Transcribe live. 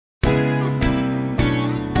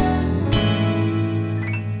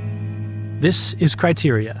This is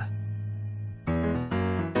Criteria. Hey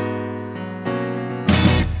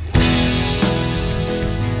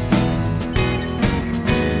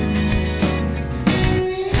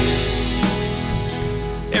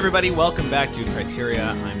everybody, welcome back to Criteria.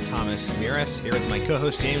 I'm Thomas Miras, here with my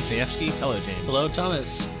co-host James Mayevsky. Hello, James. Hello,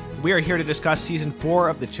 Thomas. We are here to discuss Season 4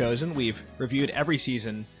 of The Chosen. We've reviewed every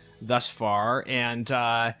season thus far, and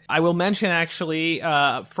I will mention actually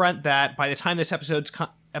up front that by the time this episode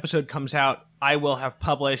comes out, I will have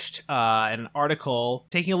published an article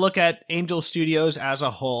taking a look at Angel Studios as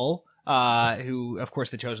a whole, who, of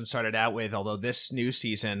course, The Chosen started out with, although this new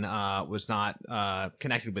season was not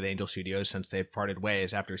connected with Angel Studios since they've parted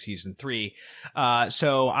ways after Season 3.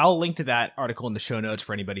 So I'll link to that article in the show notes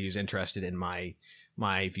for anybody who's interested in my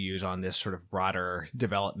views on this sort of broader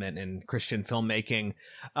development in Christian filmmaking.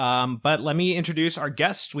 But let me introduce our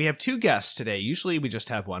guests. We have two guests today. Usually we just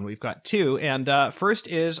have one. We've got two. And first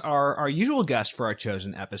is our usual guest for our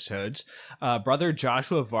Chosen episodes. Brother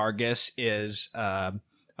Joshua Vargas is a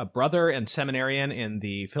brother and seminarian in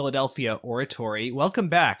the Philadelphia Oratory. Welcome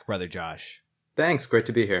back, Brother Josh. Thanks. Great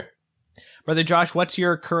to be here. Brother Josh, what's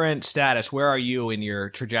your current status? Where are you in your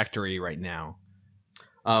trajectory right now?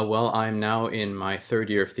 Well, I'm now in my third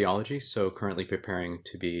year of theology, so currently preparing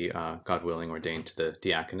to be, God willing, ordained to the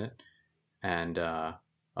diaconate, and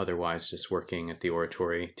otherwise just working at the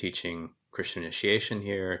oratory, teaching Christian initiation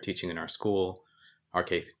here, teaching in our school, our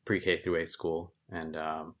pre-K through A school, and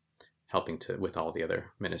helping with all the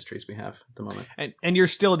other ministries we have at the moment. And you're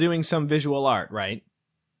still doing some visual art, right?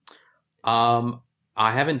 I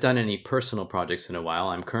haven't done any personal projects in a while.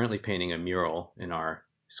 I'm currently painting a mural in our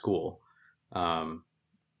school.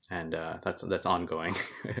 And that's ongoing.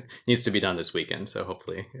 It needs to be done this weekend, so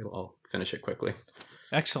hopefully I'll finish it quickly.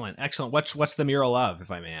 Excellent. What's the mural of,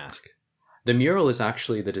 if I may ask? The mural is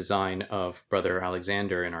actually the design of Brother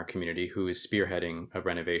Alexander in our community, who is spearheading a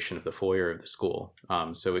renovation of the foyer of the school.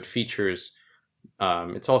 So it features,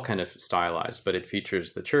 it's all kind of stylized, but it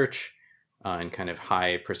features the church in kind of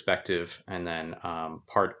high perspective, and then the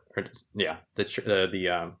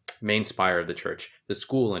main spire of the church, the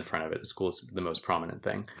school in front of it. The school is the most prominent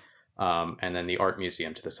thing. And then the art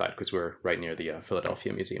museum to the side, because we're right near the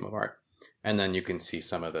Philadelphia Museum of Art. And then you can see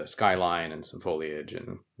some of the skyline and some foliage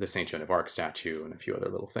and the St. Joan of Arc statue and a few other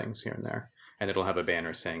little things here and there. And it'll have a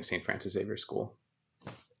banner saying St. Francis Xavier School.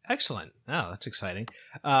 Excellent. Oh, that's exciting.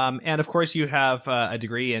 And of course, you have a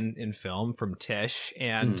degree in film from Tisch.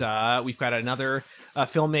 And we've got another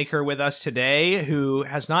filmmaker with us today who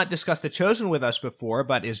has not discussed The Chosen with us before,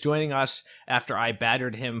 but is joining us after I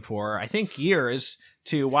badgered him for, I think, years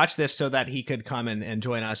to watch this so that he could come and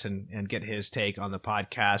join us and get his take on the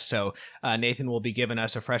podcast. So Nathan will be giving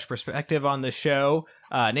us a fresh perspective on the show.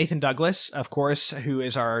 Nathan Douglas, of course, who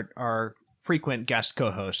is our frequent guest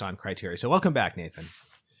co-host on Criteria. So welcome back, Nathan.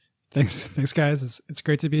 Thanks, guys. It's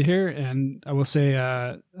great to be here, and I will say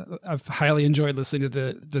I've highly enjoyed listening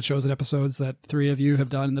to the Chosen episodes that three of you have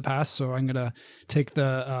done in the past. So I'm gonna take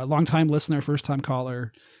the long-time listener, first-time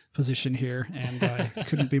caller position here, and I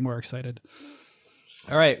couldn't be more excited.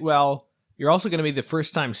 All right. Well, you're also going to be the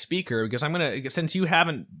first-time speaker, because since you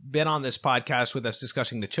haven't been on this podcast with us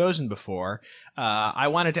discussing The Chosen before, I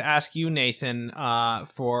wanted to ask you, Nathan,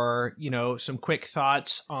 for some quick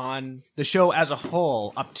thoughts on the show as a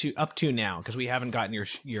whole up to now, because we haven't gotten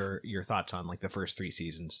your thoughts on like the first three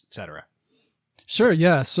seasons, etc. Sure.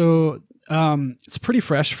 Yeah. So it's pretty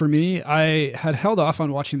fresh for me. I had held off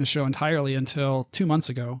on watching the show entirely until 2 months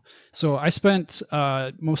ago. So I spent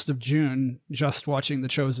most of June just watching The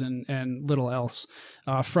Chosen and little else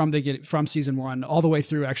from season 1 all the way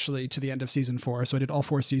through actually to the end of season 4. So I did all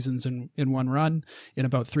 4 seasons in one run in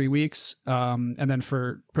about 3 weeks. And then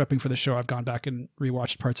for prepping for the show, I've gone back and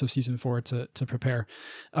rewatched parts of season 4 to prepare.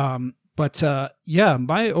 But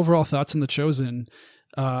my overall thoughts on The Chosen,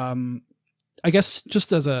 I guess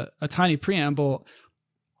just as a tiny preamble,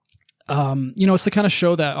 it's the kind of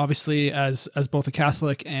show that obviously as both a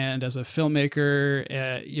Catholic and as a filmmaker,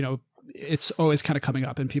 it's always kind of coming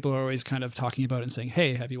up and people are always kind of talking about it and saying,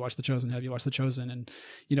 hey, have you watched The Chosen? Have you watched The Chosen? And,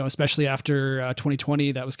 especially after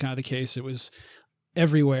 2020, that was kind of the case. It was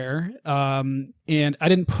everywhere. And I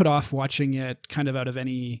didn't put off watching it kind of out of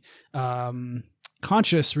any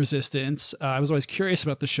conscious resistance. I was always curious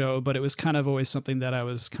about the show, but it was kind of always something that I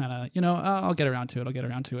was kind of, I'll get around to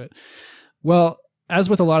it. Well, as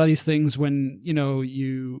with a lot of these things, when,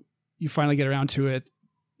 you finally get around to it,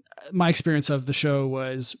 my experience of the show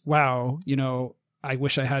was, wow, I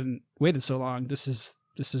wish I hadn't waited so long. This is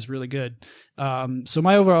really good. So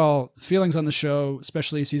my overall feelings on the show,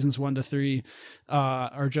 especially seasons 1 to 3,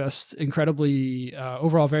 are just incredibly,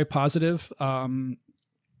 overall very positive.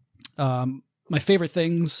 My favorite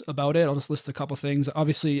things about it, I'll just list a couple things.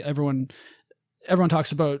 Obviously, everyone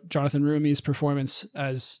talks about Jonathan Roumie's performance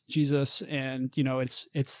as Jesus, and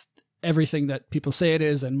it's everything that people say it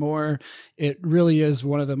is and more. It really is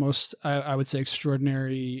one of the most, I would say,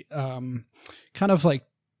 extraordinary kind of like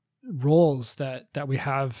roles that we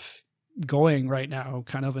have going right now,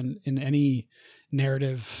 kind of in any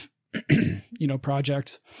narrative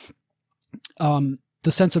project.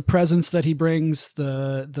 The sense of presence that he brings,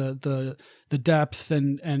 the depth,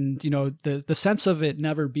 and the sense of it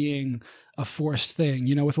never being a forced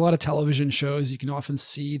thing. With a lot of television shows, you can often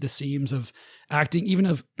see the seams of acting, even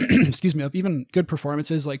of excuse me, of even good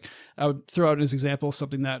performances. Like, I would throw out as example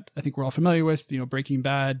something that I think we're all familiar with. Breaking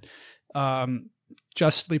Bad,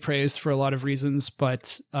 justly praised for a lot of reasons,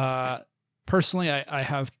 but personally, I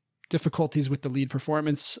have difficulties with the lead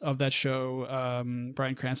performance of that show.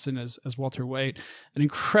 Bryan Cranston as Walter White, an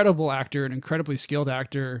incredible actor, an incredibly skilled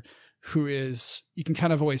actor, who is, you can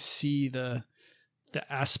kind of always see the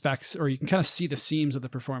aspects, or you can kind of see the seams of the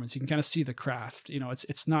performance. You can kind of see the craft.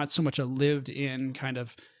 It's not so much a lived in kind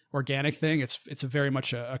of organic thing. It's a very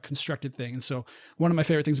much a constructed thing. And so one of my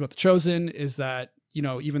favorite things about The Chosen is that,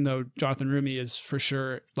 even though Jonathan Roumie is for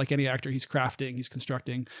sure, like any actor, he's crafting, he's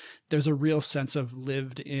constructing, there's a real sense of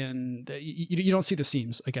lived in. You don't see the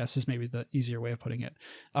seams, I guess, is maybe the easier way of putting it.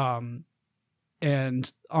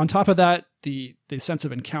 And on top of that, the sense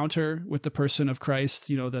of encounter with the person of Christ,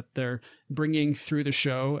 that they're bringing through the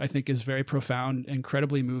show, I think is very profound,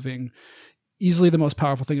 incredibly moving. Easily the most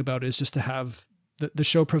powerful thing about it is just to have the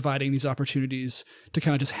show providing these opportunities to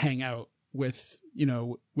kind of just hang out with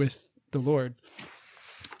the Lord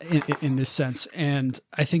in this sense. And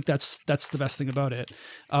I think that's the best thing about it.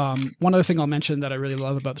 One other thing I'll mention that I really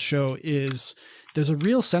love about the show is there's a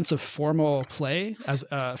real sense of formal play as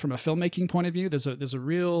from a filmmaking point of view. There's a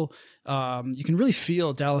real you can really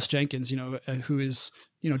feel Dallas Jenkins, who is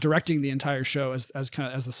directing the entire show as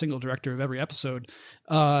the single director of every episode.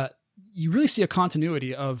 You really see a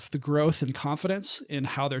continuity of the growth and confidence in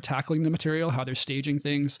how they're tackling the material, how they're staging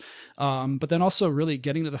things, but then also really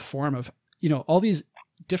getting to the form of all these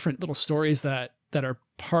different little stories that are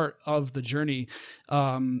part of the journey,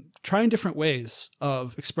 trying different ways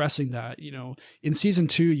of expressing that. In season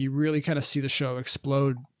 2, you really kind of see the show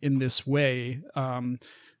explode in this way,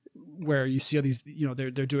 where you see all these,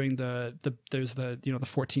 they're doing there's the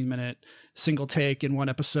 14-minute single take in one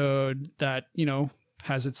episode that,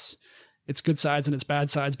 has its good sides and its bad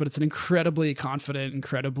sides, but it's an incredibly confident,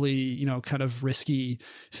 incredibly, kind of risky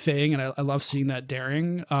thing. And I love seeing that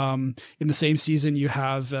daring. In the same season, you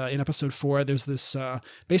have in episode 4, there's this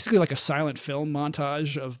basically like a silent film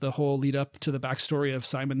montage of the whole lead up to the backstory of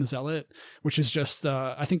Simon the Zealot, which is just,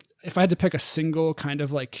 I think if I had to pick a single kind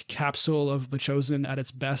of like capsule of The Chosen at its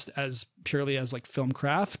best as purely as like film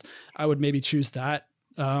craft, I would maybe choose that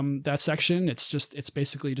section. It's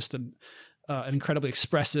basically just an incredibly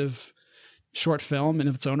expressive short film in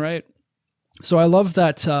its own right. So I love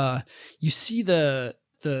that you see the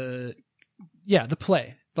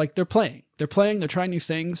play. Like they're playing, they're trying new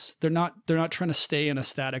things. They're not trying to stay in a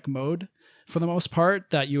static mode for the most part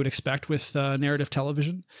that you would expect with narrative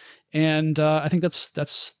television. And I think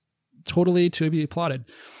that's totally to be applauded.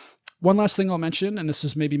 One last thing I'll mention, and this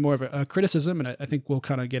is maybe more of a criticism, and I think we'll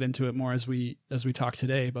kind of get into it more as we talk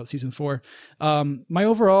today about season 4. My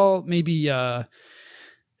overall maybe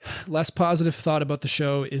less positive thought about the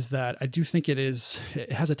show is that I do think it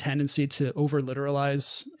has a tendency to over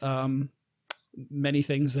literalize many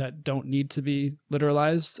things that don't need to be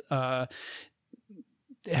literalized.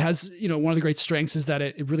 It has, one of the great strengths is that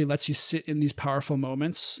it really lets you sit in these powerful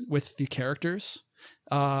moments with the characters.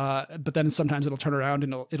 But then sometimes it'll turn around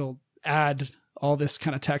and it'll add all this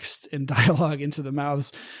kind of text and dialogue into the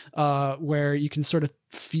mouths, where you can sort of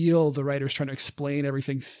feel the writers trying to explain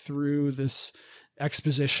everything through this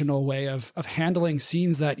expositional way of handling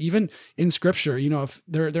scenes that even in scripture, if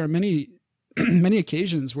there are many, many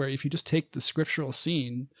occasions where if you just take the scriptural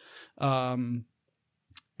scene, and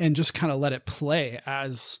just kind of let it play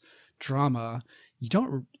as drama, you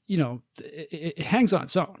don't, it hangs on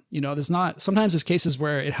its own. Sometimes there's cases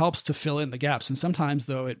where it helps to fill in the gaps, and sometimes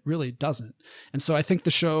though it really doesn't. And so I think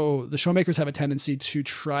the showmakers have a tendency to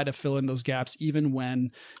try to fill in those gaps, even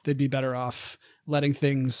when they'd be better off letting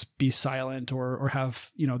things be silent or have,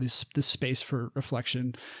 this space for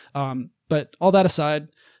reflection. But all that aside,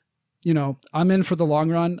 I'm in for the long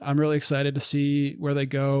run. I'm really excited to see where they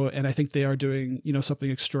go. And I think they are doing, something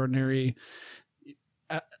extraordinary,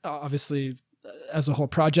 obviously, as a whole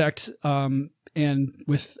project. And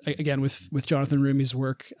with Jonathan Roumie's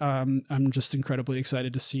work, I'm just incredibly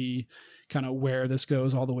excited to see kind of where this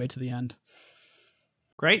goes all the way to the end.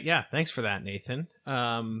 Great. Yeah. Thanks for that, Nathan.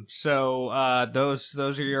 Those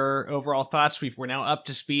are your overall thoughts. We're now up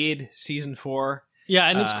to speed, season 4. Yeah,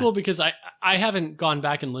 and it's cool because I haven't gone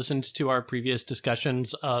back and listened to our previous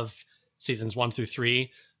discussions of seasons 1 through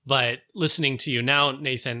 3, but listening to you now,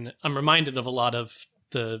 Nathan, I'm reminded of a lot of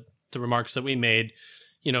the remarks that we made,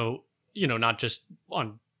 not just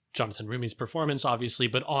on Jonathan Roumie's performance, obviously,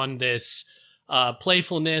 but on this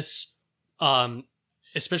playfulness,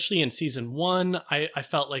 especially in season 1. I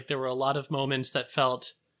felt like there were a lot of moments that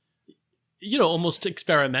felt, almost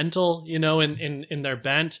experimental, in their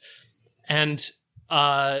bent. And,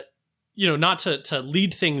 not to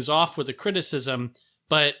lead things off with a criticism,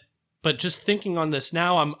 but just thinking on this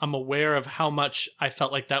now, I'm aware of how much I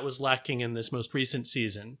felt like that was lacking in this most recent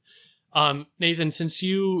season. Nathan, since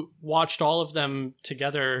you watched all of them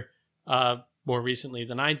together more recently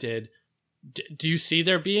than I did, do you see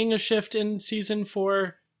there being a shift in season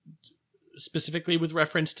 4, specifically with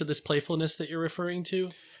reference to this playfulness that you're referring to?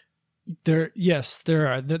 Yes, there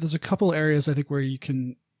are. There's a couple areas I think where you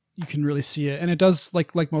can really see it, and it does,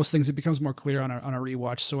 like most things, it becomes more clear on a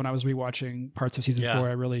rewatch. So when I was rewatching parts of season 4,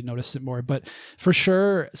 I really noticed it more. But for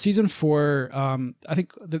sure, season 4, I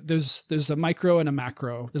think there's a micro and a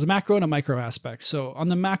macro. There's a macro and a micro aspect. So on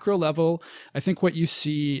the macro level, I think what you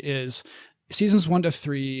see is seasons 1 to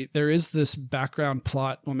 3, there is this background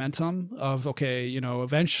plot momentum of, okay,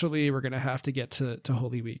 eventually we're going to have to get to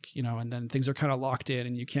Holy Week, and then things are kind of locked in,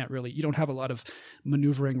 and you don't have a lot of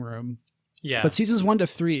maneuvering room. Yeah. But seasons 1 to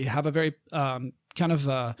 3 have a very kind of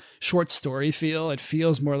a short story feel. It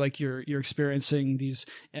feels more like you're experiencing these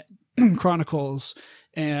chronicles,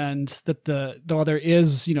 and that though there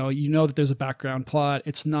is, that there's a background plot,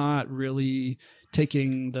 it's not really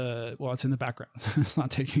taking it's in the background. It's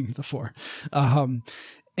not taking the fore.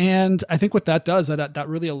 And I think what that does, that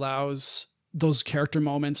really allows those character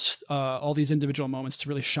moments, all these individual moments, to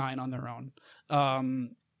really shine on their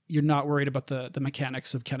own. You're not worried about the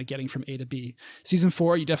mechanics of kind of getting from A to B. Season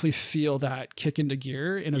 4, you definitely feel that kick into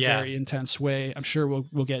gear in a very intense way. I'm sure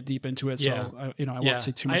we'll get deep into it. So I won't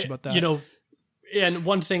say too much about that. And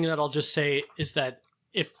one thing that I'll just say is that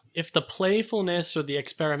if the playfulness or the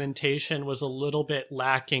experimentation was a little bit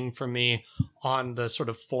lacking for me on the sort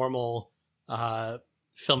of formal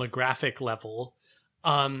filmographic level,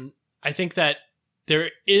 I think that there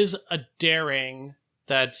is a daring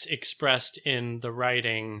that's expressed in the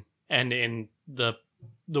writing and in the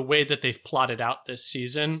way that they've plotted out this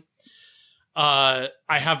season. I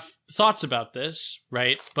have thoughts about this,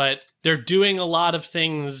 right? But they're doing a lot of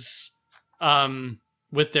things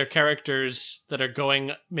with their characters that are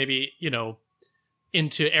going maybe,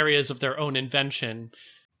 into areas of their own invention.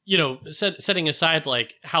 Setting aside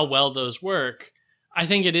like how well those work, I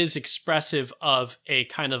think it is expressive of a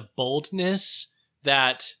kind of boldness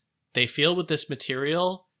that they feel with this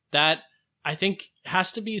material that I think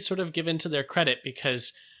has to be sort of given to their credit,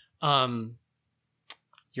 because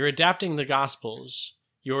you're adapting the Gospels,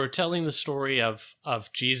 you're telling the story of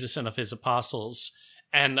Jesus and of his apostles,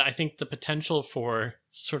 and I think the potential for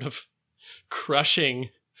sort of crushing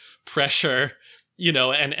pressure,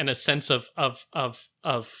 and a sense of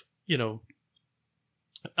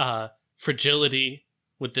fragility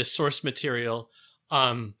with this source material,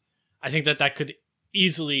 I think that could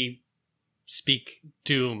easily speak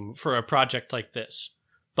doom for a project like this.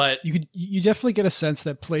 But you definitely get a sense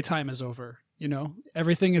that playtime is over.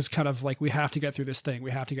 Everything is kind of like, we have to get through this thing.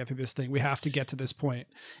 We have to get through this thing. We have to get to this point.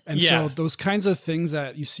 And so those kinds of things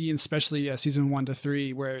that you see, especially season 1 to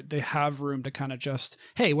 3, where they have room to kind of just,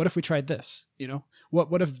 hey, what if we tried this?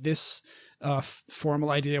 What if this formal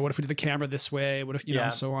idea? What if we did the camera this way? What if,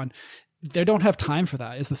 and so on. They don't have time for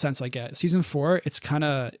that, is the sense I get. Season 4, it's kind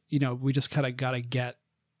of, we just kind of got to get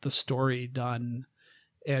the story done.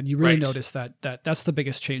 And you really notice that's the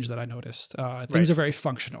biggest change that I noticed. Things are very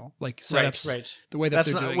functional, like setups, the way that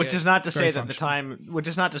they're doing which it, is not to say that functional. which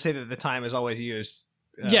is not to say that the time is always used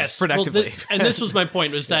productively. Well, and this was my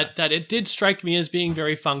point, was that it did strike me as being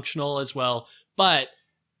very functional as well. But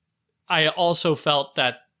I also felt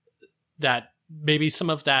that maybe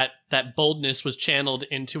some of that boldness was channeled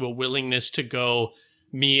into a willingness to go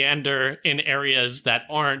meander in areas that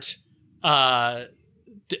aren't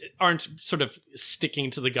sort of sticking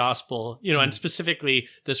to the gospel, and specifically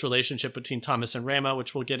this relationship between Thomas and Rama,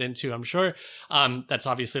 which we'll get into, I'm sure. That's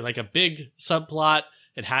obviously like a big subplot.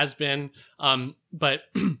 It has been. But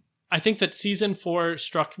I think that season 4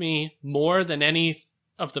 struck me more than any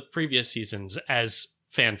of the previous seasons as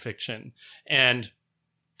fan fiction. And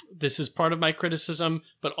this is part of my criticism,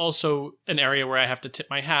 but also an area where I have to tip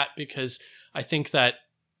my hat, because I think that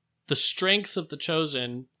the strengths of The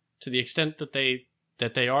Chosen, to the extent that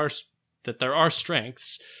they are that there are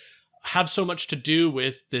strengths, have so much to do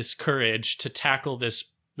with this courage to tackle this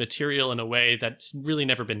material in a way that's really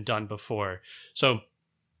never been done before. So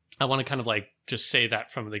I want to kind of like just say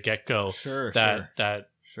that from the get-go. Sure. That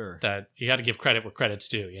you got to give credit where credit's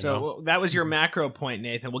due. You know? Well, that was your macro point,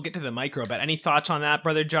 Nathan. We'll get to the micro, but any thoughts on that,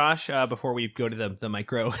 brother Josh, before we go to the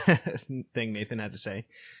micro thing Nathan had to say?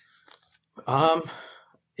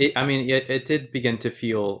 It did begin to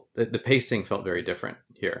feel the pacing felt very different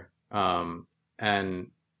here, and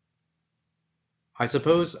I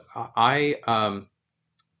suppose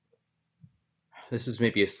this is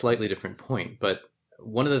maybe a slightly different point, but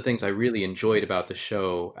one of the things I really enjoyed about the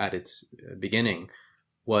show at its beginning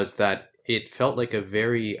was that it felt like a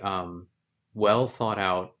very well thought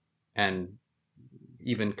out and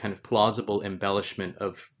even kind of plausible embellishment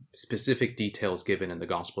of specific details given in the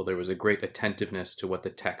gospel. There was a great attentiveness to what the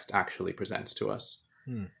text actually presents to us.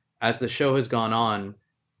 As the show has gone on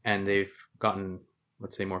and they've gotten,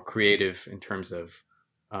 let's say, more creative in terms of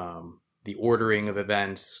the ordering of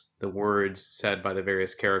events, the words said by the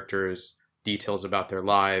various characters, details about their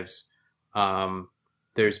lives,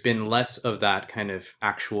 there's been less of that kind of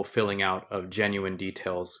actual filling out of genuine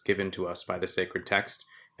details given to us by the sacred text,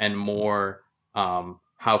 and more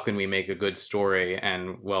how can we make a good story,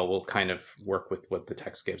 and well, we'll kind of work with what the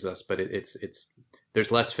text gives us, but it's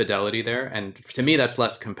there's less fidelity there, and to me that's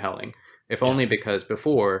less compelling, if only because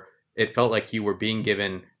before it felt like you were being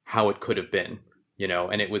given how it could have been, you know,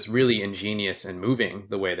 and it was really ingenious and moving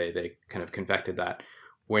the way they kind of confected that.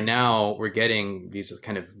 Where now we're getting these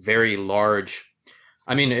kind of very large,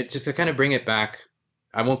 I mean, it just to kind of bring it back,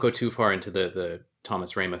 I won't go too far into the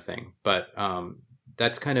Thomas Rama thing, but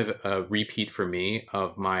that's kind of a repeat for me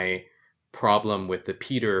of my problem with the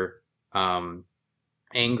Peter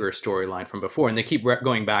anger storyline from before. And they keep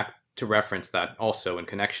going back to reference that also in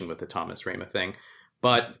connection with the Thomas Rama thing.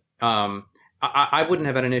 But I wouldn't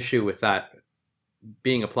have had an issue with that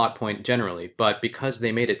being a plot point generally, but because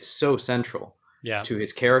they made it so central to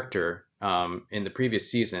his character in the previous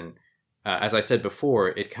season, as I said before,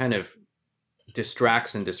 it kind of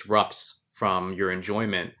distracts and disrupts from your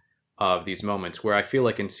enjoyment of these moments, where I feel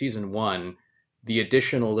like in season 1, the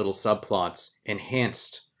additional little subplots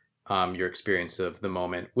enhanced your experience of the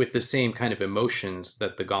moment with the same kind of emotions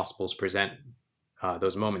that the Gospels present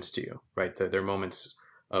those moments to you, right? They're moments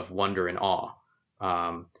of wonder and awe.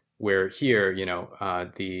 Where here, you know,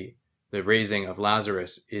 the raising of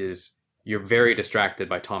Lazarus is, you're very distracted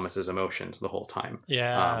by Thomas's emotions the whole time.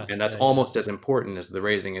 And that's almost as important as the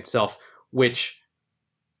raising itself, which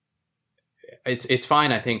it's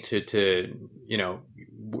fine, I think, to you know,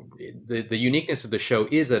 the uniqueness of the show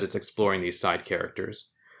is that it's exploring these side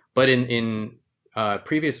characters. But in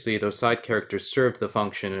previously, those side characters served the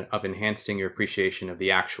function of enhancing your appreciation of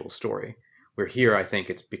the actual story, where here I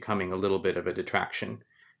think it's becoming a little bit of a detraction.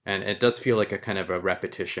 And it does feel like a kind of a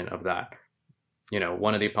repetition of that. You know,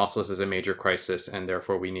 one of the apostles is a major crisis, and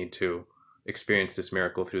therefore we need to experience this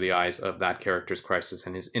miracle through the eyes of that character's crisis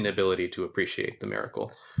and his inability to appreciate the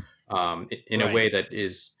miracle in a way that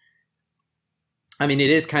is, I mean, it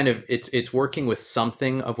is kind of, it's working with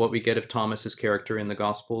something of what we get of Thomas's character in the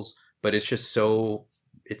Gospels, but it's just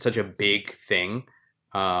it's such a big thing.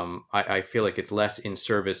 I feel like it's less in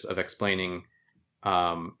service of explaining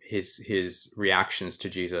his reactions to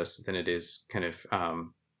Jesus than it is kind of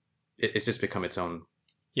it's just become its own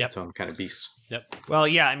kind of beast. Well,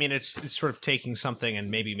 yeah, I mean, it's sort of taking something and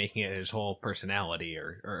maybe making it his whole personality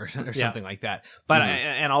or something like that. But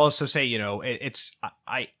and I'll also say, you know,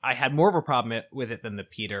 I had more of a problem with it than the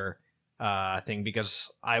Peter thing, because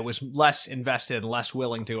I was less invested and less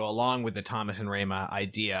willing to go along with the Thomas and Rama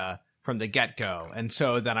idea from the get-go, and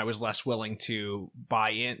so then I was less willing to buy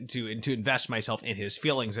in to invest myself in his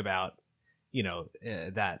feelings about, you know,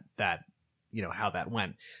 that you know, how that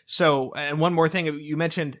went. So, and one more thing, you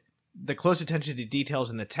mentioned the close attention to details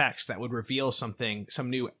in the text that would reveal some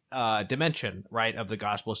new dimension, right, of the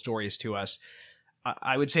gospel stories to us.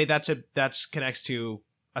 I would say that's connects to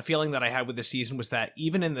a feeling that I had with the season, was that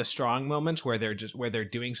even in the strong moments where they're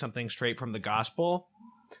doing something straight from the gospel,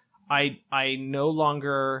 I no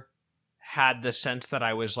longer had the sense that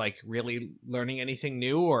I was like really learning anything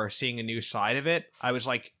new or seeing a new side of it. I was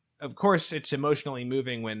like, of course it's emotionally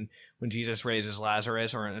moving when Jesus raises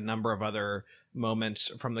Lazarus, or a number of other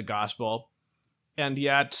moments from the gospel. And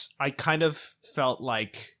yet I kind of felt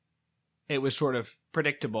like it was sort of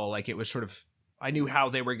predictable. Like it was sort of, I knew how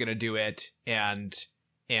they were going to do it. And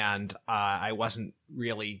I wasn't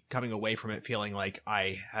really coming away from it feeling like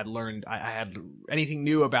I had learned, I had anything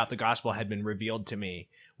new about the gospel had been revealed to me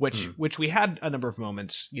which we had a number of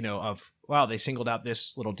moments, of wow, they singled out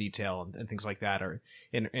this little detail and things like that, or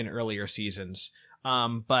in earlier seasons.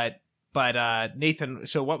 But Nathan,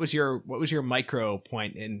 so what was your micro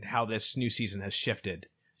point in how this new season has shifted?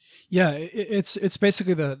 Yeah, it's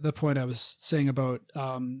basically the point I was saying about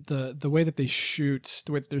the way that they shoot,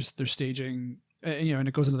 the way that they're staging, and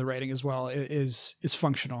it goes into the writing as well, is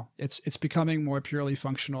functional. It's becoming more purely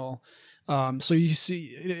functional. So you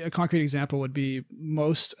see, a concrete example would be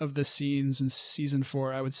most of the scenes in season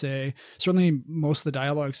 4, I would say, certainly most of the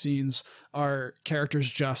dialogue scenes are characters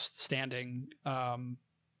just standing,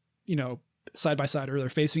 side by side, or they're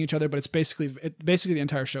facing each other, but it's basically the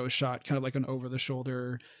entire show is shot kind of like an over the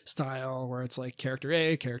shoulder style, where it's like character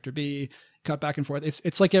A, character B, cut back and forth.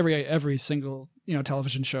 It's like every single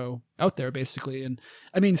television show out there, basically. And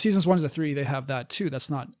I mean, seasons 1 to 3, they have that too. That's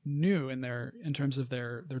not new in terms of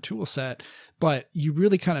their tool set, but you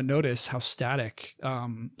really kind of notice how static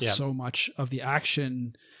so much of the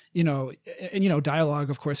action, and dialogue,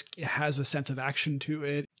 of course, has a sense of action to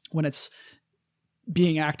it when it's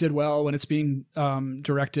being acted well, when it's being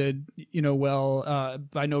directed, well.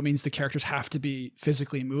 By no means the characters have to be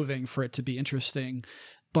physically moving for it to be interesting,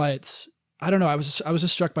 but I don't know. I was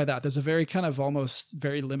just struck by that. There's a very kind of almost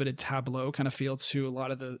very limited tableau kind of feel to a lot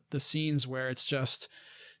of the scenes where it's just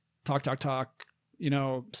talk,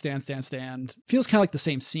 stand. Feels kind of like the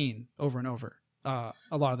same scene over and over a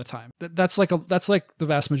lot of the time. That's like the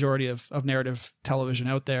vast majority of narrative television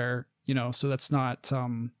out there. So that's not.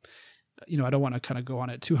 I don't want to kind of go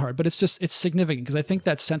on it too hard, but it's significant because I think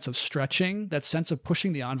that sense of stretching, that sense of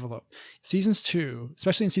pushing the envelope, seasons 2,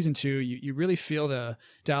 especially in season 2, you really feel the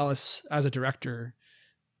Dallas as a director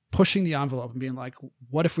pushing the envelope and being like,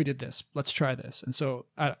 what if we did this? Let's try this. And so,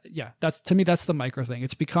 that's, to me, that's the micro thing.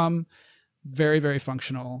 It's become very, very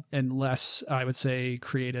functional and less, I would say,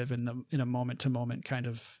 creative in a moment to moment kind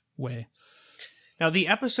of way. Now, the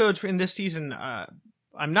episodes in this season,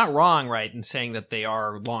 I'm not wrong, right, in saying that they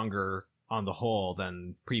are longer on the whole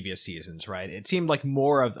than previous seasons, right? It seemed like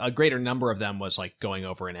a greater number of them was like going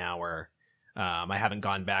over an hour. I haven't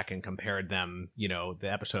gone back and compared them, the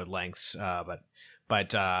episode lengths,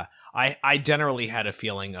 but I generally had a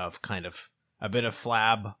feeling of kind of a bit of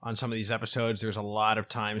flab on some of these episodes. There's a lot of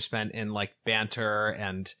time spent in like banter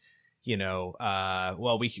and,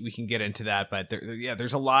 well, we can get into that, but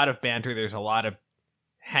there's a lot of banter. There's a lot of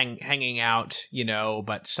hanging out,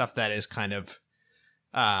 but stuff that is kind of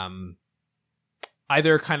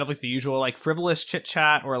either kind of like the usual like frivolous chit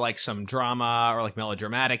chat, or like some drama or like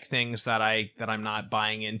melodramatic things that I'm not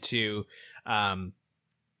buying into. But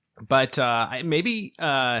maybe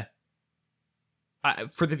for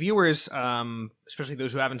the viewers, especially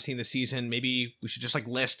those who haven't seen the season, maybe we should just like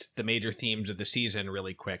list the major themes of the season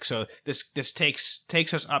really quick. So this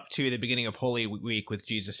takes us up to the beginning of Holy Week with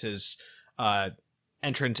Jesus's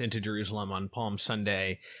entrance into Jerusalem on Palm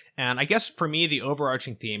Sunday. And I guess for me, the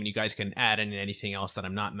overarching theme, and you guys can add in anything else that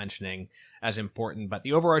I'm not mentioning as important, but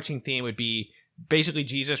the overarching theme would be basically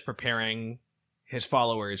Jesus preparing his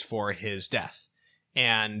followers for his death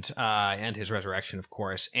and his resurrection, of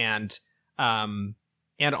course, and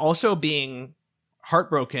also being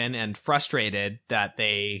heartbroken and frustrated that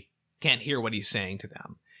they can't hear what he's saying to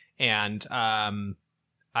them. And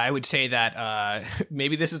I would say that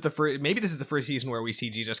maybe this is the first season where we see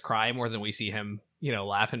Jesus cry more than we see him,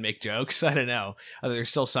 laugh and make jokes. I don't know. There's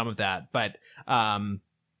still some of that, but there's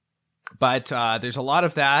a lot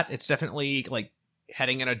of that. It's definitely like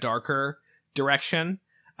heading in a darker direction.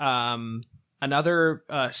 Another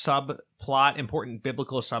subplot, important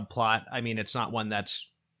biblical subplot. I mean, it's not one that's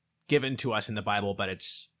given to us in the Bible, but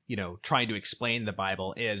it's trying to explain the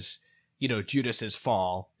Bible, is Judas's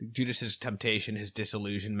fall, Judas's temptation, his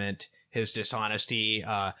disillusionment, his dishonesty,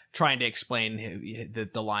 trying to explain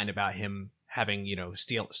the line about him having,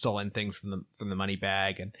 stolen things from the money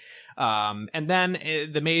bag. And then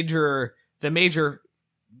the major,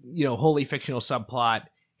 wholly fictional subplot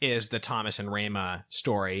is the Thomas and Rhema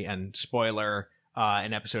story. And spoiler,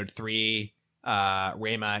 in episode 3,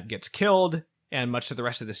 Rhema gets killed, and much of the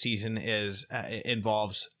rest of the season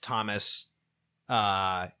involves Thomas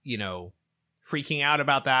freaking out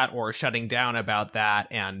about that or shutting down about that.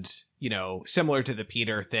 And, similar to the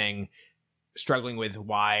Peter thing, struggling with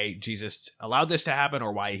why Jesus allowed this to happen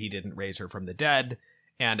or why he didn't raise her from the dead.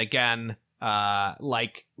 And again,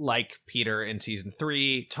 like Peter in season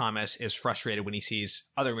 3, Thomas is frustrated when he sees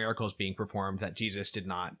other miracles being performed that Jesus did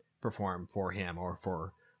not perform for him or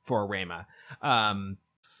for Rhema. And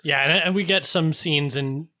we get some scenes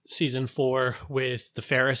in season 4 with the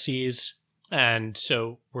Pharisees. And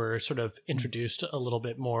so we're sort of introduced a little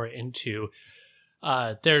bit more into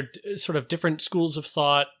they're sort of different schools of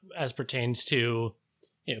thought as pertains to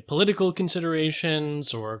political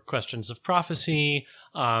considerations or questions of prophecy,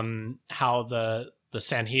 how the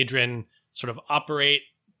Sanhedrin sort of operate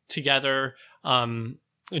together in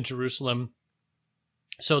Jerusalem.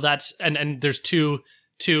 So that's and there's two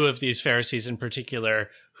of these Pharisees in particular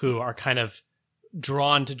who are kind of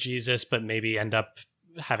drawn to Jesus, but maybe end up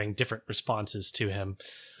having different responses to him.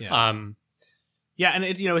 Yeah. And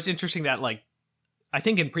it's interesting that, like, I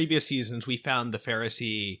think in previous seasons we found the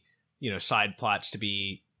Pharisee, side plots to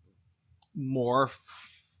be more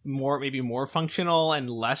functional and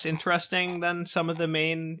less interesting than some of the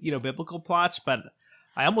main, biblical plots. But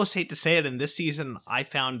I almost hate to say it, in this season, I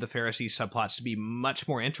found the Pharisee subplots to be much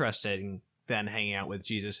more interesting than hanging out with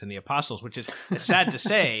Jesus and the apostles, which is sad to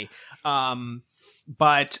say.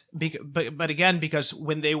 But again, because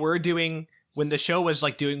when the show was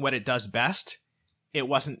like doing what it does best, it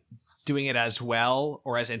wasn't doing it as well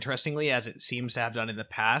or as interestingly as it seems to have done in the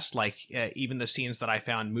past. Like even the scenes that I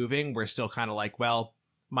found moving were still kind of like, well,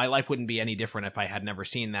 my life wouldn't be any different if I had never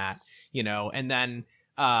seen that, and then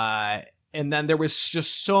there was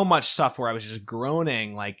just so much stuff where I was just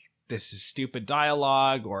groaning, like, this is stupid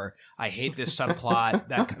dialogue, or I hate this subplot,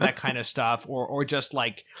 that kind of stuff, or just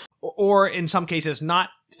like, or in some cases, not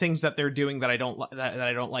things that they're doing that I don't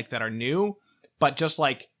like that are new, but just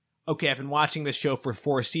like, okay, I've been watching this show for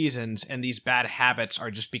 4 seasons, and these bad habits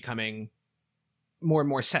are just becoming more and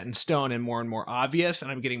more set in stone and more obvious, and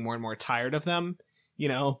I'm getting more and more tired of them,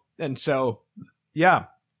 and so, yeah,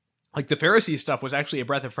 like the Pharisee stuff was actually a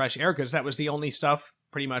breath of fresh air, because that was the only stuff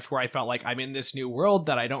pretty much where I felt like I'm in this new world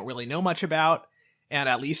that I don't really know much about. And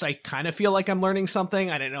at least I kind of feel like I'm learning something.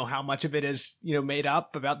 I don't know how much of it is, made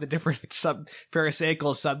up about the different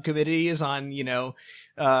Pharisaical subcommittees on, gender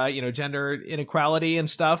inequality and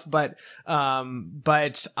stuff. But I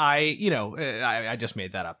just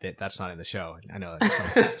made that up. That's not in the show. I know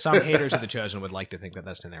that some haters of The Chosen would like to think that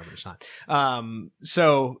that's in there, but it's not.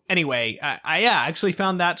 So anyway, I actually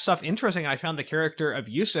found that stuff interesting. I found the character of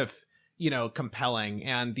Yusuf, compelling,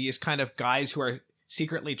 and these kind of guys who are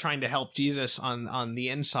secretly trying to help Jesus on the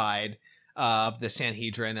inside of the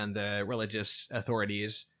Sanhedrin and the religious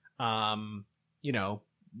authorities.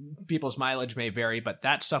 People's mileage may vary, but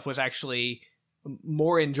that stuff was actually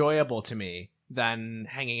more enjoyable to me than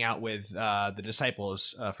hanging out with the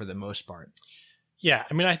disciples for the most part. Yeah,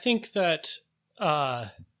 I mean, I think that one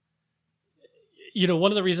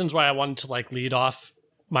of the reasons why I wanted to like lead off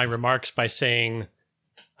my remarks by saying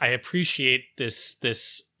I appreciate this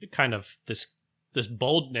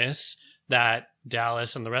boldness that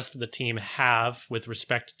Dallas and the rest of the team have with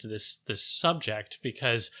respect to this subject,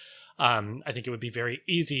 because I think it would be very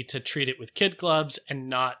easy to treat it with kid gloves and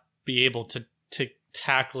not be able to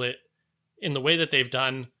tackle it in the way that they've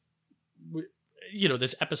done,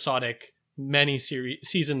 this episodic, many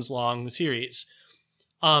seasons long series.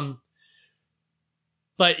 But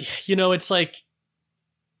it's like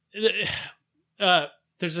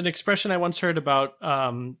there's an expression I once heard about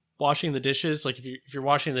washing the dishes. Like if you're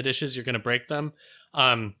washing the dishes, you're going to break them.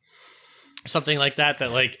 Something like that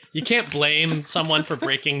like you can't blame someone for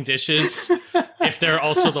breaking dishes if they're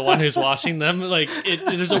also the one who's washing them. Like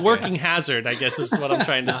there's a working hazard, I guess is what I'm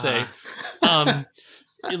trying to say.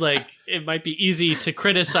 Like it might be easy to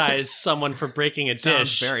criticize someone for breaking a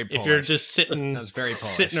dish very if you're just sitting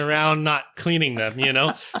around not cleaning them,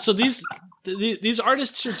 So these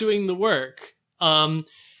artists are doing the work. And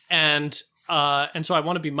so I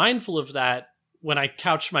want to be mindful of that when I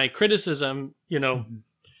couch my criticism,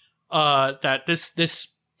 that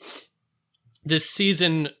this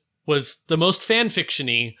season was the most fan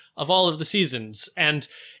fiction-y of all of the seasons. And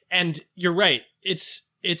you're right. It's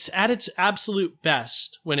at its absolute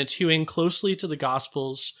best when it's hewing closely to the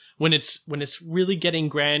Gospels, when it's really getting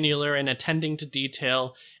granular and attending to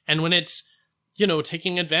detail, and when it's,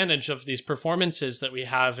 taking advantage of these performances that we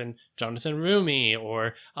have in Jonathan Roumie,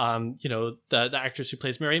 or, the actress who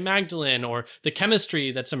plays Mary Magdalene, or the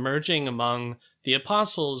chemistry that's emerging among the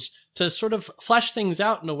apostles to sort of flesh things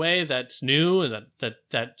out in a way that's new and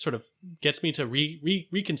that sort of gets me to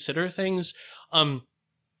reconsider things. And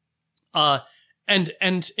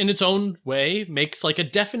in its own way makes like a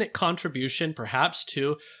definite contribution perhaps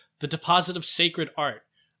to the deposit of sacred art.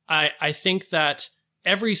 I think that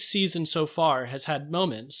every season so far has had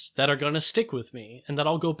moments that are going to stick with me and that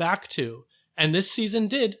I'll go back to. And this season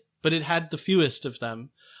did, but it had the fewest of them.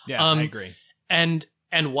 Yeah, I agree.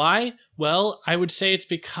 And why? Well, I would say it's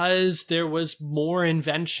because there was more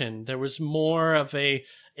invention. There was more of a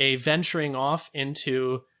venturing off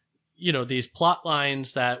into, these plot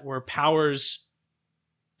lines that were powers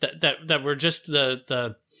that were just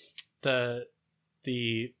the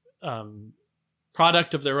the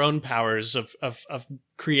product of their own powers of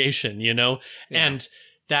creation, and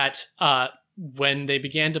that when they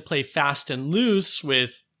began to play fast and loose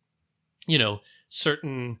with,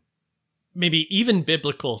 certain maybe even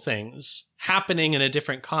biblical things happening in a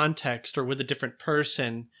different context or with a different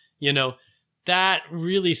person, that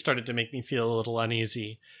really started to make me feel a little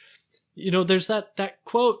uneasy. There's that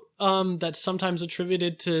quote that's sometimes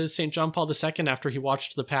attributed to St. John Paul II after he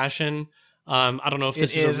watched The Passion. I don't know if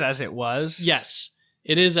this is as it was. Yes,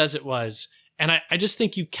 it is as it was. And I just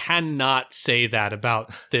think you cannot say that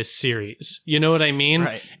about this series. You know what I mean?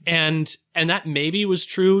 Right. And that maybe was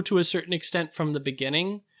true to a certain extent from the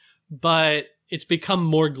beginning, but it's become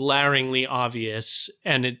more glaringly obvious,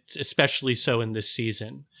 and it's especially so in this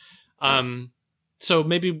season. So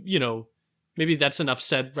maybe, maybe that's enough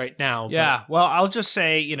said right now. Yeah. But... Well, I'll just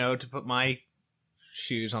say, to put my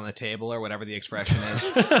shoes on the table or whatever the expression is.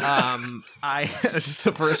 It's just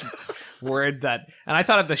the first word that, and I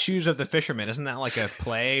thought of the shoes of the fisherman. Isn't that like a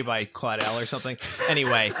play by Claudel or something?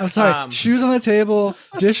 Anyway, I'm sorry. Shoes on the table,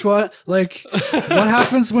 what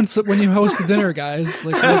happens when you host a dinner, guys?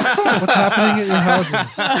 Like what's happening at your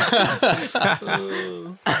houses?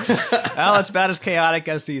 Well, it's about as chaotic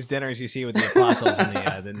as these dinners you see with the apostles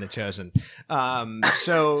in the Chosen.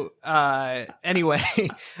 Anyway,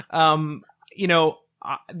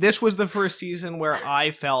 this was the first season where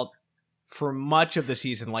I felt for much of the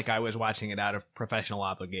season like I was watching it out of professional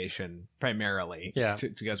obligation, primarily,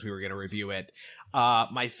 because we were going to review it.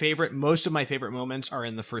 Most of my favorite moments are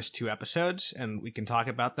in the first 2 episodes, and we can talk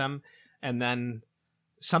about them. And then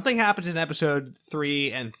something happens in episode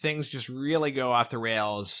 3, and things just really go off the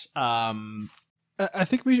rails. I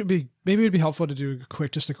think maybe it'd be helpful to do a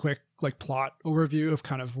quick like plot overview of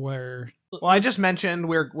kind of where. Well, I just mentioned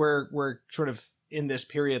we're sort of in this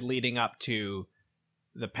period leading up to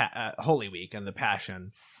the Holy Week and the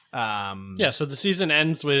Passion. So the season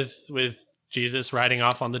ends with Jesus riding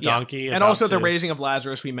off on the donkey. And also the raising of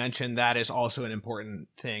Lazarus, we mentioned that is also an important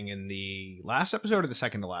thing in the last episode or the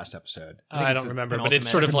second to last episode. I don't remember, but it's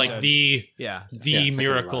sort of like the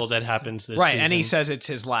miracle that happens this season. And he says it's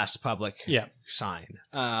his last public sign.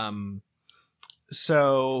 I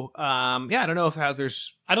don't know if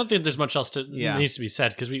there's... I don't think there's much else needs to be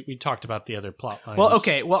said, because we talked about the other plot lines. Well,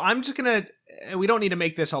 okay. Well, I'm just going to... We don't need to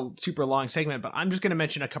make this a super long segment, but I'm just going to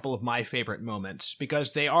mention a couple of my favorite moments,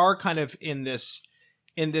 because they are kind of in this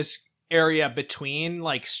area between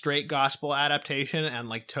like straight gospel adaptation and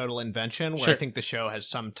like total invention, where I think the show has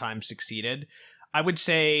sometimes succeeded. I would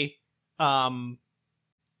say my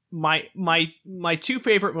 2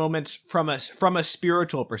 favorite moments from a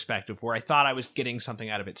spiritual perspective, where I thought I was getting something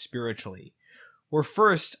out of it spiritually, were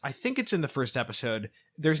first, I think it's in the first episode,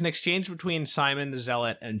 there's an exchange between Simon the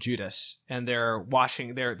Zealot and Judas, and they're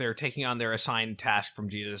taking on their assigned task from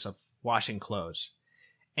Jesus of washing clothes.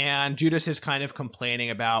 And Judas is kind of complaining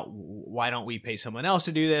about, why don't we pay someone else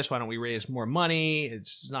to do this? Why don't we raise more money?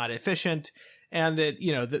 It's not efficient. And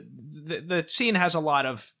the scene has a lot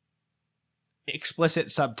of explicit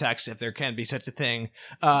subtext, if there can be such a thing,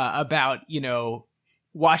 about,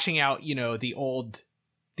 washing out,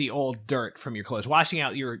 the old dirt from your clothes, washing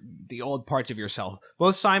out the old parts of yourself.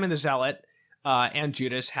 Both Simon the Zealot and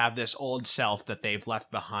Judas have this old self that they've left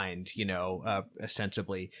behind,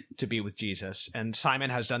 ostensibly to be with Jesus. And Simon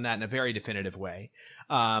has done that in a very definitive way.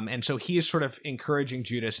 And so he is sort of encouraging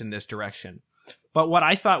Judas in this direction. But what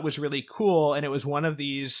I thought was really cool, and it was one of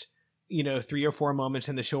these, 3 or 4 moments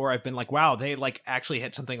in the show where I've been like, wow, they like actually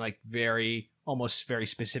hit something like almost very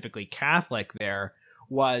specifically Catholic there,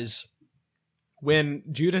 was when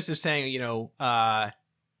Judas is saying, I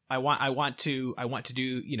want to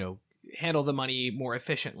do, handle the money more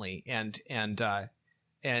efficiently, and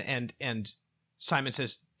Simon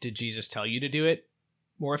says, did Jesus tell you to do it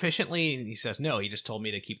more efficiently? And he says, no, he just told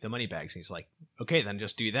me to keep the money bags. And he's like, okay, then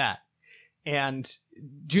just do that. And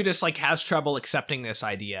Judas like has trouble accepting this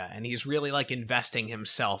idea, and he's really like investing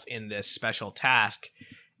himself in this special task.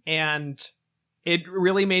 And it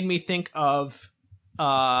really made me think of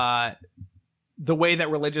the way that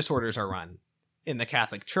religious orders are run in the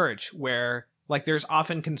Catholic Church, where like there's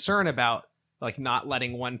often concern about like not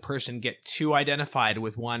letting one person get too identified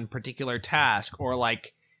with one particular task, or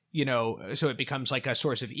like, so it becomes like a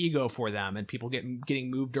source of ego for them, and people getting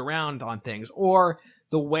moved around on things, or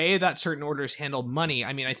the way that certain orders handled money.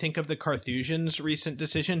 I mean, I think of the Carthusians' recent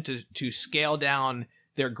decision to scale down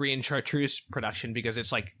their green chartreuse production, because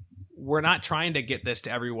it's like, we're not trying to get this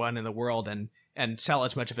to everyone in the world and sell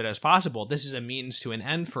as much of it as possible. This is a means to an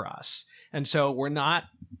end for us. And so we're not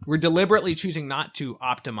we're deliberately choosing not to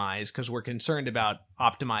optimize because we're concerned about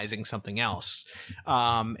optimizing something else.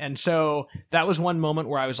 And so that was one moment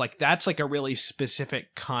where I was like, that's like a really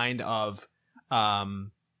specific kind of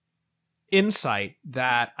insight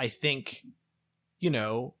that I think,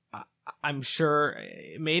 I'm sure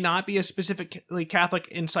it may not be a specifically Catholic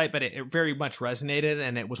insight, but it very much resonated.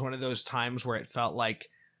 And it was one of those times where it felt like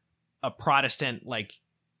a Protestant, like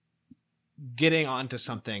getting onto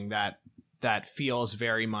something that feels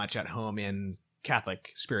very much at home in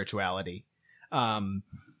Catholic spirituality. And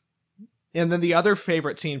then the other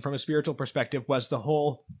favorite scene from a spiritual perspective was the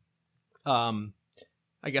whole,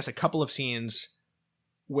 I guess a couple of scenes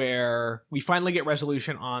where we finally get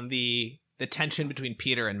resolution on the tension between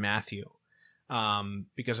Peter and Matthew.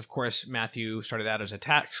 Because of course, Matthew started out as a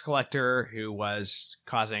tax collector who was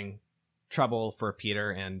causing trouble for Peter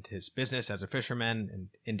and his business as a fisherman and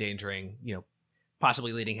endangering,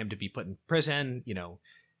 possibly leading him to be put in prison,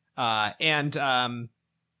 and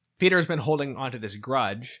Peter has been holding onto this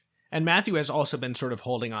grudge, and Matthew has also been sort of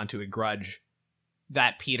holding onto a grudge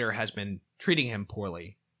that Peter has been treating him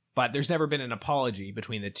poorly, but there's never been an apology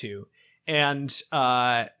between the two. And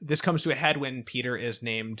this comes to a head when Peter is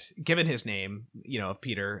given his name, of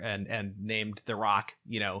Peter and named the rock,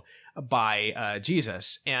 by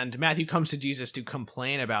Jesus. And Matthew comes to Jesus to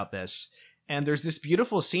complain about this. And there's this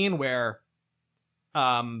beautiful scene where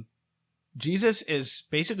Jesus is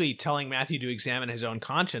basically telling Matthew to examine his own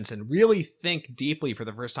conscience and really think deeply for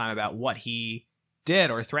the first time about what he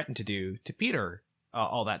did or threatened to do to Peter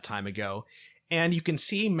all that time ago. And you can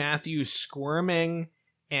see Matthew squirming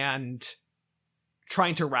and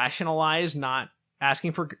trying to rationalize not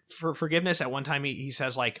asking for forgiveness. At one time he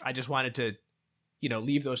says, like, I just wanted to,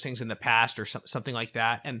 leave those things in the past or something like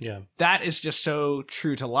that. And that is just so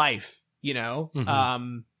true to life,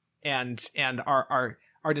 Mm-hmm. And our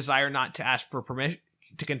desire not to ask for permission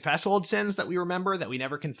to confess old sins that we remember that we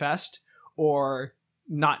never confessed, or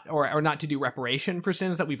not to do reparation for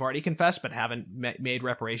sins that we've already confessed but haven't made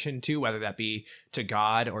reparation to, whether that be to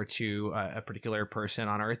God or to a particular person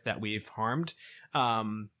on earth that we've harmed.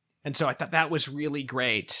 And so I thought that was really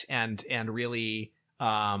great and really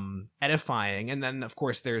edifying. And then of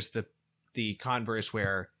course there's the converse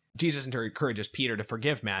where Jesus encourages Peter to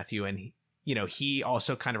forgive Matthew, and he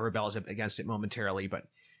also kind of rebels against it momentarily, but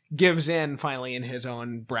gives in finally in his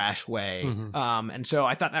own brash way. Mm-hmm. And so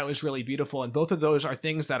I thought that was really beautiful. And both of those are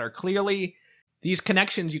things that are clearly these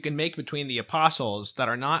connections you can make between the apostles that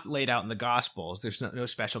are not laid out in the Gospels. There's no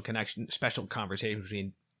special conversation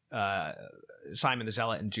between Simon the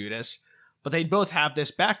Zealot and Judas, but they both have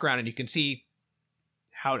this background, and you can see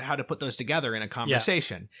how to put those together in a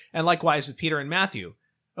conversation. Yeah. And likewise with Peter and Matthew.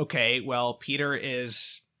 Okay, well, Peter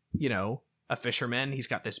is, a fisherman. He's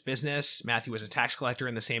got this business. Matthew was a tax collector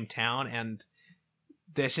in the same town. And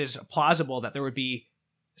this is plausible that there would be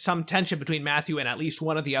some tension between Matthew and at least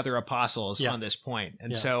one of the other apostles on this point.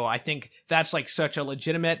 And so I think that's like such a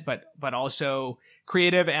legitimate, but also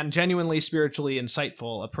creative and genuinely spiritually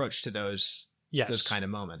insightful approach to those kind of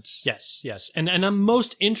moments. Yes. And I'm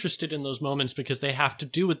most interested in those moments because they have to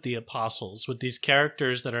do with the apostles, with these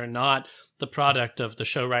characters that are not the product of the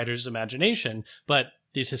show writer's imagination, but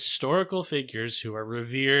these historical figures who are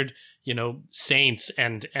revered, saints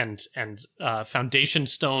and foundation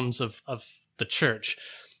stones of the church.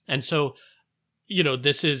 And so,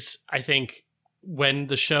 this is, I think, when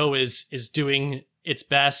the show is doing its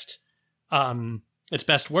best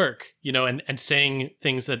work, and saying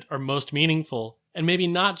things that are most meaningful, and maybe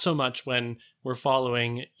not so much when we're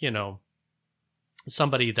following,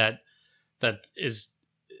 somebody that is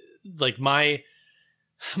like my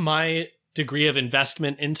degree of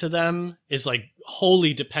investment into them is like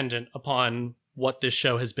wholly dependent upon what this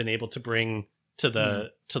show has been able to bring to the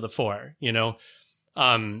fore,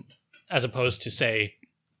 as opposed to say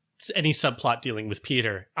any subplot dealing with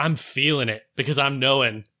Peter. I'm feeling it because I'm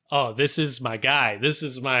knowing, oh, this is my guy. This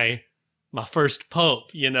is my first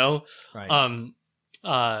pope, Right.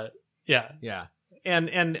 Yeah.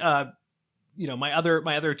 And my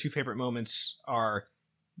other two favorite moments are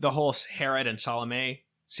the whole Herod and Salome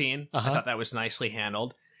scene. I thought that was nicely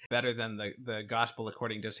handled, better than the Gospel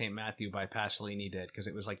according to St. Matthew by Pasolini did, because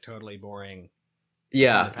it was like totally boring.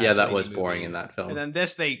 Yeah, that was boring in that film. And then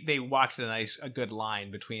this, they walked a good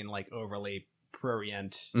line between like overly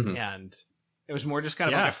prurient and it was more just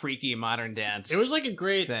kind of like a freaky modern dance. It was like a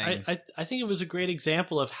great thing. I think it was a great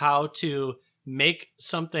example of how to make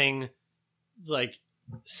something like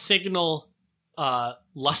signal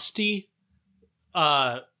lusty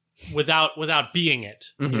without being it,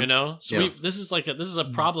 so this is a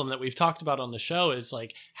problem that we've talked about on the show, is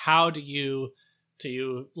like, how do you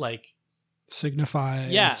like signify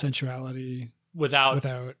Yeah. sensuality without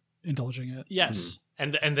indulging it. Yes.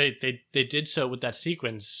 And they did so with that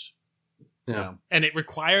sequence. Yeah. And it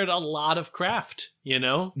required a lot of craft, you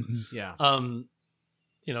know? Yeah.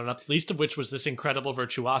 You know, not the least of which was this incredible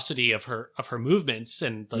virtuosity of her movements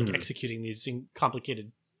and like executing these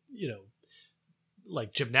complicated, you know,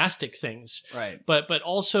 like gymnastic things. Right. But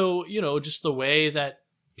also, you know, just the way that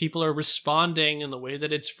people are responding and the way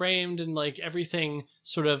that it's framed and like everything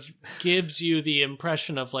sort of gives you the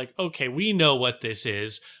impression of like, okay, we know what this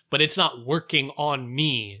is, but it's not working on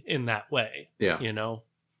me in that way. Yeah. You know?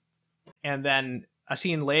 And then a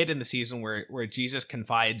scene late in the season where Jesus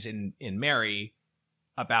confides in Mary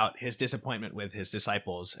about his disappointment with his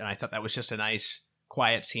disciples. And I thought that was just a nice,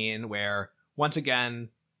 quiet scene where, once again,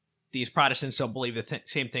 these Protestants don't believe the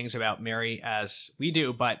same things about Mary as we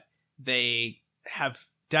do, but they have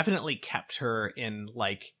definitely kept her in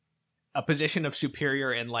like a position of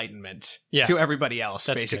superior enlightenment to everybody else.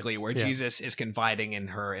 That's basically good. Where Jesus is confiding in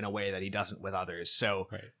her in a way that he doesn't with others. So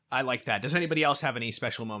I like that. Does anybody else have any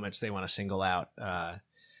special moments they want to single out?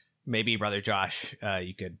 Maybe Brother Josh,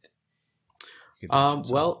 you could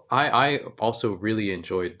well, I also really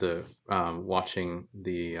enjoyed the watching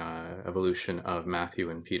the evolution of Matthew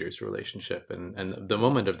and Peter's relationship, and the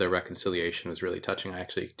moment of their reconciliation was really touching. I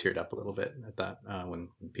actually teared up a little bit at that when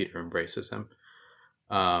Peter embraces him.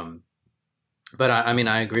 But I mean,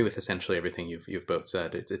 I agree with essentially everything you've both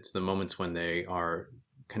said. It's the moments when they are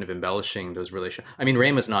kind of embellishing those relations. I mean,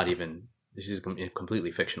 Rhema's not even, she's a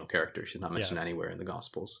completely fictional character. She's not mentioned anywhere in the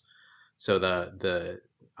Gospels. So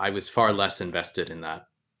I was far less invested in that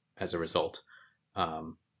as a result.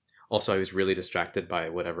 Also, I was really distracted by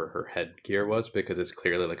whatever her headgear was because it's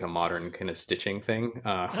clearly like a modern kind of stitching thing.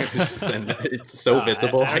 It's so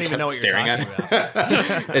visible. I don't even know what you're talking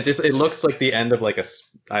about. It looks like the end of like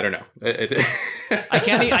I don't know. I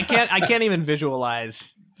can't even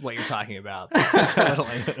visualize what you're talking about.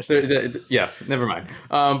 Yeah, never mind.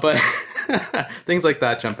 But things like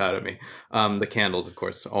that jump out at me. The candles, of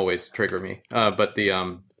course, always trigger me. But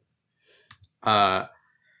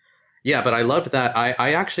but I loved that.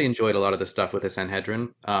 I actually enjoyed a lot of the stuff with the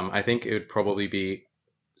Sanhedrin. I think it would probably be,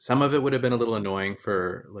 some of it would have been a little annoying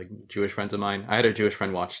for like Jewish friends of mine. I had a Jewish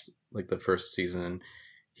friend watch like the first season, and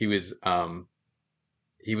he was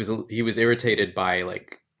irritated by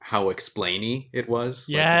like how explainy it was.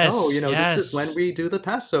 Yes. Like, this is when we do the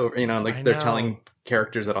Passover. They're telling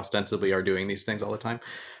characters that ostensibly are doing these things all the time.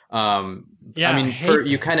 I mean,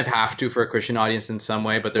 you kind of have to for a Christian audience in some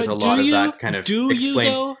way, but there's a lot of that kind of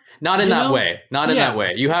explain. Not in that way. Not in that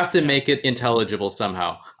way. You have to make it intelligible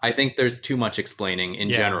somehow. I think there's too much explaining in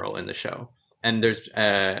general in the show, and there's.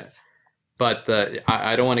 But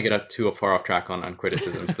I don't want to get too far off track on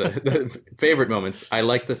criticisms. The favorite moments, I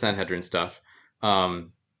like the Sanhedrin stuff,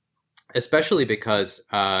 especially because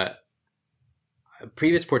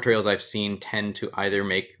previous portrayals I've seen tend to either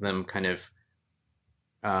make them kind of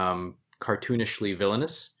cartoonishly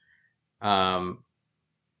villainous,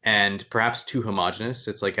 and perhaps too homogenous.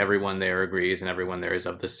 It's like everyone there agrees and everyone there is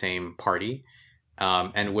of the same party.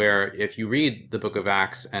 And where if you read the book of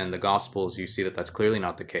Acts and the Gospels, you see that that's clearly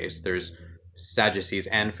not the case. There's Sadducees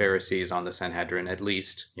and Pharisees on the Sanhedrin, at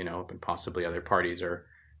least, and possibly other parties are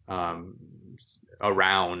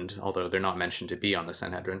around, although they're not mentioned to be on the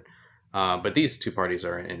Sanhedrin. But these two parties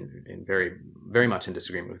are in very, very much in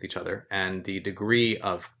disagreement with each other. And the degree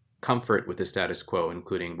of comfort with the status quo,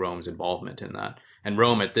 including Rome's involvement in that. And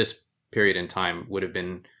Rome at this period in time would have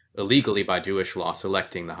been illegally by Jewish law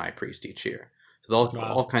selecting the high priest each year. So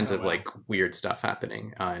all kinds of like weird stuff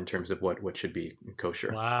happening in terms of what should be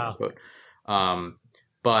kosher. Wow.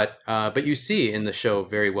 But you see in the show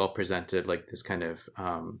very well presented like this kind of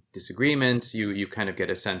disagreements. You kind of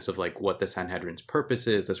get a sense of like what the Sanhedrin's purpose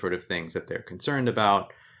is, the sort of things that they're concerned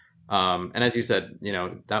about. And as you said,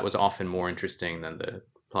 that was often more interesting than the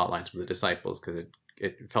plot lines with the disciples, because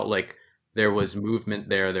it felt like there was movement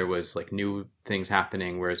there. There was like new things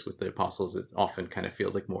happening, whereas with the apostles, it often kind of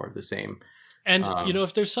feels like more of the same. And,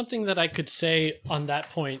 if there's something that I could say on that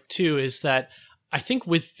point too, is that I think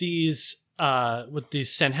with these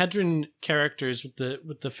Sanhedrin characters,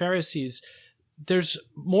 with the Pharisees, there's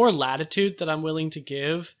more latitude that I'm willing to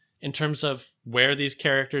give in terms of where these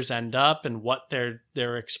characters end up and what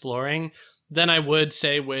they're exploring than I would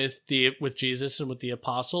say with Jesus and with the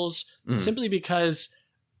apostles, simply because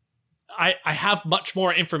I have much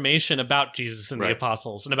more information about Jesus and the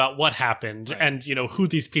apostles and about what happened and, who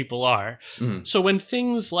these people are. So when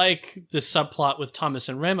things like this subplot with Thomas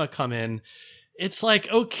and Rhema come in, it's like,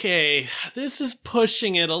 okay, this is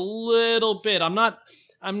pushing it a little bit. I'm not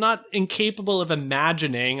incapable of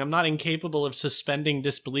imagining. I'm not incapable of suspending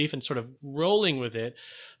disbelief and sort of rolling with it.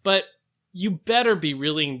 But you better be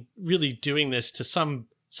really, really doing this to some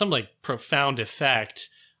like profound effect.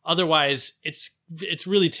 Otherwise, it's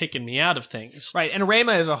really taken me out of things. Right, and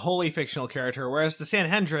Rama is a wholly fictional character, whereas the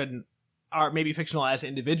Sanhedrin are maybe fictional as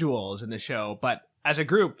individuals in the show, but as a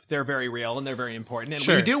group, they're very real and they're very important, and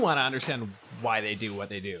we do want to understand why they do what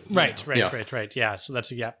they do. Right. Yeah, so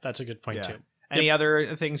that's a good point too. Any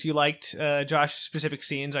other things you liked, Josh? Specific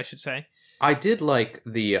scenes, I should say. I did like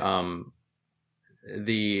the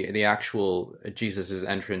actual Jesus's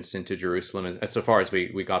entrance into Jerusalem, as so far as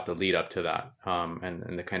we got the lead up to that,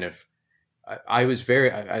 and the kind of I was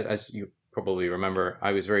very, as you probably remember,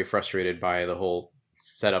 I was very frustrated by the whole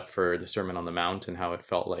setup for the Sermon on the Mount and how it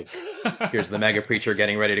felt like here's the mega preacher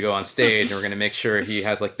getting ready to go on stage, and we're going to make sure he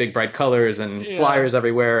has like big bright colors and flyers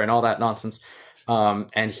everywhere and all that nonsense.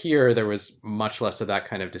 And here there was much less of that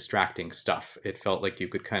kind of distracting stuff. It felt like you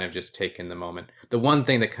could kind of just take in the moment. The one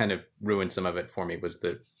thing that kind of ruined some of it for me was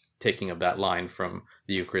the taking of that line from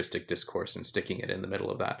the Eucharistic discourse and sticking it in the middle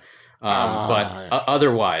of that.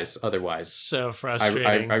 Otherwise, so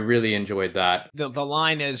frustrating. I really enjoyed that. The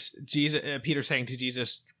line is Peter saying to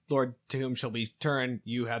Jesus, "Lord, to whom shall we turn?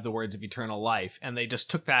 You have the words of eternal life." And they just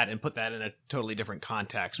took that and put that in a totally different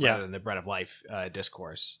context rather than the bread of life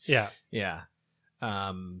discourse. Yeah.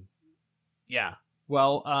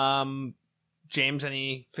 Well, James,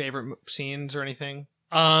 any favorite scenes or anything?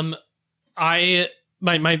 My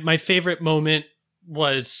favorite moment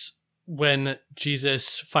was when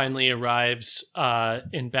Jesus finally arrives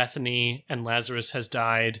in Bethany and Lazarus has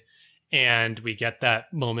died, and we get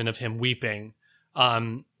that moment of him weeping.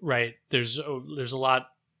 Right, there's a lot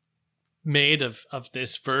made of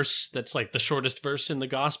this verse that's like the shortest verse in the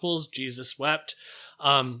Gospels. Jesus wept,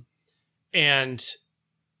 and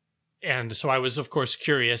so I was of course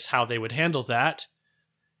curious how they would handle that,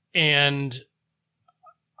 and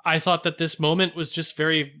I thought that this moment was just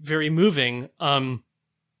very, very moving.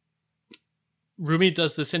 Roumie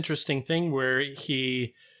does this interesting thing where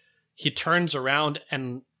he turns around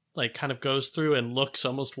and like kind of goes through and looks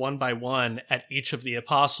almost one by one at each of the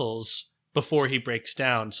apostles before he breaks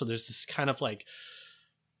down. So there's this kind of like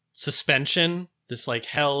suspension, this like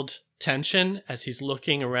held tension as he's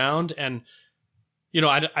looking around. And, you know,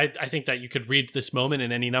 I think that you could read this moment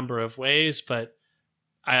in any number of ways, but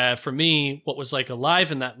for me, what was like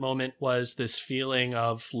alive in that moment was this feeling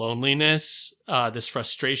of loneliness, this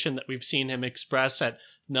frustration that we've seen him express at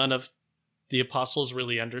none of the apostles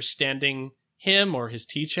really understanding him or his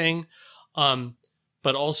teaching,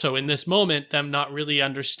 but also in this moment, them not really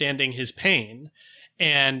understanding his pain.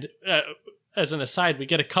 And as an aside, we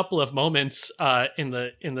get a couple of moments in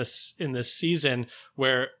this season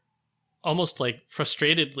where almost like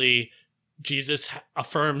frustratedly, Jesus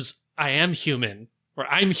affirms, "I am human." Or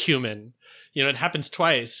I'm human. You know, it happens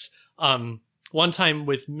twice. One time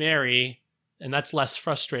with Mary, and that's less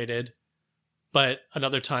frustrated. But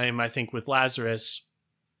another time, I think, with Lazarus.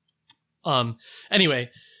 Anyway,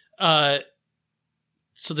 so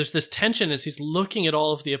there's this tension as he's looking at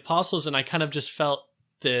all of the apostles, and I kind of just felt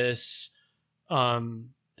this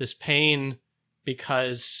pain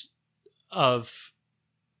because of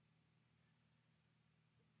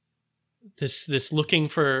this looking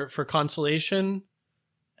for consolation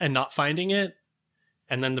and not finding it,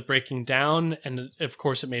 and then the breaking down. And of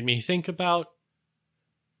course it made me think about,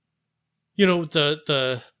 you know,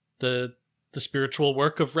 the spiritual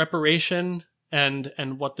work of reparation and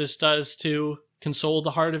what this does to console the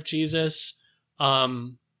heart of Jesus,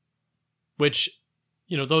 which,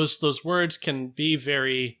 you know, those words can be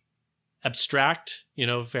very abstract, you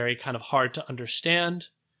know, very kind of hard to understand.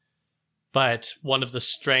 But one of the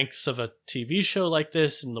strengths of a TV show like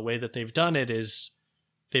this and the way that they've done it is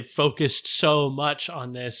they've focused so much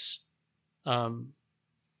on this,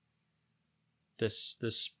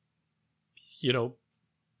 this, you know,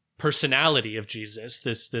 personality of Jesus,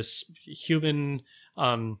 this human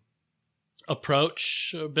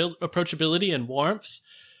approachability and warmth,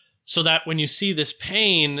 so that when you see this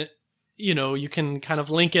pain, you know, you can kind of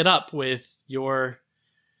link it up with your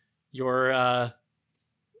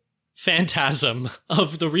phantasm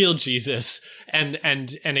of the real Jesus, and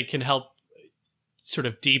it can help sort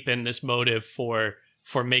of deepen this motive for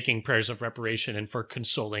making prayers of reparation and for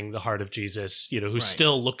consoling the heart of Jesus, you know, who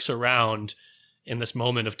still looks around in this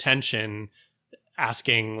moment of tension,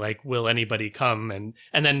 asking like, will anybody come? And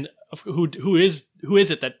then who is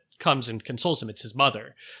it that comes and consoles him? It's his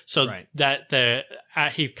mother. So that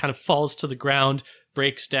he kind of falls to the ground,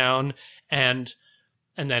 breaks down, and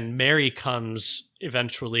then Mary comes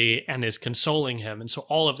eventually and is consoling him. And so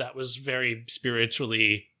all of that was very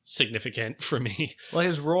spiritually significant for me. Well,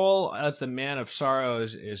 his role as the man of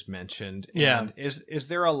sorrows is mentioned. And is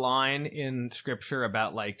there a line in scripture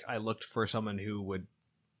about like, I looked for someone who would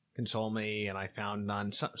console me and I found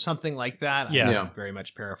none, something like that? I'm very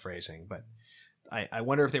much paraphrasing, but I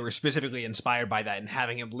wonder if they were specifically inspired by that and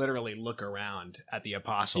having him literally look around at the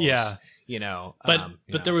apostles. You know,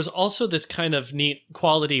 but there was also this kind of neat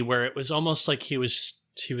quality where it was almost like he was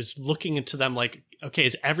looking into them like, okay,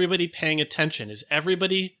 is everybody paying attention? Is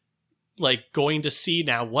everybody like going to see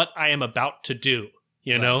now what I am about to do?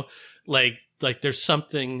 You know, like there's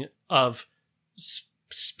something of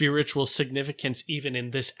spiritual significance even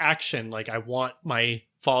in this action. Like I want my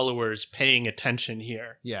followers paying attention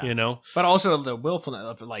here. You know, but also the willfulness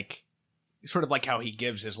of like, sort of like how he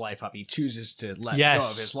gives his life up. He chooses to let go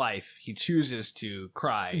of his life. He chooses to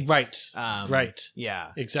cry. Right.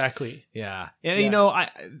 Yeah. Exactly. Yeah. And you know,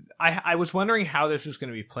 I was wondering how this was going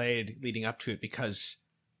to be played leading up to it, because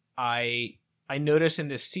I noticed in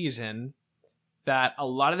this season that a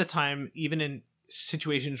lot of the time, even in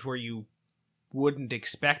situations where you wouldn't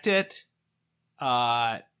expect it,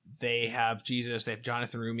 they have Jesus, they have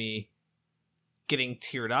Jonathan Roumie getting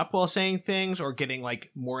teared up while saying things, or getting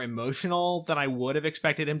like more emotional than I would have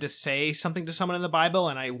expected him to say something to someone in the Bible.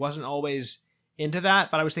 And I wasn't always into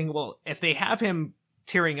that, but I was thinking, well, if they have him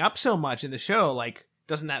tearing up so much in the show, like,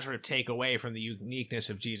 doesn't that sort of take away from the uniqueness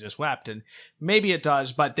of Jesus Wept? And maybe it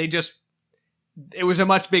does, but it was a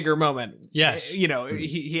much bigger moment. Yes. You know,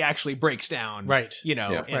 he actually breaks down. Right. You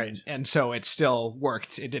know, and so it still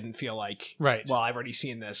worked. It didn't feel like, well, I've already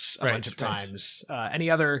seen this a bunch of times. Any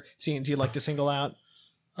other scenes you'd like to single out?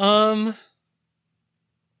 I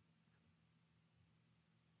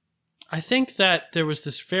think that there was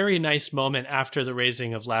this very nice moment after the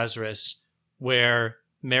raising of Lazarus where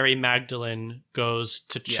Mary Magdalene goes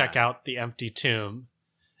to check out the empty tomb.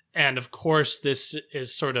 And of course, this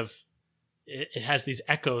is sort of, it has these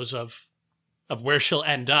echoes of where she'll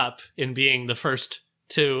end up in being the first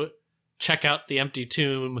to check out the empty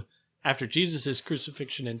tomb after Jesus'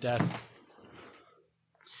 crucifixion and death.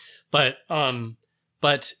 But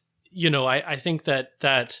you know, I think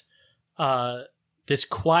that this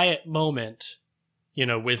quiet moment, you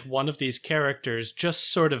know, with one of these characters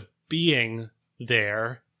just sort of being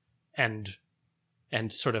there and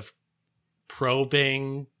sort of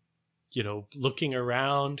probing, you know, looking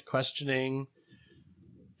around, questioning.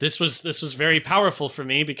 This was very powerful for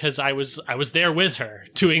me because I was there with her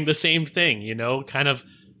doing the same thing, you know, kind of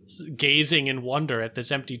gazing in wonder at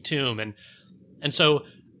this empty tomb. And so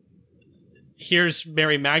here's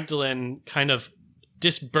Mary Magdalene kind of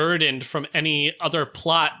disburdened from any other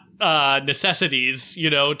plot necessities, you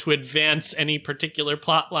know, to advance any particular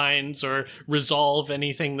plot lines or resolve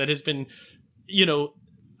anything that has been, you know,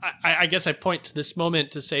 I guess I point to this moment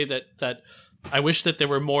to say that I wish that there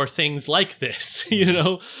were more things like this, you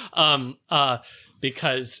know,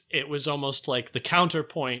 because it was almost like the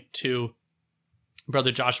counterpoint to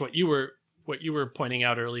Brother Josh, what you were pointing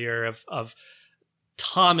out earlier of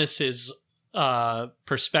Thomas's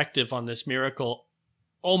perspective on this miracle,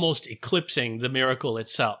 almost eclipsing the miracle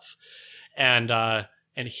itself, and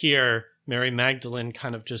here Mary Magdalene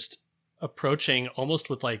kind of just approaching almost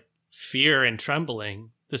with like fear and trembling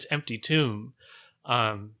this empty tomb,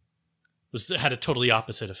 had a totally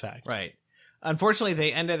opposite effect. Right. Unfortunately,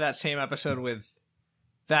 they ended that same episode with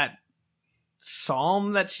that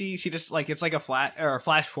psalm that she just like, it's like a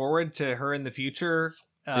flash forward to her in the future,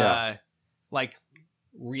 like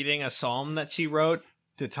reading a psalm that she wrote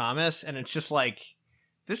to Thomas, and it's just like,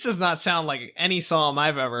 this does not sound like any psalm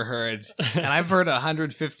I've ever heard, and I've heard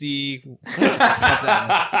 150 of them,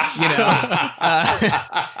 you know.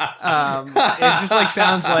 It just like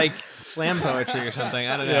sounds like slam poetry or something.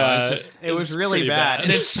 I don't know. Yeah, it was really bad,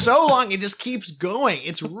 and it's so long. It just keeps going.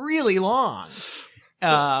 It's really long.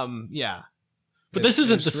 Yeah. But this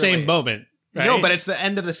isn't the same moment. Right? No, but it's the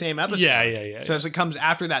end of the same episode. Yeah. So as it comes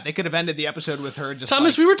after that, they could have ended the episode with her just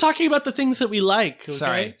Thomas, we were talking about the things that we like.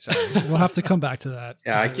 Okay? Sorry. We'll have to come back to that.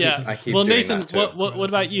 Yeah, I keep well, doing Nathan, that too. what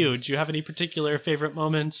about you? Do you have any particular favorite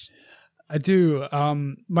moments? I do.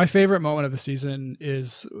 My favorite moment of the season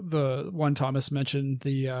is the one Thomas mentioned,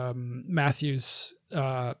 the Matthew's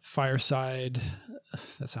fireside.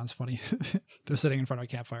 That sounds funny. They're sitting in front of a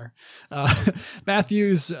campfire.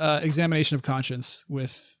 Matthew's examination of conscience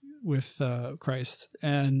with Christ,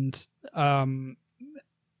 and I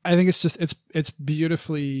think it's just it's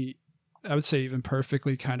beautifully, I would say even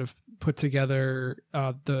perfectly kind of put together.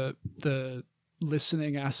 The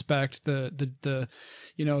listening aspect, the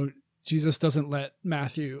you know, Jesus doesn't let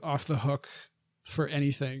Matthew off the hook for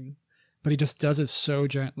anything, but he just does it so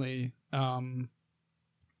gently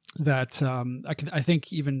that I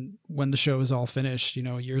think even when the show is all finished,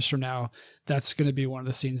 years from now, that's going to be one of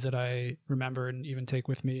the scenes that I remember and even take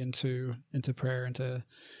with me into prayer, into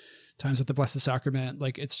times with the Blessed Sacrament.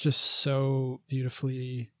 Like, it's just so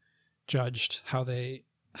beautifully judged how they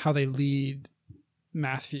lead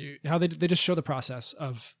Matthew, how they just show the process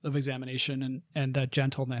of examination and that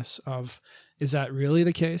gentleness of, is that really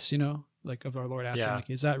the case? Like, of our Lord asking, like,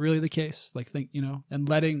 is that really the case? Like, think, and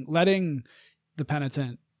letting the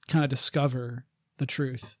penitent kind of discover the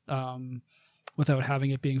truth without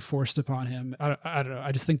having it being forced upon him. I don't know.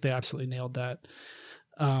 I just think they absolutely nailed that.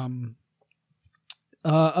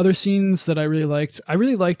 Other scenes that I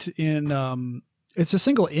really liked in it's a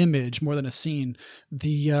single image more than a scene.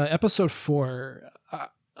 The episode 4,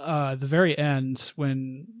 the very end,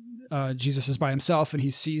 when Jesus is by himself and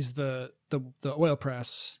he sees the oil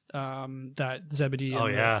press that Zebedee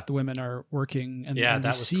and the women are working, and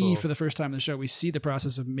we see cool. For the first time in the show, we see the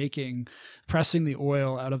process of pressing the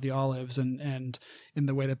oil out of the olives, and in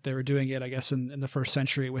the way that they were doing it, I guess in the first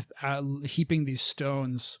century, with heaping these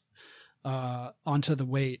stones onto the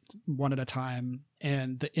weight one at a time,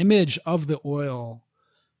 and the image of the oil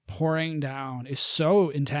pouring down is so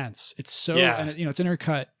intense. It's so and it's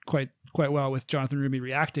intercut quite well with Jonathan Roumie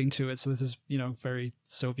reacting to it. So this is very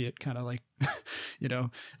Soviet kind of like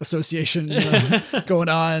association going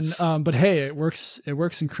on. But hey, it works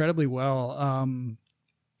incredibly well.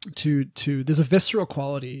 There's a visceral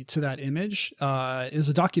quality to that image. Is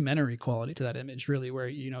a documentary quality to that image, really, where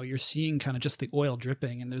you're seeing kind of just the oil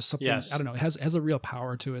dripping, and there's something I don't know. It has a real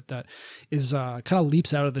power to it that is kind of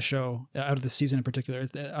leaps out of the show, out of the season in particular.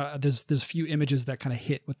 There's few images that kind of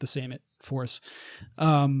hit with the same force.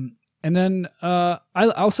 And then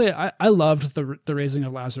I'll say I loved the raising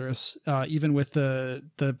of Lazarus, even with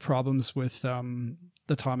the problems with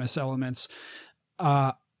the Thomas elements.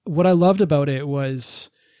 What I loved about it was,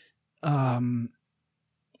 I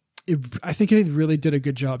think it really did a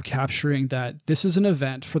good job capturing that this is an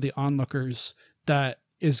event for the onlookers that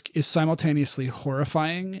is simultaneously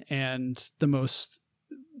horrifying and the most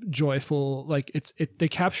joyful. Like, they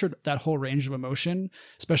captured that whole range of emotion,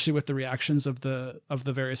 especially with the reactions of the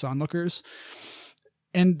various onlookers.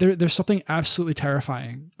 And there's something absolutely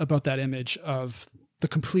terrifying about that image of the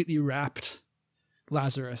completely wrapped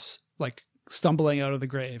Lazarus, like, stumbling out of the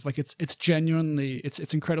grave. Like, it's genuinely,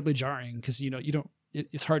 it's incredibly jarring, because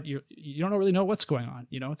it's hard, you don't really know what's going on.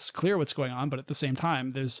 It's clear what's going on, but at the same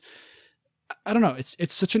time, there's, I don't know,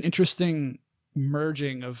 it's such an interesting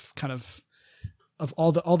merging of kind of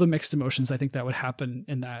all the mixed emotions I think that would happen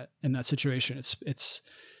in that situation. It's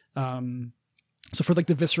so for like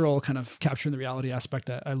the visceral kind of capturing the reality aspect,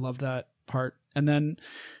 I love that part. And then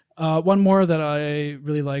one more that I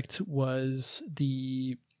really liked was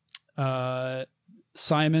the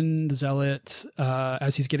Simon the Zealot,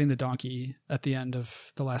 as he's getting the donkey at the end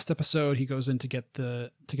of the last episode. He goes in to get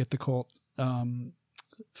the colt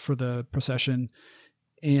for the procession,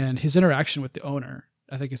 and his interaction with the owner,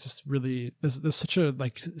 I think it's just really, there's such a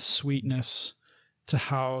like sweetness to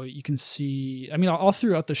how you can see, I mean, all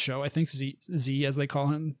throughout the show, I think Z as they call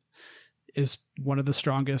him, is one of the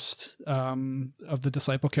strongest of the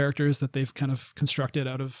disciple characters that they've kind of constructed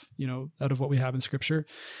out of what we have in scripture.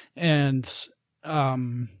 And I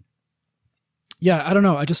don't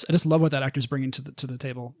know, I just love what that actor's bringing to the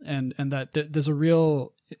table, and that there's a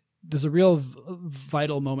real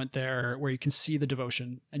vital moment there where you can see the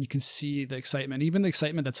devotion and you can see the excitement, even the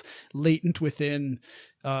excitement that's latent within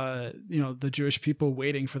the Jewish people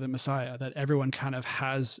waiting for the Messiah, that everyone kind of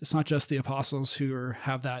has. It's not just the apostles who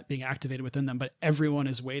have that being activated within them, but everyone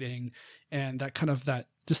is waiting. And that kind of that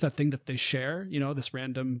thing that they share, this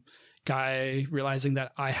random guy realizing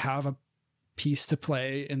that I have a piece to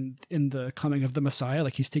play in the coming of the Messiah,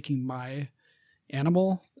 like he's taking my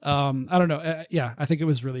animal. I don't know. I think it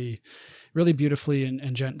was really, really beautifully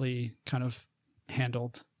and gently kind of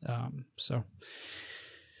handled.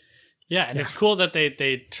 It's cool that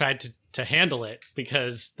they tried to handle it,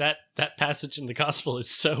 because that passage in the gospel is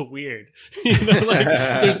so weird.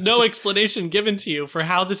 There's no explanation given to you for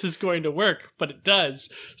how this is going to work, but it does.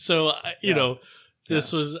 So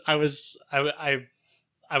this was, I was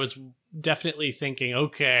definitely thinking,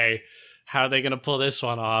 okay, how are they going to pull this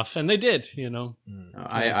one off? And they did,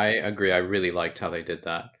 I agree. I really liked how they did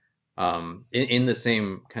that. In the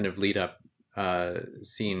same kind of lead up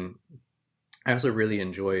scene, I also really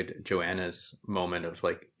enjoyed Joanna's moment of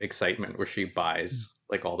like excitement where she buys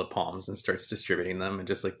like all the palms and starts distributing them, and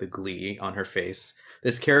just like the glee on her face.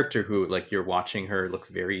 This character who, like, you're watching her look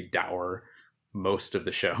very dour most of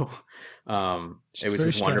the show. It was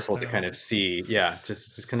very just wonderful to stressed kind out. of see,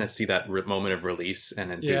 just kind of see that moment of release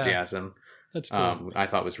and enthusiasm. That's cool. I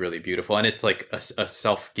thought was really beautiful, and it's like a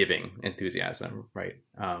self-giving enthusiasm, right?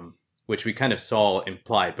 Which we kind of saw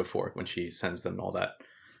implied before when she sends them all that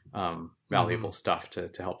valuable stuff to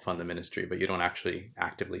help fund the ministry, but you don't actually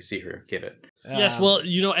actively see her give it. Yes, well,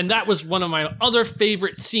 and that was one of my other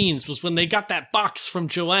favorite scenes, was when they got that box from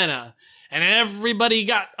Joanna and everybody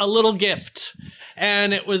got a little gift,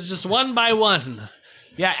 and it was just one by one.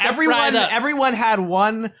 Yeah, Step right up. everyone had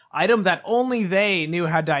one item that only they knew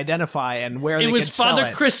how to identify and where they It was could sell Father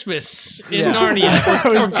it. Christmas in Yeah. Narnia, I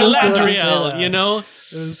was or just about to say Galadriel,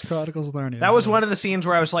 that. It was Chronicles of Narnia. That was one of the scenes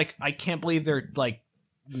where I was like, I can't believe they're like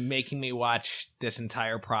making me watch this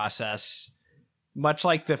entire process. Much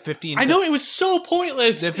like the 15. I know, it was so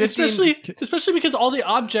pointless, The 15 especially because all the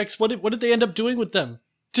objects, what did they end up doing with them?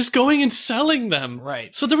 Just going and selling them.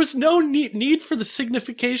 Right. So there was no need for the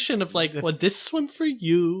signification of like, well, this one for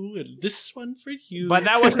you and this one for you. But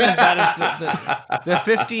that wasn't as bad as the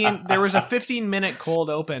 15. There was a 15-minute cold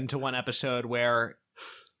open to one episode where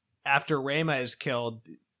after Rhema is killed,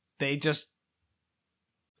 they just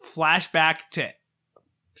flash back to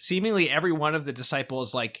seemingly every one of the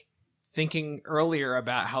disciples like thinking earlier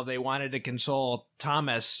about how they wanted to console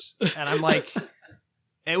Thomas. And I'm like,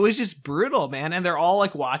 it was just brutal, man. And they're all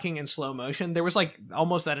like walking in slow motion. There was like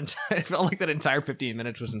almost that entire, it felt like that entire 15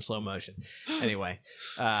 minutes was in slow motion. Anyway.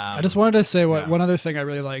 I just wanted to say yeah. one other thing I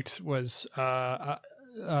really liked was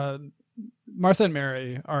Martha and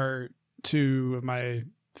Mary are two of my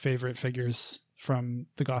favorite figures from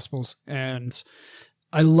the Gospels. And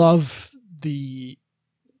I love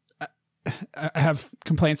I have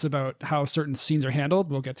complaints about how certain scenes are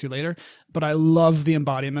handled. We'll get to later, but I love the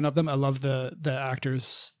embodiment of them. I love the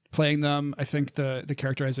actors playing them. I think the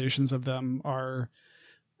characterizations of them are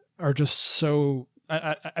just so.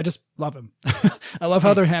 I just love them. I love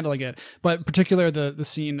how they're handling it, but in particular the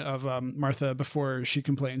scene of Martha before she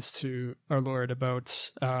complains to our Lord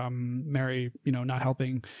about Mary, not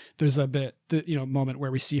helping. There's a bit, moment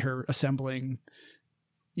where we see her assembling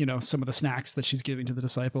some of the snacks that she's giving to the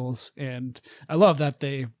disciples. And I love that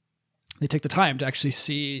they take the time to actually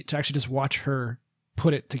just watch her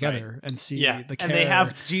put it together and see the care. And they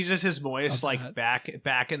have Jesus's voice like that.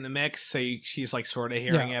 back in the mix. So she's like sort of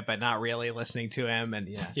hearing it, but not really listening to him. And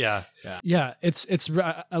yeah. It's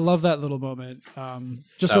I love that little moment.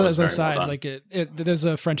 Just That as an was very well aside, done. like there's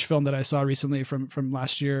a French film that I saw recently from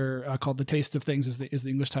last year called The Taste of Things is the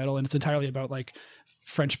English title. And it's entirely about like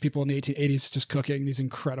French people in the 1880s just cooking these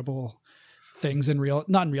incredible things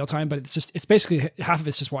not in real time, but it's basically half of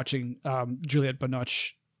it's just watching Juliette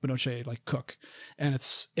Binoche like cook, and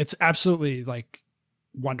it's absolutely like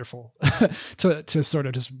wonderful to sort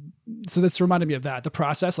of just. So that's reminded me of that, the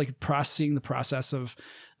process, like seeing the process of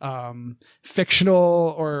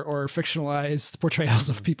fictional or fictionalized portrayals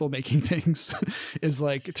of people making things is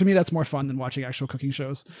like, to me, that's more fun than watching actual cooking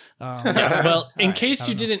shows. Well, in right, case I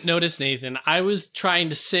you don't know. didn't notice, Nathan, I was trying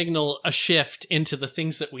to signal a shift into the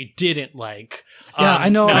things that we didn't like. Yeah, I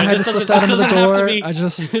know. I had to slip that under the door.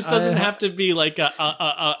 This doesn't have to be like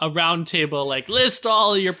a round table, like list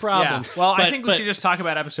all of your problems. Yeah. Well, I But- think we should just talk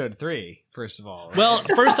about episode 3 first of all. Right? Well,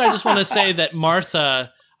 first, I just want to say that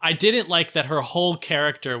Martha, I didn't like that her whole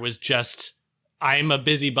character was just, I'm a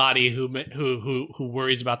busybody who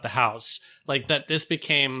worries about the house. Like that this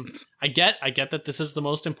became, I get that this is the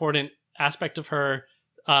most important aspect of her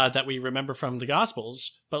that we remember from the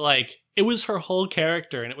Gospels, but like it was her whole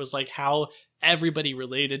character, and it was like how everybody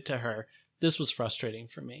related to her. This was frustrating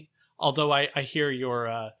for me. Although I hear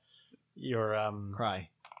your cry.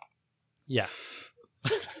 Yeah.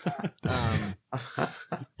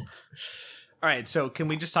 All right, so can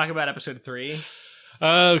we just talk about episode 3?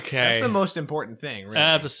 Okay. That's the most important thing, really.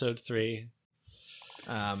 Episode 3.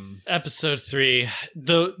 Um, Episode 3.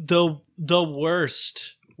 The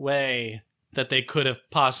worst way that they could have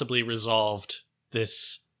possibly resolved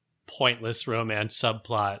this pointless romance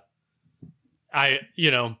subplot.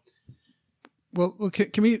 Well,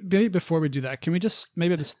 can we maybe before we do that, can we just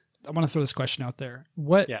I want to throw this question out there.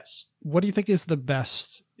 What do you think is the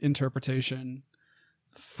best interpretation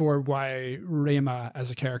for why Rhema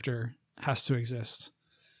as a character has to exist?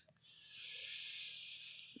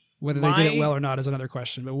 Whether they did it well or not is another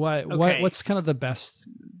question. But what's kind of the best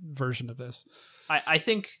version of this? I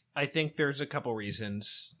think there's a couple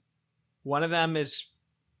reasons. One of them is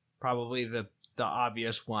probably the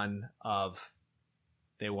obvious one of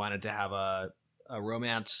they wanted to have a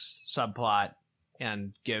romance subplot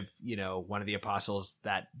and give one of the apostles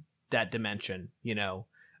that dimension.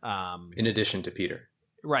 In addition to Peter.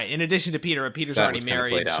 Right. In addition to Peter, but Peter's That already was kinda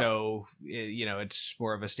married, played out. so it's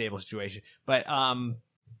more of a stable situation. But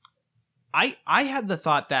I had the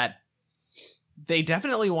thought that they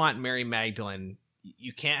definitely want Mary Magdalene.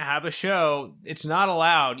 You can't have a show. It's not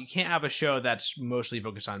allowed. You can't have a show that's mostly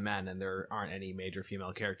focused on men, and there aren't any major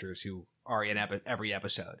female characters who are in every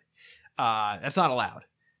episode. That's not allowed.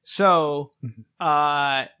 So,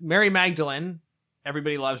 Mary Magdalene.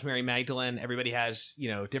 Everybody loves Mary Magdalene. Everybody has,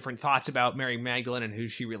 different thoughts about Mary Magdalene and who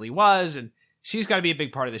she really was. And she's got to be a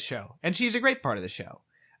big part of the show. And she's a great part of the show.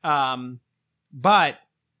 But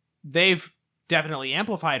they've definitely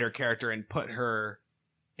amplified her character and put her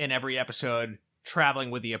in every episode,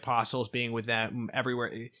 traveling with the apostles, being with them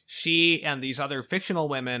everywhere. She and these other fictional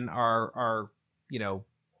women are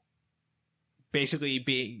basically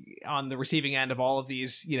being on the receiving end of all of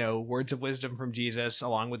these, words of wisdom from Jesus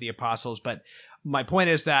along with the apostles. But my point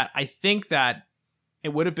is that I think that it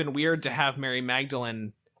would have been weird to have Mary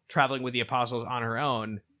Magdalene traveling with the apostles on her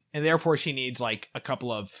own. And therefore she needs like a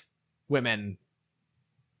couple of women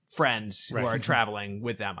friends who are traveling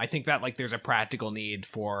with them. I think that like there's a practical need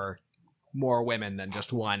for more women than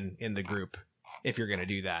just one in the group if you're going to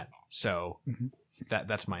do that. So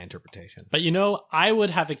that's my interpretation. But I would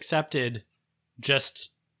have accepted just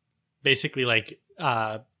basically like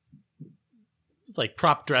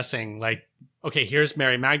prop dressing, like, okay, here's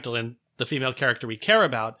Mary Magdalene, the female character we care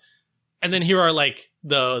about, and then here are like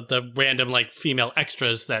the random like female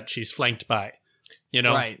extras that she's flanked by.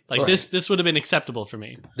 Right. Like this would have been acceptable for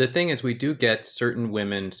me. The thing is, we do get certain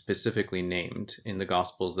women specifically named in the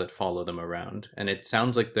Gospels that follow them around, and it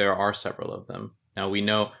sounds like there are several of them. Now we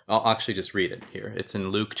know, I'll actually just read it here. It's in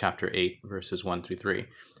Luke chapter 8, verses 1 through 3.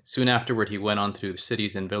 Soon afterward, he went on through the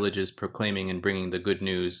cities and villages, proclaiming and bringing the good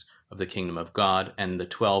news of the kingdom of God, and the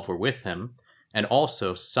 12 were with him, and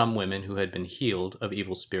also some women who had been healed of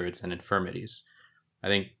evil spirits and infirmities. I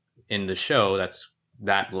think in the show,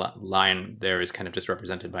 that line there is kind of just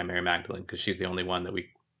represented by Mary Magdalene, because she's the only one that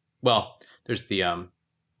there's the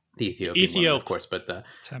Ethiopian woman, of course, but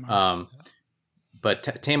Tamar.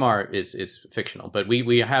 Tamar is fictional. But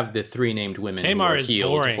we have the three named women who are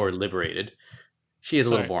healed boring. or liberated. She is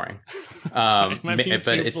a little boring. Sorry, but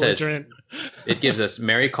it says, it gives us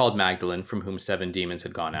Mary called Magdalene, from whom 7 demons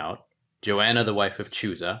had gone out, Joanna, the wife of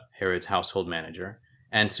Chusa, Herod's household manager,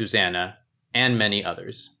 and Susanna, and many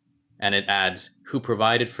others. And it adds, who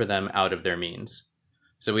provided for them out of their means.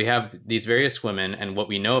 So we have these various women, and what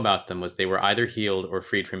we know about them was they were either healed or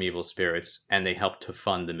freed from evil spirits, and they helped to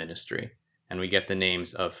fund the ministry. And we get the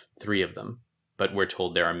names of 3 of them, but we're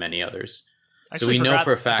told there are many others. So we know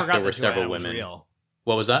for a fact there were several women.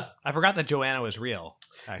 What was that? I forgot that Joanna was real.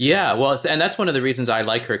 Actually. Yeah, well, and that's one of the reasons I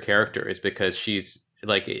like her character, is because she's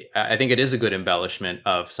like, I think it is a good embellishment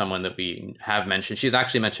of someone that we have mentioned. She's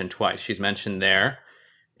actually mentioned twice. She's mentioned there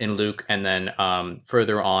in Luke, and then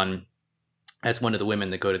further on as one of the women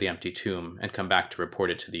that go to the empty tomb and come back to report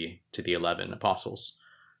it to the 11 apostles.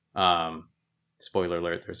 Spoiler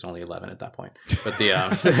alert: there's only 11 at that point.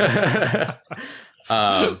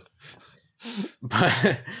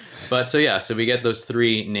 But so we get those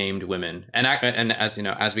 3 named women, and as you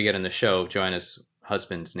know, as we get in the show, Joanna's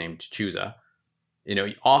husband's named Chusa.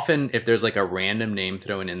 Often if there's like a random name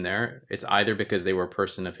thrown in there, it's either because they were a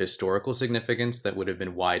person of historical significance that would have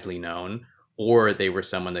been widely known, or they were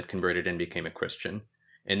someone that converted and became a Christian.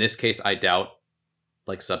 In this case, I doubt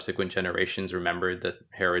like subsequent generations remembered that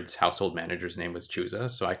Herod's household manager's name was Chusa,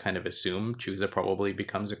 so I kind of assume Chusa probably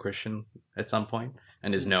becomes a Christian at some point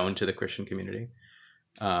and is known to the Christian community.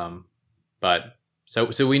 But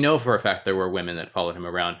so we know for a fact there were women that followed him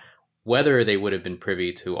around. Whether they would have been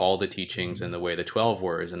privy to all the teachings in the way the 12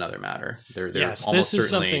 were is another matter. Yes, this is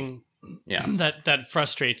something that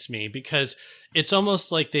frustrates me, because it's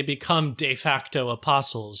almost like they become de facto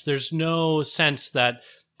apostles. There's no sense that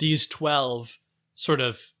these 12 sort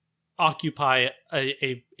of occupy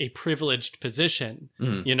a privileged position,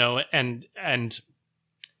 and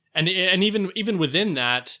even within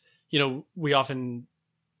that, we often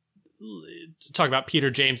talk about Peter,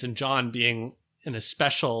 James, and John being in a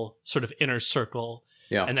special sort of inner circle.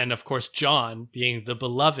 Yeah. And then, of course, John being the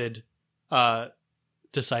beloved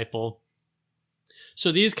disciple.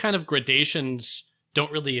 So these kind of gradations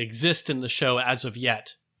don't really exist in the show as of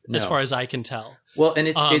yet, as far as I can tell. Well, and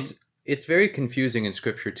it's very confusing in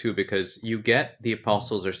Scripture, too, because you get the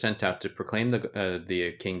apostles are sent out to proclaim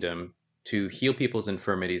the kingdom, to heal people's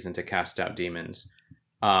infirmities, and to cast out demons.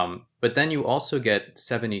 But then you also get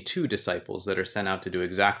 72 disciples that are sent out to do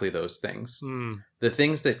exactly those things. The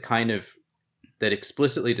things that that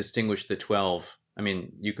explicitly distinguish the 12, I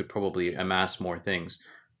mean, you could probably amass more things.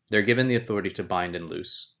 They're given the authority to bind and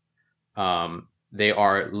loose. they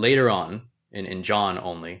are later on, in John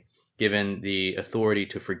only, given the authority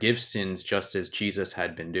to forgive sins just as Jesus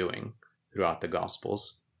had been doing throughout the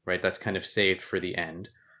Gospels, right? That's kind of saved for the end.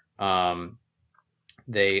 What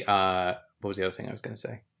was the other thing I was going to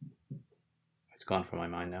say? It's gone from my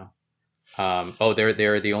mind now.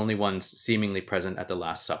 They're the only ones seemingly present at the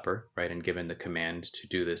Last Supper, right? And given the command to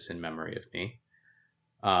do this in memory of me.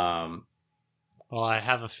 Well, I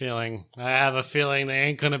have a feeling they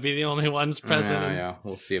ain't gonna be the only ones present. Yeah,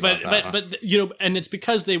 we'll see about that. But you know, and it's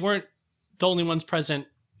because they weren't the only ones present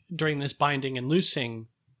during this binding and loosing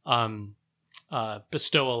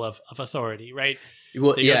bestowal of authority, right?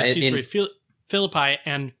 Well, they go to Caesarea Philippi,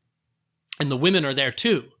 and the women are there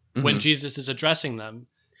too when Jesus is addressing them,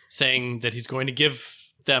 saying that he's going to give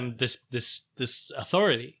them this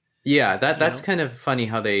authority. Yeah, that's kind of funny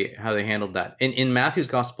how they handled that. In Matthew's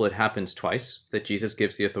gospel, it happens twice that Jesus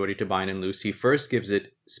gives the authority to bind and loose. He first gives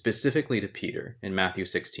it specifically to Peter in Matthew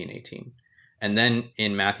 16:18. And then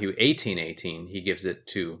in Matthew 18:18, he gives it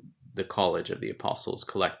to the college of the apostles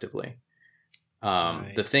collectively.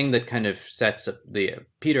 Right. The thing that kind of sets the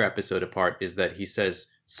Peter episode apart is that he says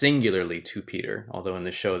singularly to Peter, although in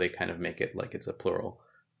the show they kind of make it like it's a plural.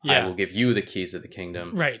 Yeah. I will give you the keys of the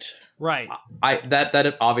kingdom. Right.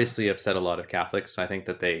 That obviously upset a lot of Catholics. I think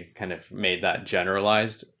that they kind of made that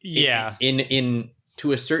generalized. Yeah. In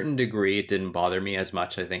to a certain degree, it didn't bother me as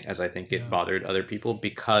much, I think it bothered other people,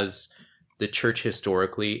 because the church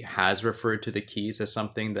historically has referred to the keys as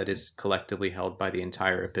something that is collectively held by the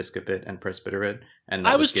entire episcopate and presbyterate. And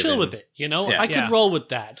I was chill with it, you know? Yeah. I could roll with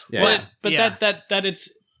that. Yeah. But that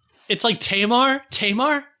it's like Tamar?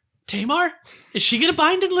 Is she gonna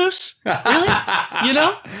bind and loose? Really? You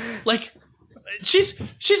know, like she's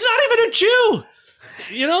not even a Jew.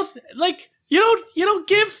 You know, like you don't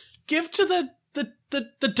give to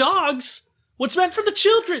the dogs what's meant for the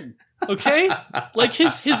children. Okay, like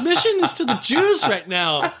his mission is to the Jews right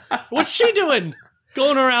now. What's she doing?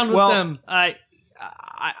 Going around with them?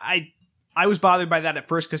 I was bothered by that at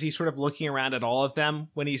first because he's sort of looking around at all of them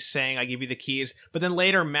when he's saying, I give you the keys. But then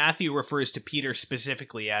later, Matthew refers to Peter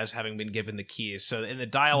specifically as having been given the keys. So in the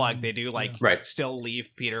dialogue, they do still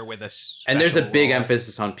leave Peter with a and there's a big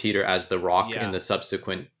emphasis on Peter as the rock in the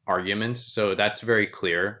subsequent arguments. So that's very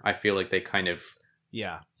clear. I feel like they kind of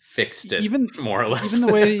fixed it more or less.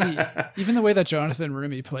 Even the way that Jonathan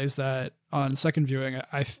Roumie plays that on second viewing,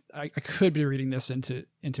 I could be reading this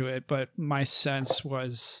into it, but my sense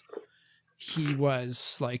was he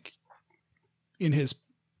was like in his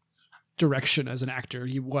direction as an actor.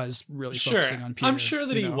 He was really focusing on Peter. I'm sure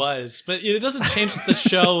that he was, but it doesn't change that the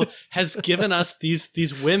show has given us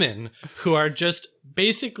these women who are just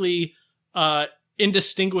basically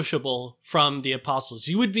indistinguishable from the apostles.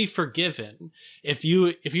 You would be forgiven if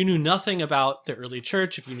you knew nothing about the early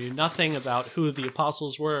church, if you knew nothing about who the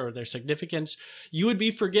apostles were or their significance. You would be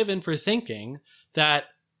forgiven for thinking that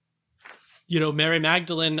Mary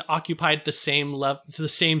Magdalene occupied the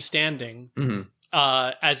same standing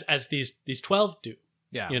as these 12 do.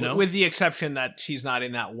 Yeah, with the exception that she's not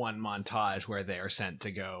in that one montage where they are sent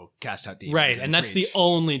to go cast out demons. Right, and that's the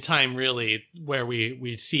only time really where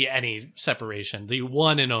we see any separation. The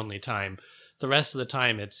one and only time. The rest of the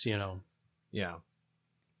time, it's Yeah.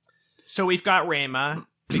 So we've got Rhema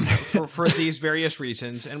for these various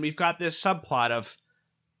reasons, and we've got this subplot of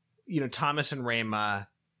Thomas and Rhema.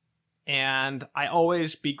 And I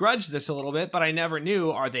always begrudged this a little bit, but I never knew,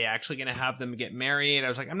 are they actually going to have them get married? I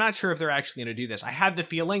was like, I'm not sure if they're actually going to do this. I had the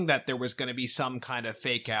feeling that there was going to be some kind of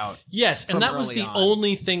fake out. Yes, and that was the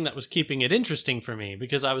only thing that was keeping it interesting for me,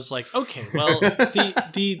 because I was like, okay, well,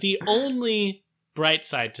 the only bright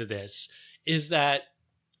side to this is that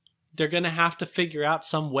they're going to have to figure out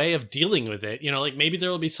some way of dealing with it. Like maybe there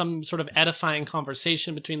will be some sort of edifying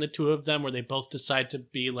conversation between the two of them where they both decide to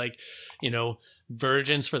be like,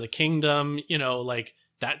 virgins for the kingdom, like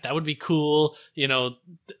that would be cool,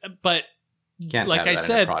 but you can't like have I that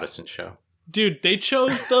said, in a Protestant show. Dude, they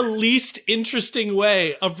chose the least interesting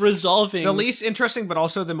way of resolving. The least interesting, but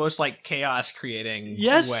also the most like chaos creating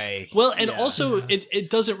way. Well, and also it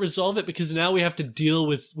doesn't resolve it because now we have to deal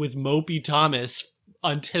with Mopey Thomas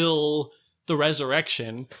until the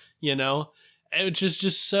resurrection, which is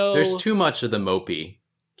just so... There's too much of the mopey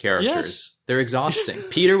characters. Yes. They're exhausting.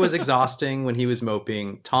 Peter was exhausting when he was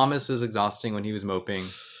moping. Thomas was exhausting when he was moping.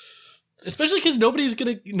 Especially because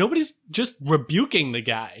nobody's just rebuking the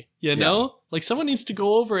guy, Like someone needs to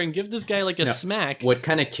go over and give this guy like a smack. What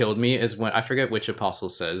kind of killed me is when, I forget which apostle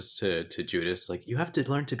says to Judas, like, you have to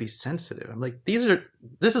learn to be sensitive. I'm like,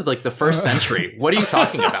 this is like the first century. What are you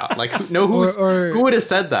talking about? Like, who would have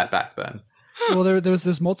said that back then? well,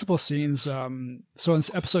 there's multiple scenes. So in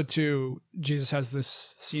episode 2, Jesus has this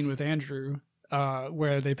scene with Andrew,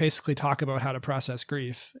 where they basically talk about how to process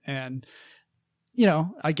grief, and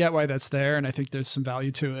I get why that's there, and I think there's some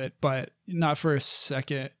value to it, but not for a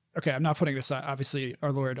second. Okay, I'm not putting this. Obviously,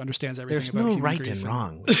 our Lord understands everything. There's about no human right grief and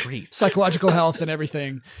wrong with grief, psychological health, and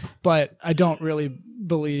everything. But I don't really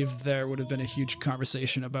believe there would have been a huge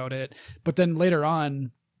conversation about it. But then later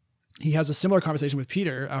on, he has a similar conversation with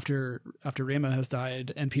Peter after Rama has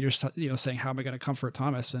died, and Peter's saying, "How am I going to comfort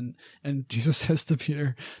Thomas?" And Jesus says to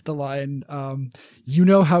Peter the line, "You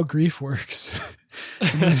know how grief works."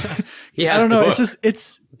 He has I don't know. book.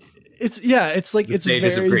 It's like The it's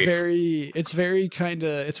stages of grief. it's very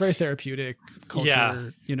therapeutic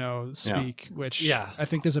culture, speak, which I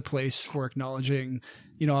think there's a place for acknowledging,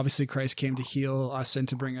 obviously Christ came to heal us and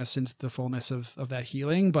to bring us into the fullness of that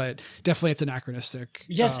healing, but definitely it's anachronistic.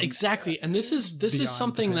 Yes, exactly. And this is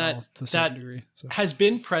something that has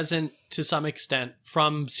been present to some extent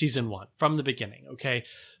from season 1, from the beginning. Okay.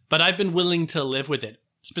 But I've been willing to live with it.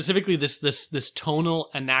 Specifically, this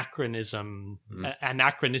tonal anachronism,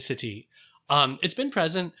 anachronicity. It's been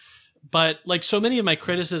present, but like so many of my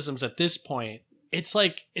criticisms at this point, it's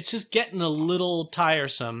just getting a little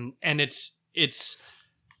tiresome, and it's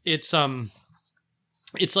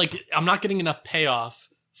like I'm not getting enough payoff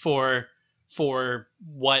for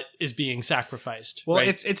what is being sacrificed. Well,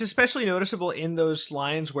 right? it's especially noticeable in those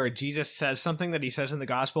lines where Jesus says something that he says in the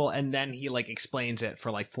gospel, and then he explains it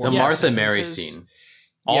for 4 The Martha sentences. Mary scene.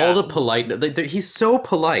 All the polite, he's so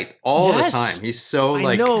polite all the time. He's so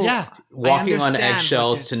walking on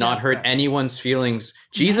eggshells to not hurt anyone's feelings.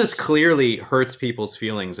 Jesus clearly hurts people's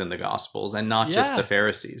feelings in the Gospels, and not just the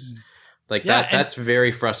Pharisees. That's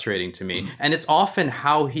very frustrating to me. And it's often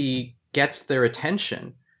how he gets their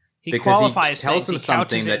attention. He qualifies he tells things. them He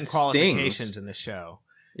couches something it in that qualifications stings in the show.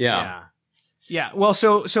 Yeah. Well,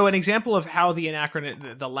 so an example of how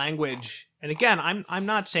the language, and again, I'm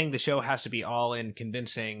not saying the show has to be all in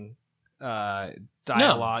convincing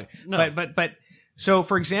dialogue. No. But so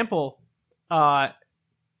for example, right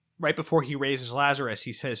before he raises Lazarus,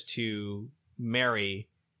 he says to Mary,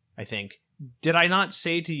 I think, "Did I not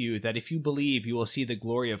say to you that if you believe, you will see the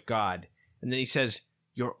glory of God?" And then he says,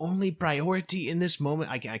 "Your only priority in this moment,"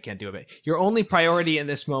 I can't do it, but "your only priority in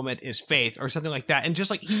this moment is faith," or something like that. And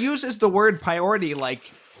just he uses the word priority,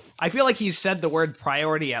 I feel like he's said the word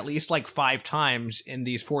priority at least 5 times in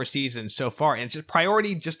these 4 seasons so far. And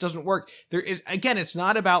priority just doesn't work. There is, again, it's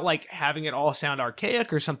not about having it all sound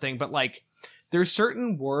archaic or something, but there's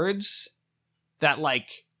certain words that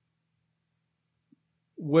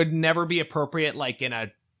would never be appropriate in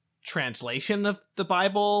a translation of the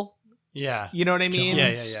Bible. Yeah. You know what I mean?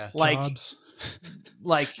 Jobs. Jobs.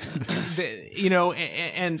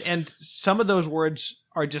 And some of those words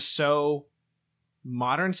are just so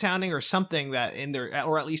modern sounding or something that in their,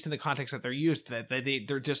 or at least in the context that they're used, that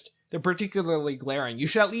they're particularly glaring. You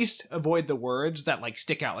should at least avoid the words that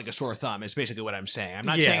stick out like a sore thumb, is basically what I'm saying. I'm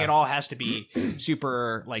not saying it all has to be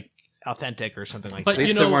super authentic or something like that. At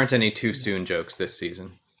least there weren't any too soon jokes this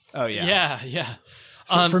season. Oh yeah. Yeah.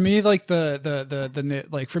 For me,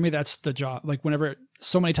 for me, that's the job. Whenever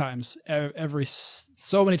so many times I've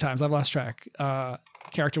lost track.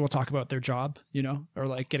 Character will talk about their job,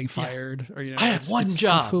 or getting fired, or I have one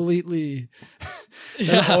job. Completely,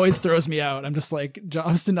 that always throws me out. I'm just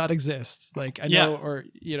jobs do not exist. I know, or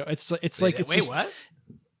it's Wait, just what?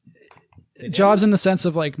 Jobs in the sense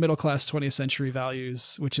of middle class 20th century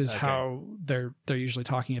values, which is how they're usually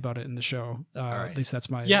talking about it in the show. At least that's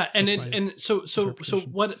my the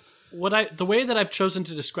way that I've chosen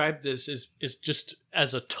to describe this is just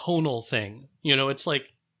as a tonal thing. It's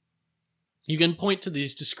you can point to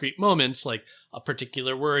these discrete moments, like a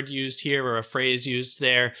particular word used here or a phrase used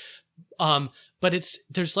there, but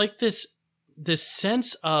there's this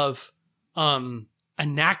sense of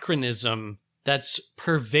anachronism that's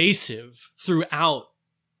pervasive throughout,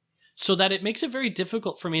 so that it makes it very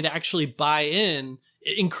difficult for me to actually buy in,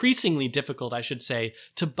 increasingly difficult, I should say,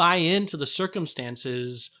 to buy into the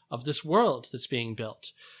circumstances of this world that's being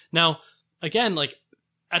built. Now, again,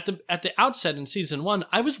 at the outset in season 1,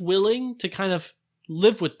 I was willing to kind of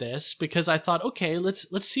live with this because I thought, okay, let's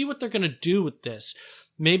see what they're going to do with this.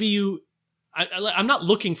 Maybe I'm not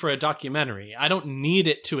looking for a documentary. I don't need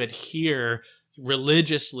it to adhere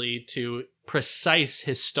religiously to precise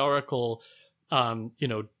historical,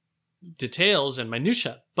 details and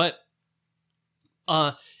minutia. But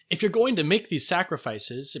if you're going to make these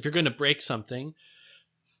sacrifices, if you're going to break something,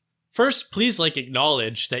 first, please like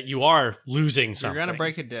acknowledge that you are losing something. You're gonna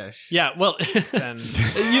break a dish. Yeah, well, Then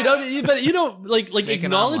like Make an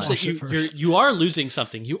acknowledge omelet. that you are losing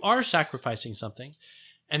something. You are sacrificing something,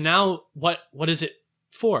 and now what is it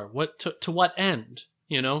for? What to what end?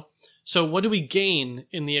 So what do we gain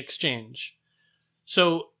in the exchange?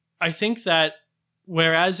 So I think that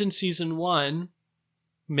whereas in season 1,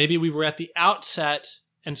 maybe we were at the outset,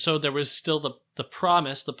 and so there was still the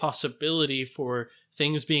promise, the possibility for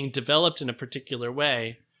things being developed in a particular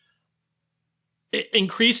way.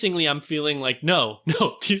 Increasingly, I'm feeling like, no,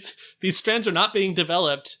 these strands are not being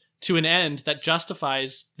developed to an end that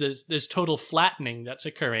justifies this total flattening that's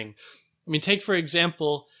occurring. I mean, take, for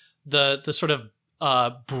example, the sort of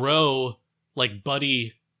bro, like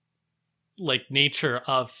buddy, like nature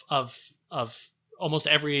of almost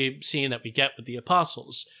every scene that we get with the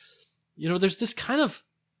apostles. There's this kind of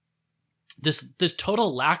this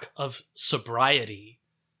total lack of sobriety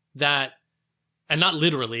that, and not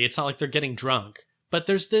literally, it's not like they're getting drunk, but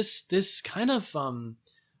there's this kind of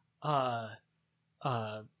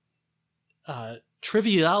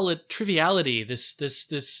triviality, it's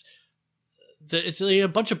like a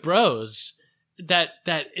bunch of bros that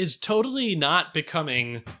is totally not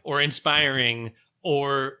becoming or inspiring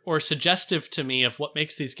or suggestive to me of what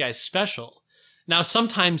makes these guys special. Now,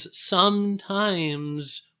 sometimes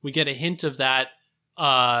we get a hint of that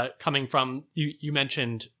coming from, you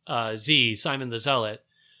mentioned Simon the Zealot.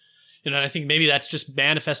 And I think maybe that's just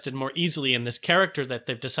manifested more easily in this character that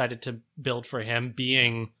they've decided to build for him,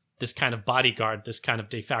 being this kind of bodyguard, this kind of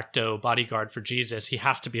de facto bodyguard for Jesus. He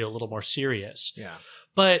has to be a little more serious. Yeah.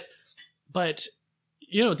 But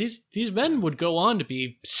these men would go on to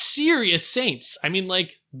be serious saints. I mean,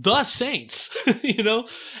 like the saints, and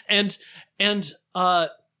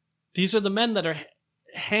these are the men that are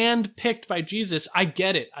hand-picked by Jesus. I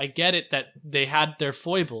get it that they had their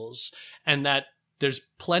foibles, and that there's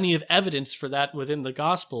plenty of evidence for that within the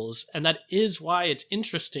Gospels, and that is why it's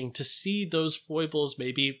interesting to see those foibles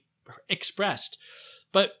maybe expressed.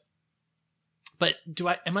 But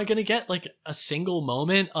am I going to get like a single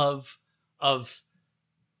moment of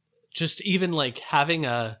just even like having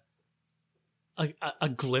a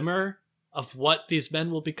glimmer of what these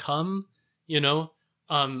men will become?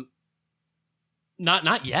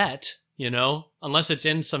 Not yet, unless it's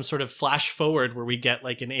in some sort of flash forward where we get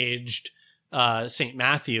like an aged St.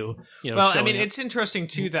 Matthew, Well, I mean, up. it's interesting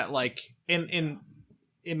too that like in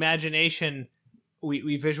imagination,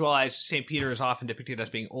 we visualize St. Peter is often depicted as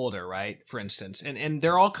being older, right? For instance, and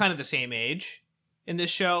they're all kind of the same age in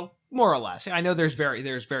this show, more or less. I know there's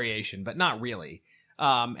variation, but not really.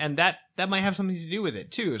 And that might have something to do with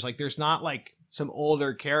it too. It's like there's not like some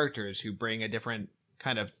older characters who bring a different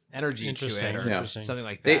kind of energy to it or something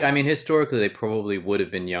like that. Historically, they probably would have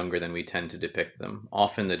been younger than we tend to depict them.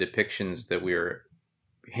 Often the depictions that we're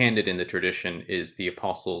handed in the tradition is the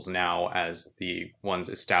apostles now as the ones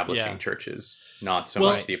establishing churches, not so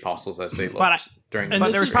much the apostles as they looked during the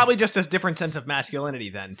But there was probably just a different sense of masculinity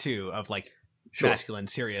then too, of like masculine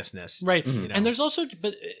seriousness. Right. Mm-hmm. And there's also,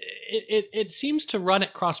 but it seems to run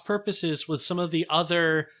at cross purposes with some of the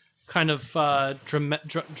other kind of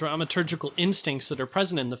dramaturgical instincts that are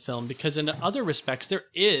present in the film, because in other respects there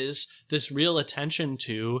is this real attention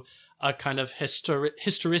to a kind of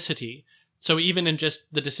historicity. So even in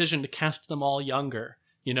just the decision to cast them all younger,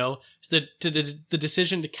 the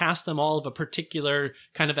decision to cast them all of a particular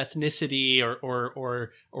kind of ethnicity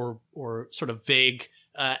or sort of vague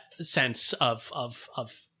sense of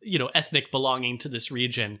ethnic belonging to this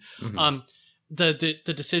region. Mm-hmm.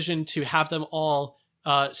 The decision to have them all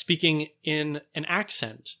speaking in an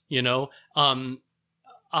accent,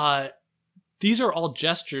 these are all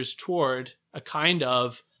gestures toward a kind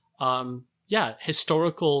of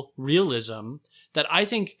historical realism that I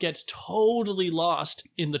think gets totally lost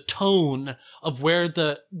in the tone of where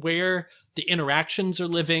the interactions are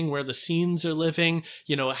living, where the scenes are living,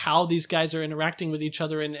 how these guys are interacting with each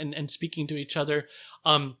other and speaking to each other.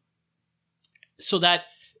 So that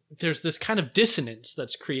there's this kind of dissonance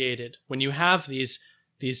that's created when you have these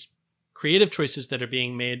creative choices that are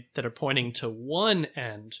being made that are pointing to one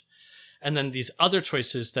end, and then these other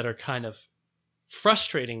choices that are kind of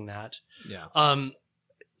frustrating that.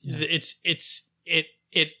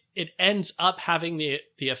 It ends up having the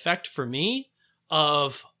effect for me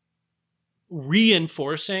of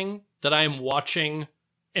reinforcing that I am watching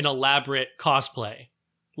an elaborate cosplay,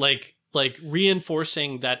 like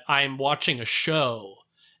reinforcing that I'm watching a show,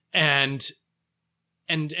 and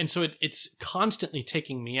so it's constantly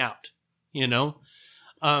taking me out, I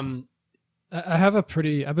have a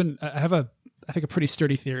pretty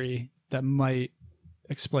sturdy theory that might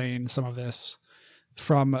explain some of this.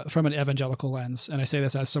 from an evangelical lens. And I say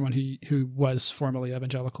this as someone who was formerly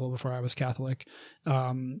evangelical before I was Catholic.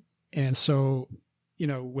 And so,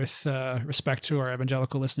 with respect to our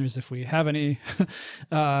evangelical listeners, if we have any,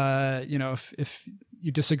 if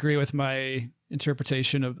you disagree with my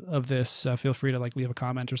interpretation of this, feel free to leave a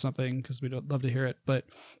comment or something, because we'd love to hear it. But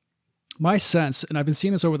my sense, and I've been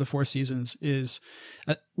seeing this over the 4 seasons, is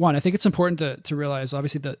one, I think it's important to realize,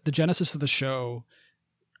 obviously, the genesis of the show,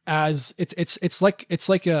 as it's like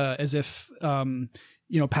as if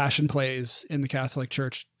passion plays in the Catholic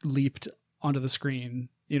Church leaped onto the screen,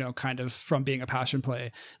 kind of from being a passion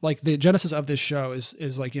play. Like the genesis of this show is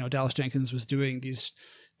Dallas Jenkins was doing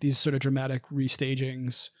these sort of dramatic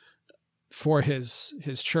restagings for his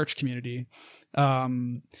church community,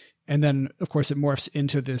 and then of course it morphs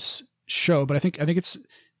into this show. But I think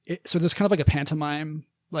so there's kind of a pantomime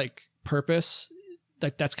purpose.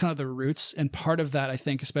 That's kind of the roots, and part of that, I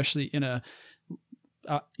think, especially in a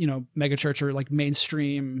mega church or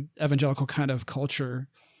mainstream evangelical kind of culture,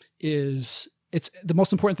 is it's the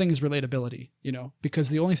most important thing is relatability, because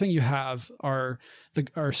the only thing you have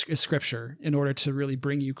is scripture in order to really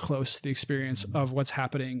bring you close to the experience of what's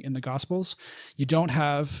happening in the Gospels. You don't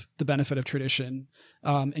have the benefit of tradition,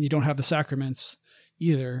 and you don't have the sacraments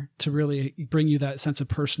either to really bring you that sense of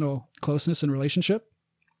personal closeness and relationship.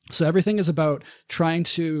 So everything is about trying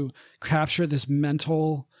to capture this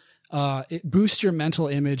mental, it boosts your mental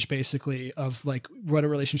image basically of what a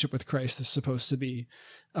relationship with Christ is supposed to be.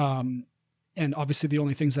 And obviously the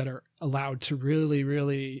only things that are allowed to really,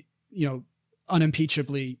 really,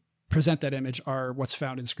 unimpeachably present that image are what's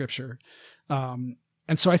found in scripture. And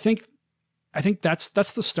so I think that's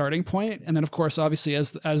the starting point. And then of course, obviously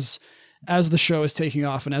as the show is taking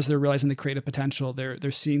off and as they're realizing the creative potential,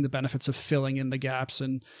 they're seeing the benefits of filling in the gaps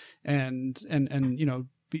and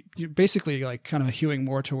basically kind of hewing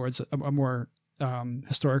more towards a more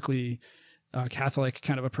historically Catholic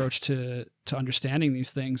kind of approach to understanding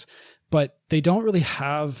these things. But they don't really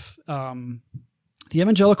have the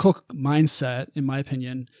evangelical mindset, in my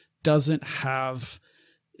opinion, doesn't have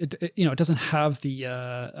it doesn't have the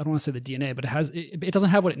I don't want to say the DNA, but it doesn't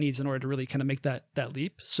have what it needs in order to really kind of make that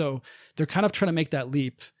leap. So they're kind of trying to make that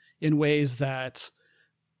leap in ways that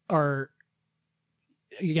are,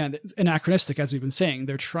 again, anachronistic, as we've been saying.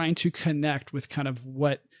 They're trying to connect with kind of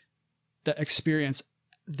what the experience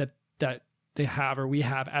that they have, or we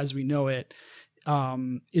have as we know it,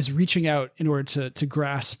 is reaching out in order to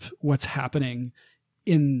grasp what's happening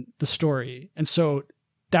in the story. And so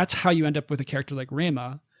that's how you end up with a character like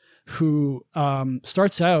Rema, who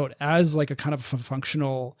starts out as a kind of a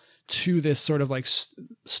functional to this sort of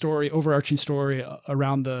story, overarching story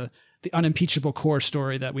around the unimpeachable core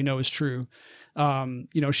story that we know is true.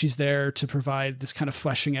 She's there to provide this kind of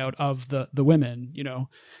fleshing out of the women,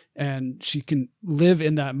 and she can live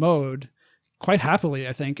in that mode quite happily,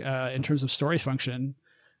 I think, in terms of story function,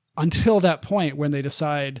 until that point when they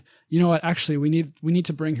decide, actually we need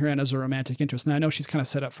to bring her in as a romantic interest. And I know she's kind of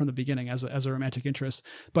set up from the beginning as a romantic interest,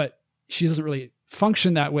 but she doesn't really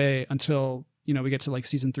function that way until, we get to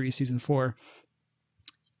season 3, season 4.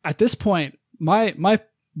 At this point,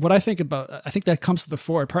 what I think that comes to the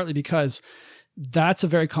fore partly because that's a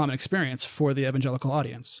very common experience for the evangelical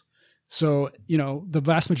audience. So, the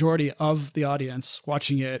vast majority of the audience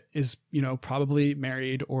watching it is, probably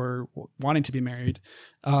married or wanting to be married.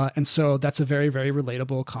 And so that's a very, very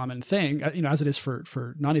relatable, common thing, as it is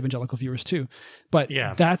for non-evangelical viewers too. But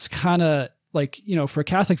yeah, that's kind of for a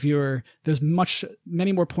Catholic viewer, there's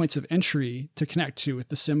many more points of entry to connect to with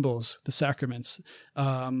the symbols, the sacraments,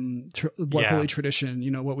 holy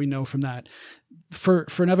tradition, what we know from that. For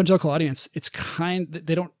an evangelical audience,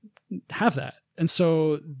 they don't have that. And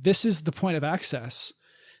so this is the point of access.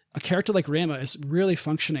 A character like Rema is really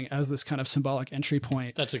functioning as this kind of symbolic entry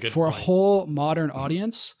point. That's a good for point. A whole modern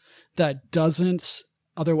audience that doesn't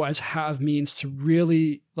otherwise have means to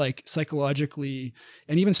really psychologically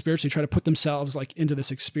and even spiritually try to put themselves into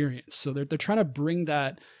this experience. So they're trying to bring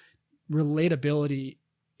that relatability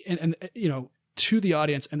and to the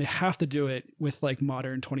audience, and they have to do it with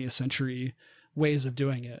modern 20th century ways of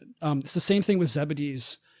doing it. It's the same thing with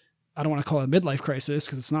Zebedee's, I don't want to call it a midlife crisis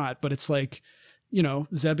because it's not, but it's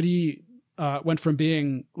Zebedee went from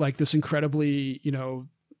being this incredibly, kind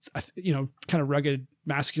of rugged,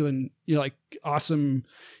 masculine, awesome,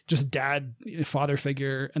 just dad, father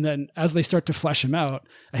figure. And then as they start to flesh him out,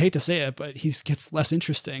 I hate to say it, but he gets less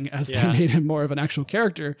interesting as they made him more of an actual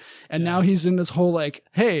character. And now he's in this whole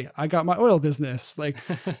hey, I got my oil business.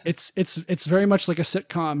 It's very much like a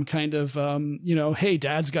sitcom kind of, hey,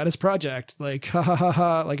 dad's got his project. Ha ha ha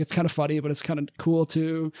ha. It's kind of funny, but it's kind of cool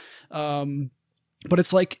too. But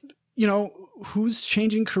it's who's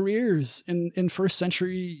changing careers in first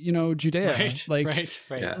century, Judea? Right.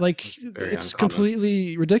 Yeah. Like Very it's uncommon.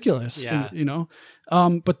 completely ridiculous. Yeah.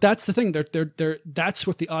 But that's the thing. That's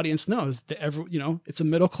what the audience knows. It's a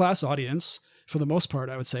middle class audience for the most part.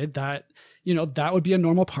 I would say that, that would be a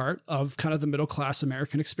normal part of kind of the middle class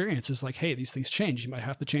American experience is like, hey, these things change. You might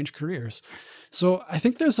have to change careers. So I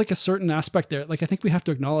think there's like a certain aspect there. Like, I think we have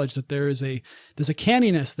to acknowledge that there's a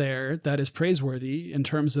canniness there that is praiseworthy in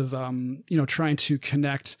terms of, trying to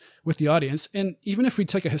connect with the audience. And even if we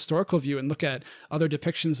take a historical view and look at other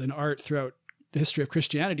depictions in art throughout the history of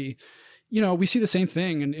Christianity, we see the same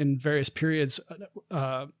thing in various periods,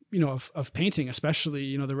 of painting,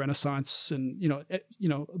 especially, the Renaissance and,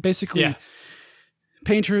 basically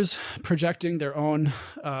painters projecting their own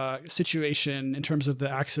situation in terms of the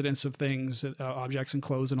accidents of things, objects and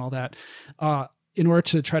clothes and all that, in order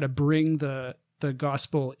to try to bring the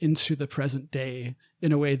gospel into the present day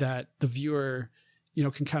in a way that the viewer,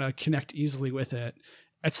 can kind of connect easily with it.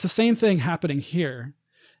 It's the same thing happening here.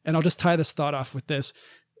 And I'll just tie this thought off with this.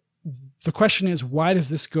 The question is, why does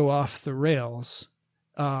this go off the rails?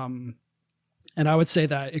 And I would say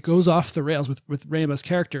that it goes off the rails with Reima's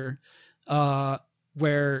character,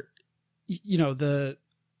 where,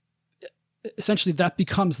 essentially that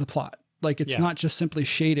becomes the plot. Like, it's not just simply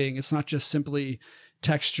shading. It's not just simply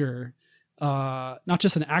texture, not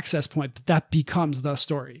just an access point, but that becomes the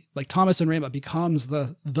story. Like, Thomas and Reima becomes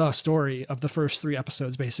the story of the first 3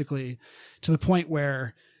 episodes, basically, to the point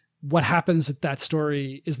where what happens at that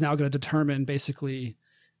story is now going to determine basically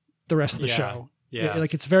the rest of the show. Yeah.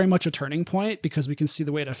 Like, it's very much a turning point because we can see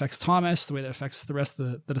the way it affects Thomas, the way that affects the rest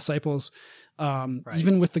of the disciples.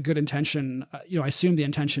 Even with the good intention, I assume the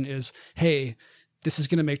intention is, hey, this is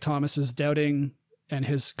going to make Thomas's doubting and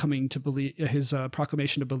his coming to believe, his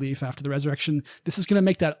proclamation to belief after the resurrection, this is going to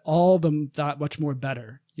make that that much more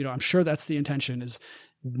better. I'm sure that's the intention, is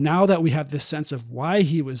now that we have this sense of why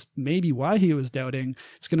he was doubting,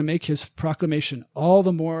 it's going to make his proclamation all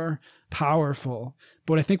the more powerful.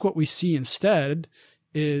 But I think what we see instead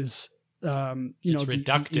is, it's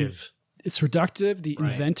reductive. It's reductive. The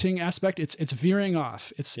inventing aspect, it's veering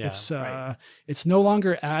off. It's no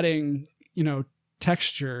longer adding,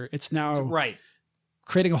 texture. It's now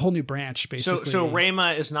creating a whole new branch, basically. So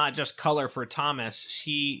Reima is not just color for Thomas;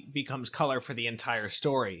 she becomes color for the entire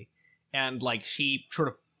story. And like, she sort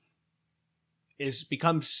of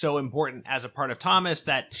becomes so important as a part of Thomas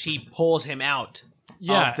that she pulls him out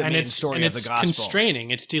of the main story of the gospel. It's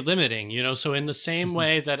constraining, it's delimiting, so in the same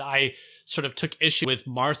way that I sort of took issue with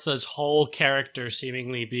Martha's whole character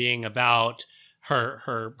seemingly being about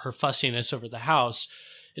her fussiness over the house,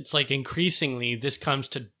 it's like increasingly this comes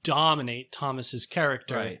to dominate Thomas's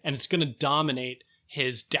character, and it's going to dominate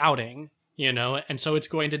his doubting, and so it's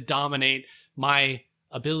going to dominate my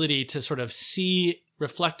ability to sort of see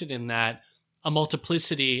reflected in that a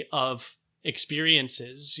multiplicity of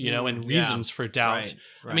experiences, and reasons for doubt.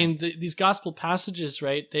 Right. I mean, these gospel passages,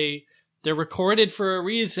 right? They're recorded for a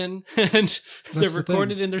reason, and they're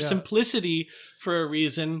recorded in their simplicity for a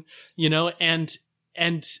reason, and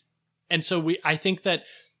so I think that,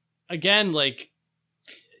 again, like,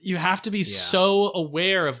 you have to be so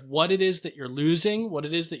aware of what it is that you're losing, what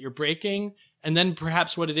it is that you're breaking, and then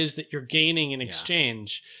perhaps what it is that you're gaining in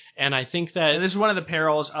exchange. And I think that... And this is one of the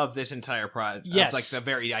perils of this entire project. Yes. Like, the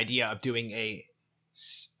very idea of doing a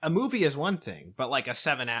movie is one thing, but like a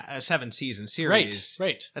 7-season series...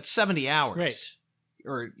 Right. That's 70 hours. Right.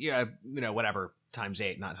 Or, whatever, times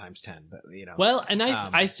 8, not times 10, but, Well, and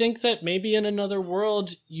I think that maybe in another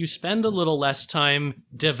world, you spend a little less time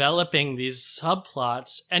developing these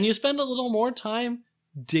subplots, and you spend a little more time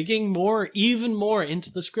digging even more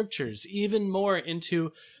into the scriptures, even more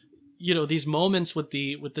into, these moments with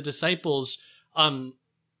the disciples.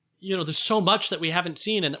 There's so much that we haven't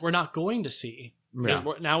seen and that we're not going to see. Because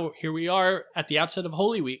now here we are at the outset of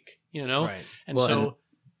Holy Week, Right. And so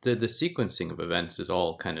the sequencing of events is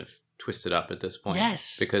all kind of twisted up at this point.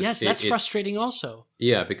 Yes. Because that's frustrating also.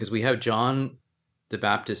 Yeah, because we have John the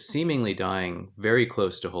Baptist seemingly dying very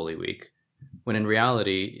close to Holy Week, when in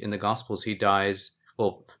reality, in the Gospels, he dies.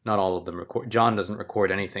 Well, not all of them record. John doesn't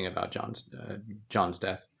record anything about John's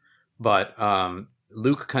death, but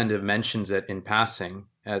Luke kind of mentions it in passing,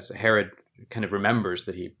 as Herod kind of remembers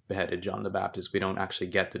that he beheaded John the Baptist. We don't actually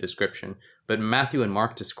get the description, but Matthew and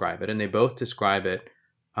Mark describe it, and they both describe it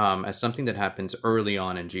as something that happens early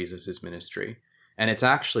on in Jesus's ministry, and it's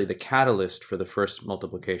actually the catalyst for the first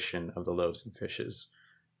multiplication of the loaves and fishes.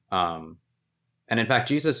 And in fact,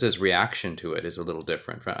 Jesus's reaction to it is a little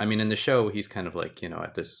different. I mean, in the show, he's kind of like,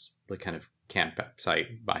 at this like kind of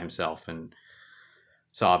campsite by himself and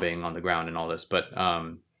sobbing on the ground and all this. But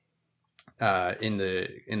in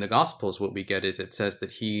the Gospels, what we get is it says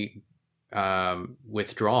that he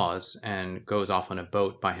withdraws and goes off on a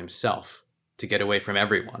boat by himself to get away from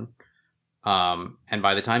everyone. And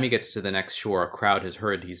by the time he gets to the next shore, a crowd has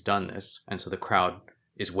heard he's done this, and so the crowd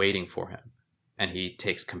is waiting for him, and he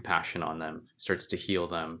takes compassion on them, starts to heal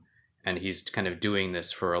them, and he's kind of doing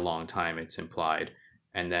this for a long time, it's implied.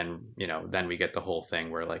 And then, then we get the whole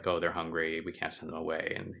thing where like, oh, they're hungry, we can't send them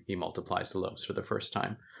away, and he multiplies the loaves for the first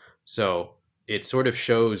time. So it sort of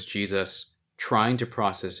shows Jesus trying to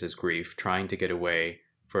process his grief, trying to get away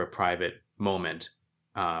for a private moment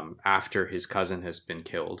after his cousin has been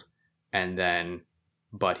killed,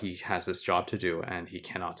 but he has this job to do, and he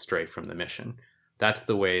cannot stray from the mission. That's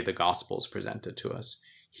the way the Gospels present it to us.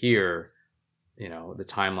 Here, the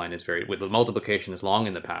timeline is with the multiplication is long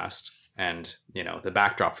in the past. And, the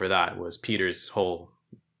backdrop for that was Peter's whole,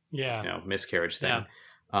 miscarriage thing,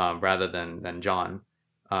 rather than John.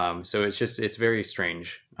 So it's very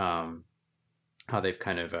strange how they've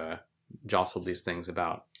kind of jostled these things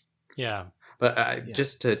about. Yeah. But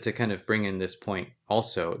just to kind of bring in this point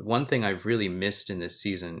also, one thing I've really missed in this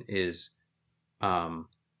season is, and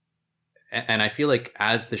I feel like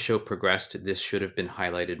as the show progressed, this should have been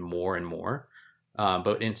highlighted more and more.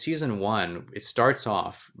 But in season 1, it starts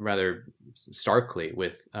off rather starkly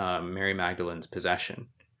with Mary Magdalene's possession,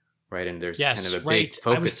 right? And there's kind of a big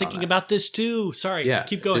focus. I was thinking about this too. Sorry,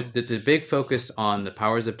 keep going. The big focus on the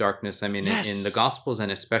powers of darkness. I mean, yes. in the Gospels,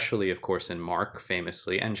 and especially, of course, in Mark,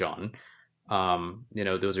 famously, and John,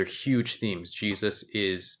 those are huge themes. Jesus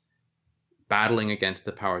is battling against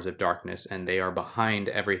the powers of darkness, and they are behind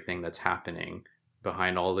everything that's happening,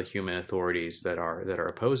 behind all the human authorities that are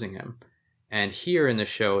opposing him. And here in the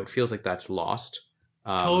show, it feels like that's lost.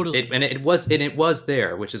 Totally. It was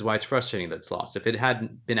there, which is why it's frustrating that it's lost. If it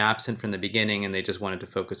hadn't been absent from the beginning and they just wanted to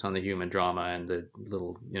focus on the human drama and the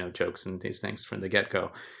little, jokes and these things from the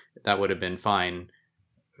get-go, that would have been fine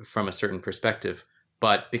from a certain perspective.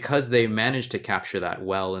 But because they managed to capture that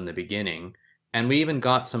well in the beginning, and we even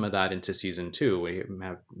got some of that into season 2. We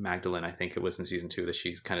have Magdalene, I think it was in season 2, that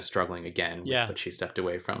she's kind of struggling again with what she stepped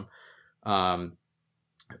away from.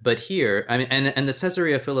 But here, I mean, and the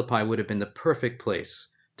Caesarea Philippi would have been the perfect place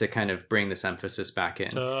to kind of bring this emphasis back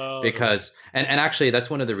in. Because, and actually that's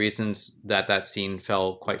one of the reasons that scene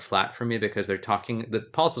fell quite flat for me, because the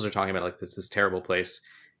apostles are talking about like this terrible place,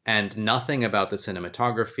 and nothing about the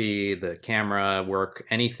cinematography, the camera work,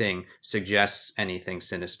 anything suggests anything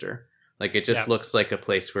sinister. Like it just looks like a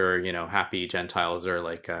place where, happy Gentiles are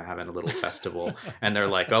like having a little festival, and they're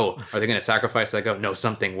like, oh, are they going to sacrifice that goat? No,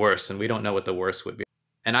 something worse. And we don't know what the worst would be.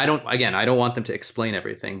 And I don't want them to explain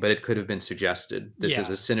everything, but it could have been suggested. This is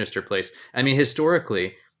a sinister place. I mean,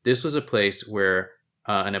 historically, this was a place where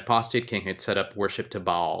an apostate king had set up worship to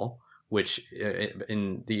Baal, which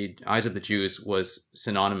in the eyes of the Jews was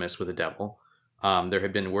synonymous with the devil. There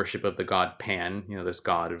had been worship of the god Pan, this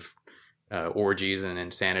god of orgies and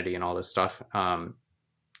insanity and all this stuff. And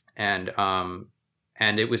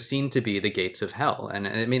it was seen to be the gates of hell. And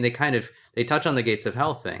I mean, they touch on the gates of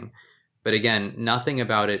hell thing. But again, nothing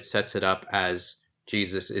about it sets it up as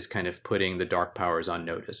Jesus is kind of putting the dark powers on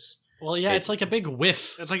notice. Well, it's like a big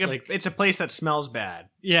whiff. It's it's a place that smells bad.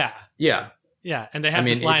 Yeah. Yeah. Yeah, and they have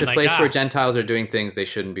this line it's a place where Gentiles are doing things they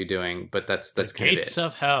shouldn't be doing, but that's kind of it. Gates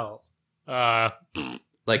of hell. In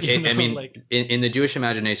the Jewish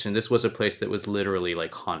imagination, this was a place that was literally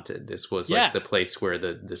like haunted. This was like the place where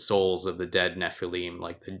the souls of the dead Nephilim,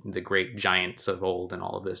 like the great giants of old and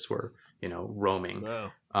all of this were, roaming.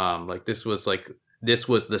 Wow. This was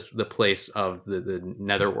the place of the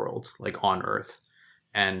netherworld, like on Earth.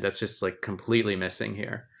 And that's just like completely missing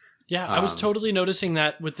here. Yeah, I was totally noticing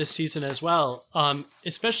that with this season as well,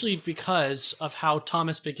 especially because of how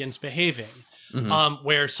Thomas begins behaving,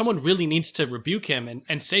 where someone really needs to rebuke him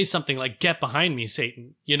and say something like, "Get behind me,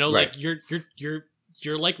 Satan!" Like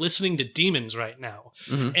you're like listening to demons right now,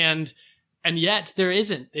 and yet there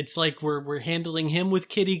isn't. It's like we're handling him with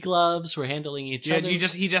kitty gloves. We're handling each other. He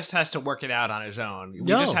just has to work it out on his own. We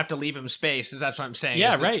just have to leave him space. That's what I'm saying.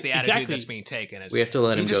 Yeah, that's the attitude that's being taken. We have to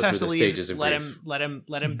let him go through the stages of grief. Let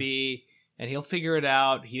him be, and he'll figure it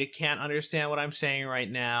out. He can't understand what I'm saying right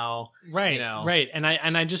now. Right, right. And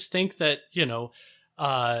I just think that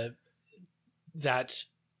that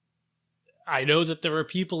I know that there are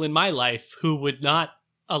people in my life who would not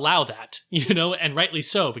allow that, and rightly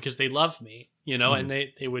so, because they love me, and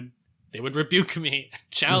they would rebuke me,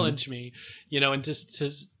 challenge me, and just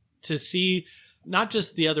to see not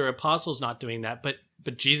just the other apostles not doing that, but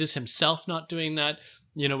Jesus himself not doing that,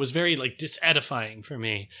 was very like disedifying for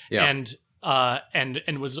me. Yeah. And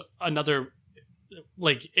was another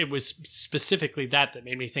like it was specifically that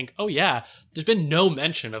made me think, oh yeah, there's been no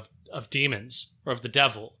mention of demons or of the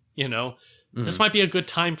devil, you know. This might be a good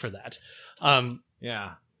time for that.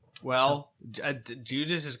 Yeah. Well,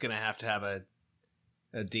 Judas is going to have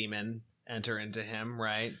a demon enter into him,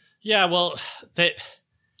 right? Yeah, well, there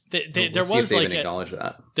was like acknowledge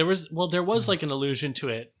that. There was like an allusion to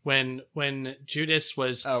it when Judas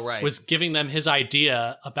was giving them his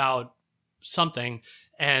idea about something,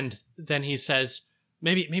 and then he says,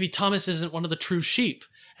 maybe Thomas isn't one of the true sheep,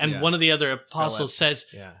 and one of the other apostles says,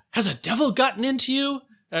 has a devil gotten into you?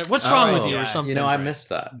 What's wrong with you or something? You know, I missed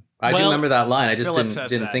that. I do remember that line. I just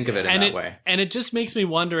didn't think of it in that way. And it just makes me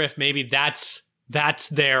wonder if maybe that's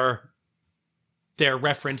their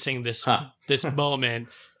referencing this moment,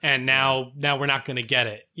 and now we're not going to get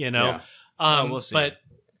it, you know. We'll see.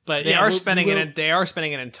 But they are spending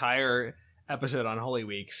an entire episode on Holy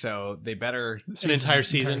Week, so they better an entire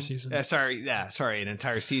season. An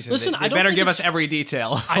entire season. Listen, they better give us every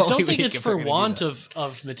detail. I don't think it's for want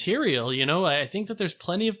of material. You know, I think that there's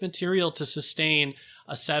plenty of material to sustain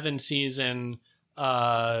a 7-season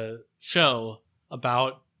show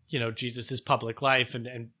about, you know, Jesus's public life,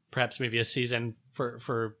 and perhaps maybe a season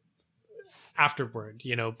for afterward.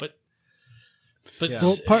 You know, but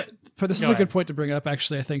well, this is a good point to bring up.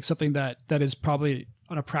 Actually, I think something that is probably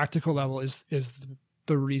on a practical level is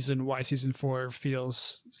the reason why season 4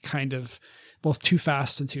 feels kind of both too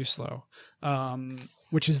fast and too slow,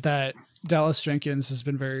 which is that Dallas Jenkins has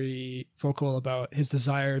been very vocal about his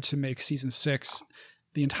desire to make season 6,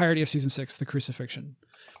 the entirety of season 6, the crucifixion,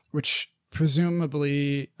 which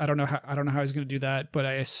presumably I don't know how he's going to do that, but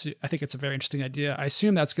I think it's a very interesting idea. I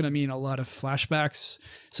assume that's going to mean a lot of flashbacks,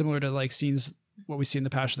 similar to like scenes what we see in the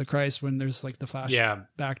Passion of the Christ when there's like the flash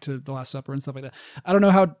back to the Last Supper and stuff like that. I don't know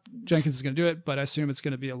how Jenkins is going to do it, but I assume there's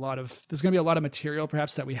going to be a lot of material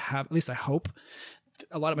perhaps that we have, at least I hope,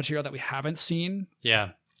 a lot of material that we haven't seen.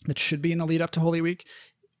 Yeah. That should be in the lead up to Holy Week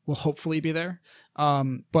will hopefully be there.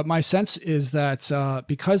 But my sense is that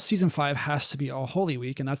because season 5 has to be all Holy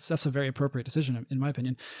Week, and that's a very appropriate decision in my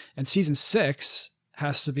opinion, and season 6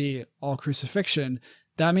 has to be all crucifixion,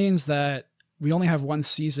 that means that we only have one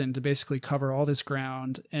season to basically cover all this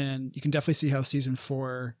ground, and you can definitely see how season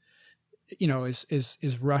 4, you know,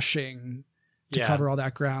 is rushing to cover all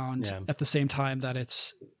that ground at the same time that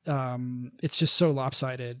it's just so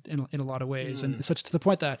lopsided in a lot of ways, and such to the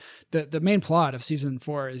point that the main plot of season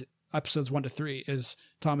 4 is episodes 1 to 3 is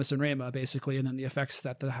Thomas and Rhema basically, and then the effects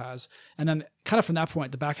that has, and then kind of from that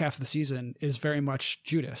point the back half of the season is very much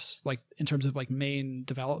Judas, like in terms of like main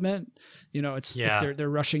development. You know, it's if they're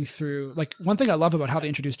rushing through. Like one thing I love about how they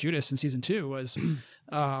introduced Judas in season 2 was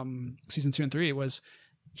season 2 and 3 was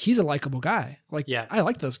he's a likable guy. Like I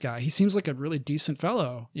like this guy. He seems like a really decent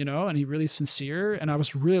fellow, you know, and he's really sincere, and I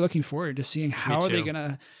was really looking forward to seeing how are they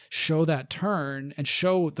gonna show that turn and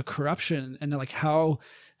show the corruption, and like how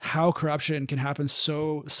corruption can happen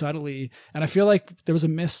so subtly. And I feel like there was a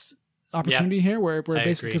missed opportunity here where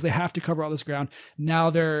basically because they have to cover all this ground. Now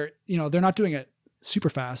they're not doing it super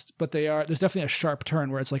fast, but there's definitely a sharp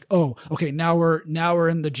turn where it's like, oh, okay, now we're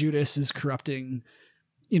in the Judas is corrupting,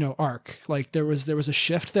 you know, arc. Like there was a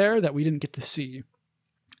shift there that we didn't get to see.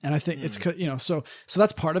 And I think it's, you know, so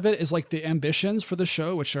that's part of it, is like the ambitions for the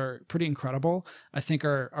show, which are pretty incredible, I think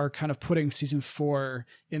are kind of putting season 4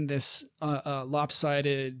 in this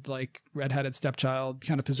lopsided, like redheaded stepchild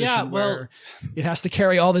kind of position where it has to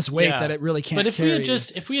carry all this weight that it really can't. But if carry.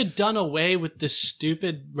 if we had done away with this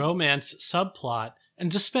stupid romance subplot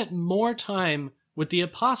and just spent more time with the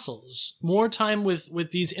apostles, more time with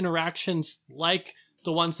these interactions like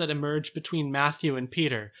the ones that emerge between Matthew and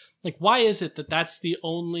Peter. Like, why is it that that's the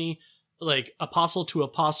only like apostle to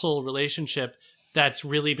apostle relationship that's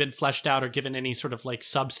really been fleshed out or given any sort of like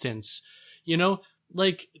substance? You know,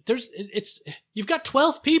 like you've got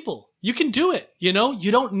 12 people. You can do it. You know,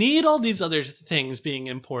 you don't need all these other things being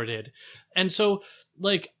imported. And so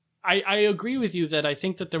like, I agree with you that I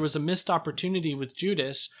think that there was a missed opportunity with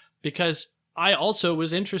Judas, because I also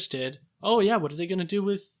was interested. Oh yeah, what are they going to do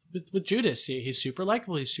with Judas? He's super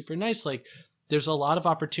likable. He's super nice. Like, there's a lot of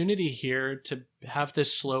opportunity here to have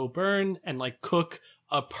this slow burn and like cook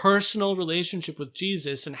a personal relationship with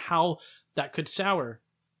Jesus and how that could sour.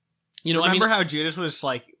 You know, remember how Judas was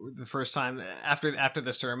like the first time after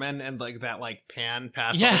the sermon and like that like pan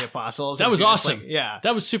passed all the apostles. That was Judas, awesome. Like,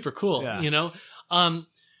 that was super cool. Yeah. You know,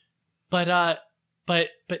 but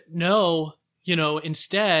no, you know,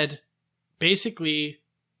 instead, basically,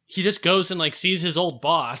 he just goes and like sees his old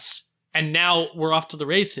boss, and now we're off to the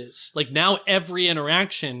races. Like now every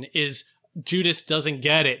interaction is Judas doesn't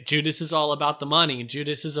get it. Judas is all about the money.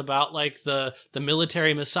 Judas is about like the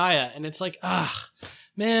military messiah. And it's like,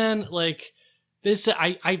 man, like this,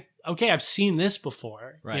 okay, I've seen this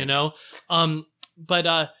before, Right. you know?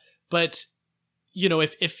 But you know,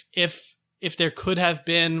 if there could have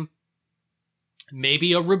been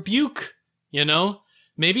maybe a rebuke, you know,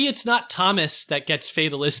 maybe it's not Thomas that gets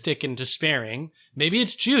fatalistic and despairing. Maybe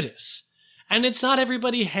it's Judas. And it's not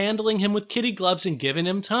everybody handling him with kitty gloves and giving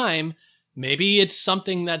him time. Maybe it's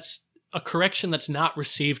something that's a correction that's not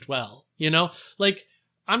received well, you know? Like,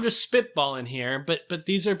 I'm just spitballing here, but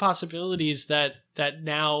these are possibilities that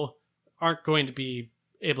now aren't going to be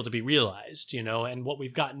able to be realized, you know? And what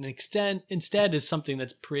we've gotten instead is something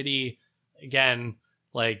that's pretty, again,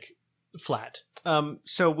 like, flat.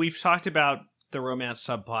 So we've talked about the romance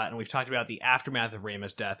subplot, and we've talked about the aftermath of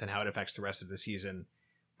Rhema's death and how it affects the rest of the season.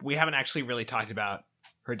 We haven't actually really talked about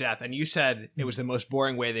her death, and you said it was the most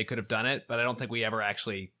boring way they could have done it, but I don't think we ever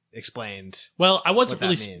actually explained. Well, I wasn't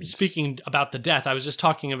really means. speaking about the death. I was just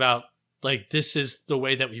talking about, like, this is the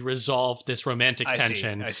way that we resolve this romantic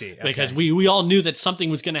tension. I see. Okay. Because we all knew that something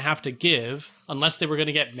was going to have to give, unless they were going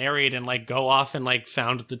to get married and like go off and like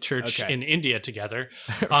found the church in India together.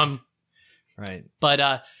 Right.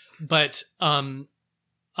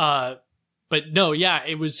 But no, yeah,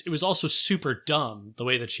 it was also super dumb the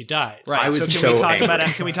way that she died. Right. I was so so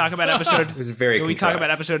can we talk about episode? It was very. Can we talk contrived.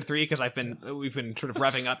 about episode 3? Because we've been sort of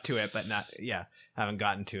revving up to it, but haven't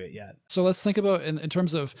gotten to it yet. So let's think about in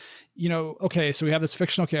terms of, you know, okay, so we have this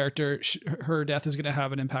fictional character. Her death is going to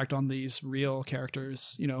have an impact on these real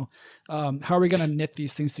characters. You know, how are we going to knit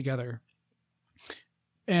these things together?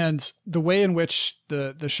 And the way in which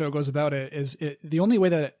the show goes about it is the only way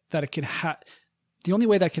that it can the only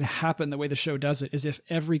way that can happen, the way the show does it, is if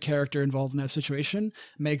every character involved in that situation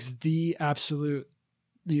makes the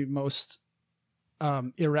most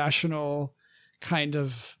irrational, kind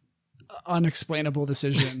of unexplainable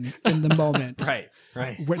decision in the moment.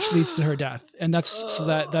 Right. Which leads to her death. And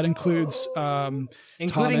that includes Including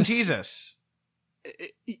Thomas, Jesus.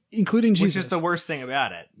 Including Jesus. Which is the worst thing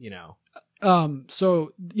about it, you know.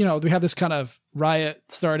 So, you know, we have this kind of riot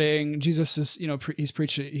starting. Jesus is, you know, he's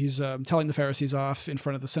preaching, he's telling the Pharisees off in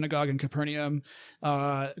front of the synagogue in Capernaum.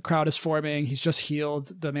 Crowd is forming. He's just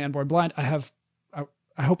healed the man born blind. I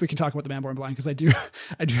hope we can talk about the man born blind because I do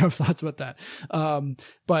have thoughts about that.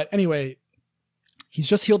 But anyway, he's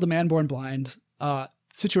just healed the man born blind.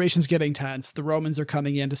 Situation's getting tense. The Romans are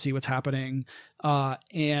coming in to see what's happening.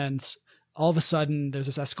 And all of a sudden there's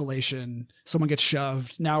this escalation. Someone gets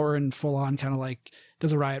shoved. Now we're in full on kind of like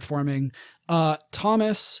there's a riot forming.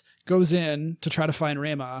 Thomas goes in to try to find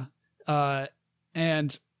Rhema.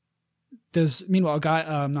 And there's meanwhile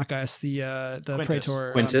not Gaius, the Quintus.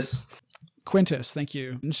 praetor. Quintus, thank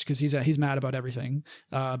you. Because he's mad about everything.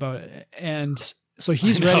 And so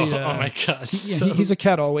he's ready to, oh my gosh. He's a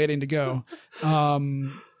kettle waiting to go.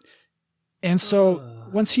 And so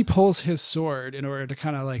once he pulls his sword in order to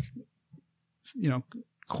kind of like, you know,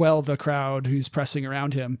 quell the crowd who's pressing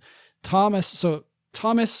around him, Thomas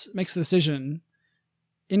makes the decision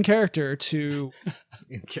in character to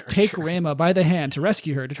take Rhema by the hand to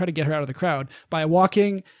rescue her, to try to get her out of the crowd by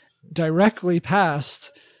walking directly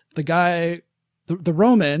past the guy, the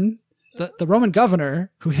Roman governor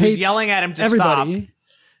who's yelling at him to everybody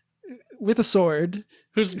stop with a sword,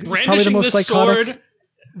 who's brandishing the sword,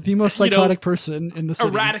 the most psychotic person in the city.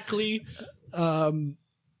 Erratically.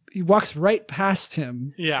 He walks right past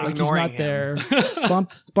him, like he's not there,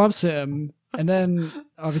 bumps him, and then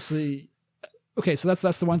obviously, okay, so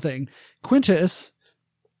that's the one thing. Quintus,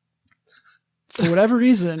 for whatever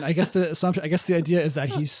reason, I guess the idea is that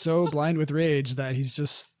he's so blind with rage that he's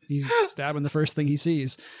stabbing the first thing he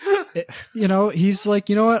sees. You know, he's like,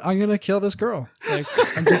 you know what? I'm gonna kill this girl. Like,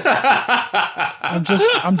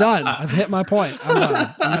 I'm done. I've hit my point. I'm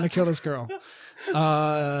done. I'm gonna kill this girl.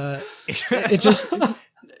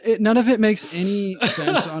 None of it makes any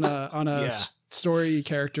sense on a story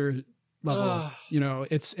character level. You know,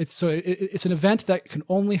 it's an event that can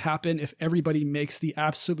only happen if everybody makes the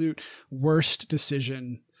absolute worst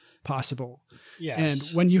decision possible. Yes.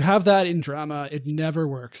 And when you have that in drama, it never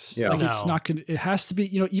works. Yeah. It's not gonna, it has to be,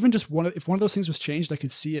 you know, even just if one of those things was changed, I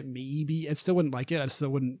could see it maybe. I still wouldn't like it. I still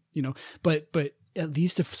wouldn't, you know, but at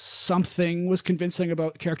least if something was convincing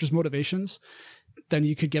about characters' motivations, then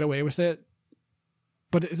you could get away with it.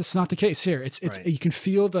 But it's not the case here. It's right. You can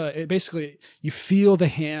feel you feel the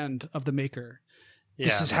hand of the maker. Yeah.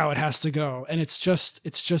 This is how it has to go. And it's just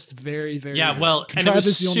very, very. Yeah. Well, and it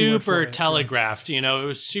was super telegraphed, you know, it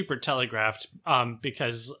was super telegraphed,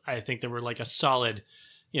 because I think there were like a solid,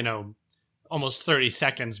 you know, almost 30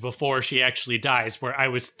 seconds before she actually dies, where I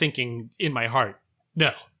was thinking in my heart,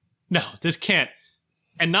 no, this can't.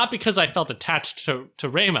 And not because I felt attached to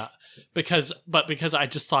Rema, but because I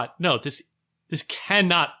just thought, no, this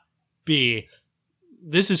cannot be.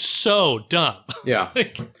 This is so dumb. Yeah.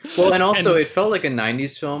 Well, and also it felt like a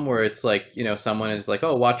 90s film where it's like, someone is like,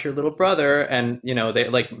 oh, watch your little brother. And, they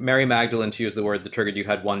like Mary Magdalene, to use the word that triggered, you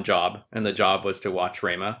had one job, and the job was to watch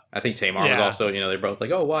Rema. I think Tamar was also, they're both like,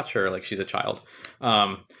 oh, watch her. Like she's a child.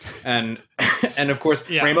 And of course,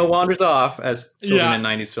 Rema wanders off, as children in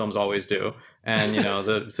 90s films always do. And,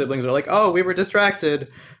 the siblings are like, oh, we were distracted.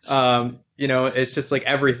 It's just like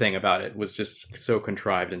everything about it was just so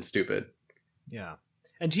contrived and stupid. Yeah.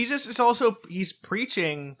 And Jesus is also, he's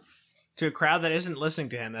preaching to a crowd that isn't listening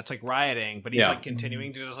to him, that's like rioting, but he's like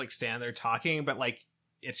continuing to just like stand there talking, but like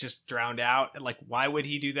it's just drowned out. And like, why would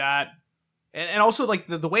he do that? And also like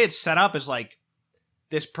the way it's set up is like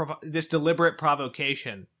this deliberate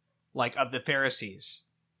provocation, like of the Pharisees.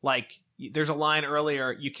 Like there's a line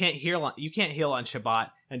earlier, you can't heal on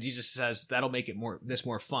Shabbat. And Jesus says, that'll make it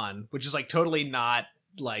more fun, which is like totally not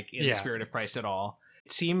like in the spirit of Christ at all.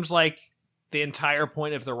 It seems like the entire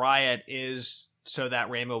point of the riot is so that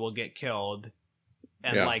Rama will get killed.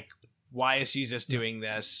 And like, why is Jesus doing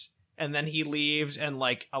this? And then he leaves, and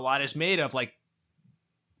like a lot is made of like,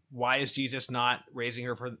 why is Jesus not raising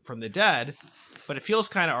her from the dead? But it feels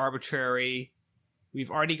kind of arbitrary.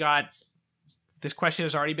 We've already got, this question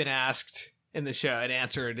has already been asked in the show and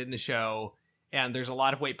answered in the show. And there's a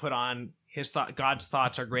lot of weight put on God's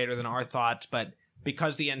thoughts are greater than our thoughts. But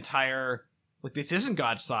because the entire, like, this isn't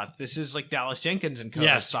God's thoughts. This is like Dallas Jenkins and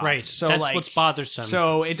Cohen's thoughts. Right. So that's like, what's bothersome.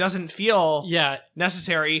 So it doesn't feel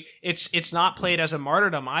necessary. It's not played as a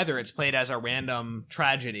martyrdom either. It's played as a random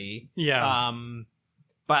tragedy. Yeah.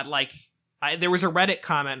 But like, there was a Reddit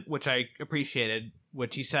comment which I appreciated,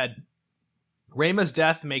 which he said, Rama's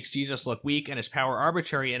death makes Jesus look weak and his power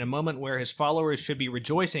arbitrary in a moment where his followers should be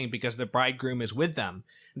rejoicing because the bridegroom is with them.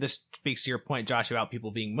 This speaks to your point, Josh, about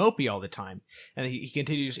people being mopey all the time. And he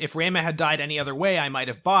continues, if Rama had died any other way, I might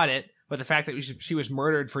have bought it. But the fact that she was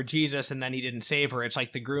murdered for Jesus and then he didn't save her, it's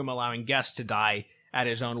like the groom allowing guests to die at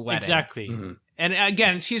his own wedding. Exactly. Mm-hmm. And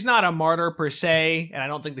again, she's not a martyr per se, and I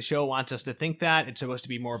don't think the show wants us to think that. It's supposed to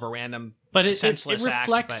be more of a random, senseless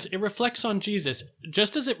act. It reflects on Jesus,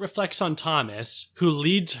 just as it reflects on Thomas, who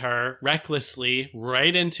leads her recklessly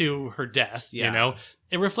right into her death,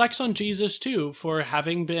 It reflects on Jesus, too, for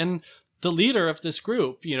having been the leader of this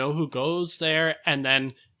group, who goes there and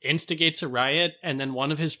then instigates a riot, and then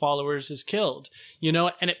one of his followers is killed,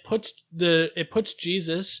 and it puts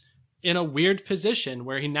Jesus in a weird position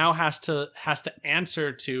where he now has to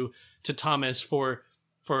answer to Thomas for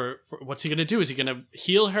what's he going to do? Is he going to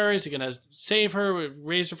heal her? Is he going to save her,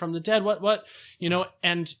 raise her from the dead? What,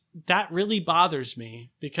 and that really bothers me,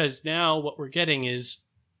 because now what we're getting is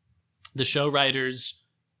the show writers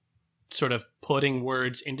sort of putting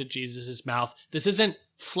words into Jesus's mouth. This isn't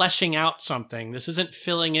fleshing out something. This isn't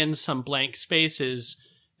filling in some blank spaces.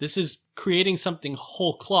 This is creating something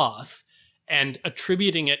whole cloth and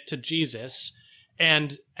attributing it to Jesus.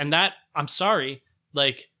 And that, I'm sorry,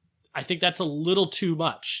 like, I think that's a little too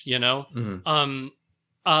much, Mm-hmm.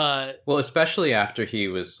 Well, especially after he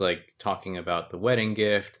was like talking about the wedding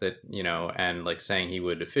gift that, and like saying he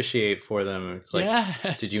would officiate for them. It's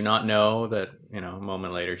like, did you not know that, a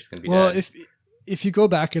moment later he's going to be dead? Well, if you go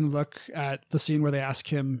back and look at the scene where they ask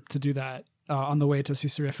him to do that on the way to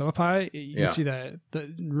Caesarea Philippi, you can see that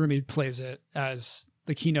Roumie plays it as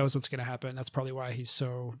like he knows what's going to happen. That's probably why he's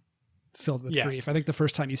so filled with grief. I think the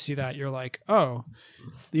first time you see that, you're like, oh,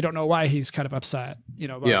 you don't know why he's kind of upset.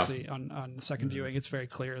 Obviously on the second viewing, it's very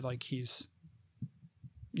clear, like he's,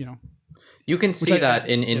 you can see that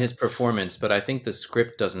in his performance, but I think the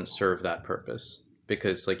script doesn't serve that purpose,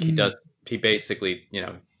 because like he basically,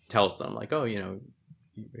 tells them like, oh,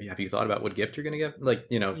 have you thought about what gift you're going to get? Like,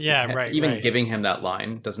 even giving him that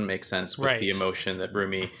line doesn't make sense with the emotion that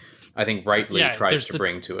Roumie, I think, rightly tries to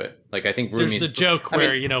bring to it. Like, I think Roumie's... There's the joke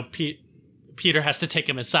where, Peter has to take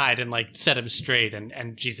him aside and, like, set him straight,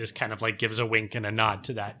 and Jesus kind of, like, gives a wink and a nod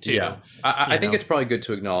to that, too. Yeah. I think it's probably good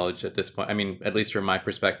to acknowledge at this point, I mean, at least from my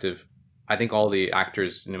perspective, I think all the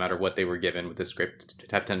actors, no matter what they were given with the script,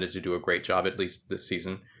 have tended to do a great job, at least this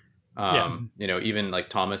season. Even, like,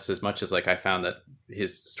 Thomas, as much as, like, I found that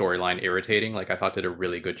his storyline irritating, like, I thought did a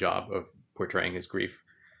really good job of portraying his grief.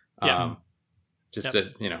 To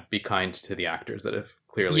be kind to the actors that have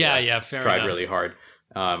clearly tried really hard,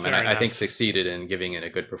 and I think succeeded in giving it a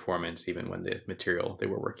good performance, even when the material they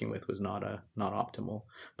were working with was not optimal.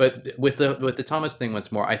 But with the Thomas thing,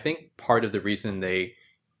 once more, I think part of the reason they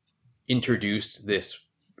introduced this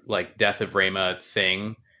like death of Rama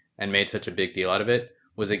thing and made such a big deal out of it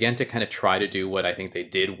was again to kind of try to do what I think they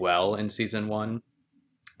did well in season 1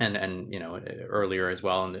 and earlier as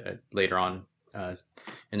well and later on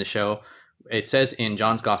in the show. It says in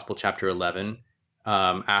John's Gospel chapter 11,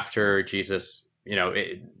 after Jesus,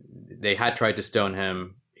 they had tried to stone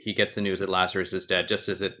him. He gets the news that Lazarus is dead, just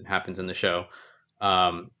as it happens in the show.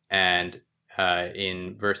 And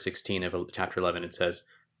in verse 16 of chapter 11, it says,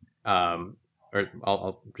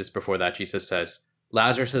 I'll just before that, Jesus says,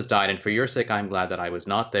 Lazarus has died, and for your sake I am glad that I was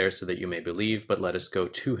not there, so that you may believe, but let us go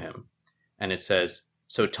to him. And it says,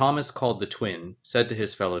 so Thomas, called the twin, said to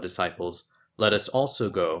his fellow disciples, let us also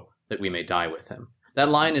go, that we may die with him. That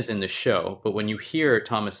line is in the show, but when you hear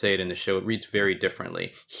Thomas say it in the show, it reads very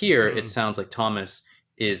differently. Here, it sounds like Thomas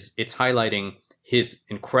it's highlighting his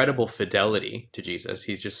incredible fidelity to Jesus.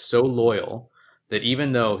 He's just so loyal that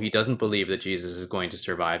even though he doesn't believe that Jesus is going to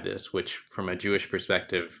survive this, which from a Jewish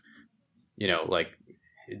perspective, like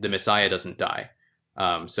the Messiah doesn't die.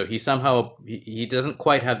 So he doesn't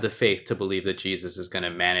quite have the faith to believe that Jesus is going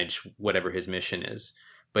to manage whatever his mission is.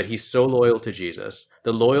 But he's so loyal to Jesus.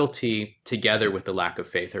 The loyalty together with the lack of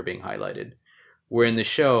faith are being highlighted. Where in the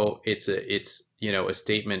show, it's a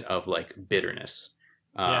statement of like bitterness.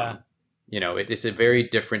 It's a very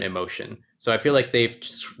different emotion. So I feel like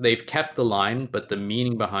they've kept the line, but the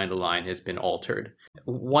meaning behind the line has been altered.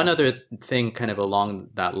 One other thing kind of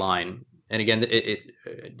along that line, and again,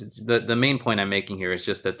 the main point I'm making here is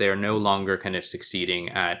just that they're no longer kind of succeeding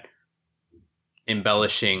at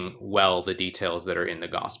embellishing well the details that are in the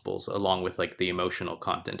Gospels, along with like the emotional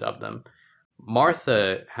content of them.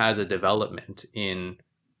 Martha has a development in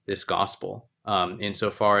this Gospel,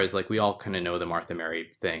 insofar as like we all kind of know the Martha Mary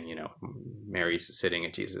thing. Mary's sitting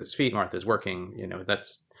at Jesus' feet, Martha's working.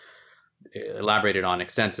 That's elaborated on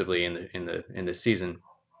extensively in the season.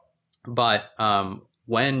 But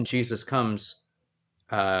when Jesus comes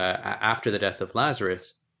after the death of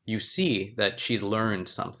Lazarus, you see that she's learned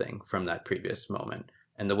something from that previous moment.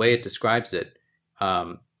 And the way it describes it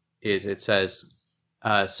is it says,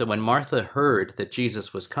 so when Martha heard that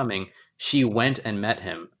Jesus was coming, she went and met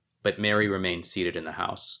him, but Mary remained seated in the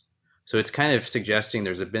house. So it's kind of suggesting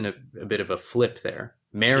there's been a bit of a flip there.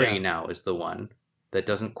 Mary now is the one that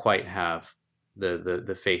doesn't quite have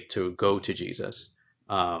the faith to go to Jesus.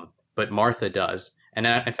 But Martha does. And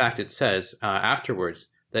in fact, it says afterwards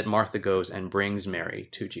that Martha goes and brings Mary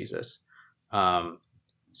to Jesus.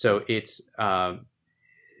 So it's that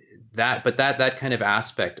kind of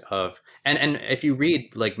aspect of, and if you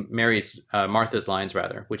read like Martha's lines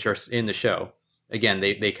rather, which are in the show, again,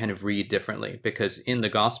 they kind of read differently, because in the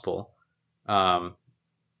Gospel,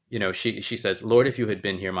 she says, Lord, if you had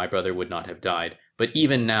been here, my brother would not have died. But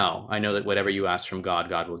even now, I know that whatever you ask from God,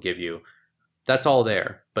 God will give you. That's all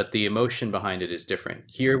there, but the emotion behind it is different.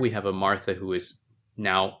 Here we have a Martha who is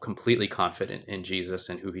now completely confident in Jesus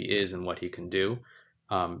and who he is and what he can do,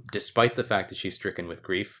 despite the fact that she's stricken with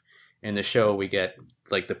grief. In the show, we get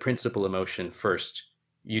like the principal emotion first.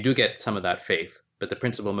 You do get some of that faith, but the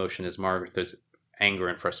principal emotion is Martha's anger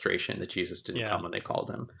and frustration that Jesus didn't come when they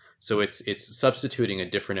called him. So it's substituting a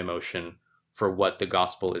different emotion for what the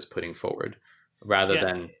Gospel is putting forward, rather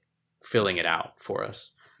than filling it out for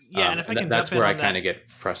us. Yeah, and if I can that's jump in where I on kind of get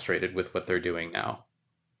frustrated with what they're doing now.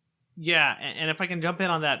 Yeah, and if I can jump in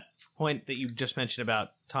on that point that you just mentioned about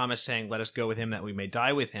Thomas saying, "Let us go with him, that we may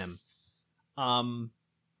die with him,"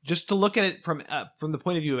 just to look at it from the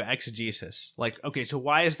point of view of exegesis, like, okay, so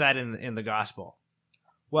why is that in the Gospel?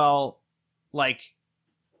 Well, like,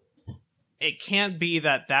 it can't be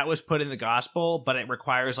that was put in the Gospel, but it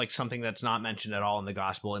requires like something that's not mentioned at all in the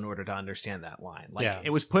Gospel in order to understand that line. Like, it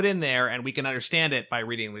was put in there, and we can understand it by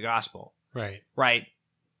reading the Gospel. Right.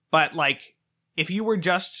 But like, if you were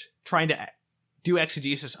just trying to do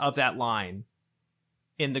exegesis of that line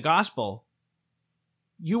in the Gospel,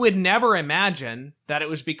 you would never imagine that it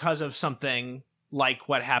was because of something like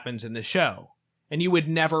what happens in the show, and you would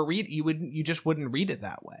never you just wouldn't read it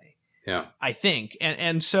that way. Yeah, I think,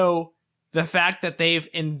 and so the fact that they've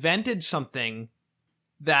invented something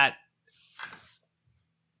that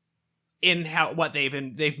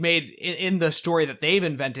they've made in the story that they've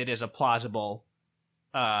invented is a plausible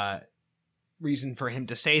reason for him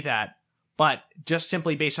to say that, but just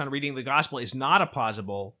simply based on reading the Gospel is not a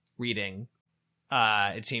plausible reading.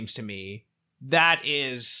 It seems to me that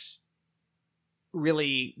is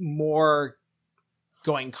really more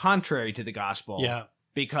going contrary to the Gospel. Yeah,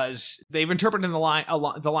 because they've interpreted the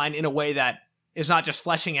line in a way that is not just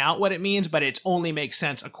fleshing out what it means, but it only makes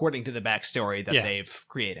sense according to the backstory that they've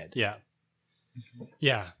created.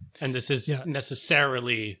 Yeah, and this is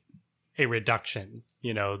necessarily a reduction.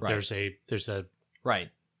 Right. There's a right.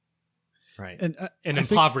 Right. And An I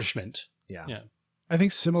think, impoverishment. Yeah. I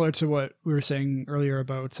think similar to what we were saying earlier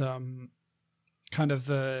about kind of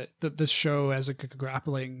the show as a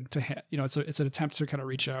grappling to it's an attempt to kind of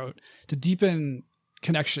reach out to deepen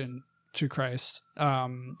connection to Christ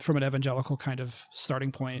from an evangelical kind of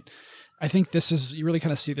starting point. I think you really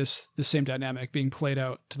kind of see the same dynamic being played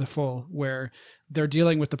out to the full, where they're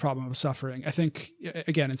dealing with the problem of suffering. I think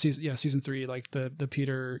again in season 3, like the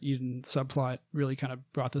Peter Eden subplot really kind of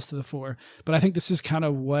brought this to the fore. But I think this is kind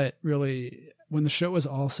of what really, when the show is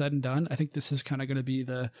all said and done, I think this is kind of going to be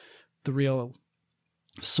the real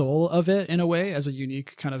soul of it, in a way, as a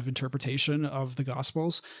unique kind of interpretation of the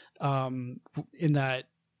Gospels, in that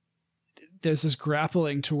there's this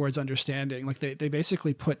grappling towards understanding. Like they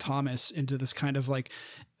basically put Thomas into this kind of like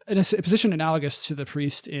in a position analogous to the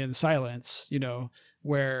priest in Silence,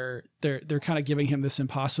 where they're kind of giving him this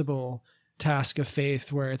impossible task of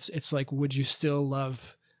faith, where it's like, would you still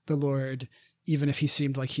love the Lord even if he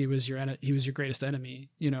seemed like he was your greatest enemy,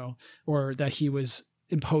 or that he was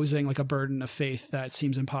imposing like a burden of faith that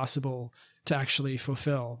seems impossible to actually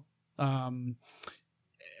fulfill.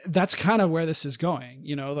 That's kind of where this is going,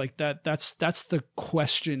 like that's the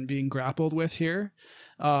question being grappled with here.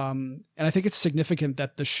 And I think it's significant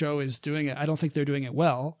that the show is doing it. I don't think they're doing it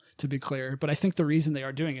well, to be clear, but I think the reason they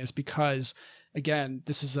are doing it is because, again,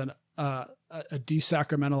 this is a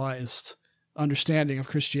desacramentalized understanding of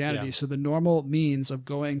Christianity. Yeah. So the normal means of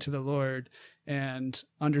going to the Lord and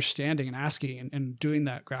understanding and asking and doing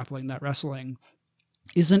that grappling, that wrestling,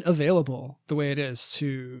 isn't available the way it is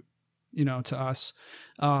to us.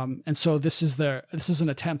 And so this is an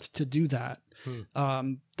attempt to do that.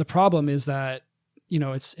 The problem is that,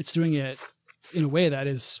 it's doing it in a way that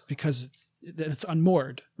is because it's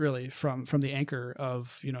unmoored really from the anchor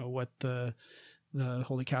of, what the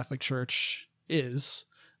Holy Catholic Church is.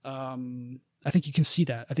 I think you can see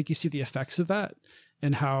that. I think you see the effects of that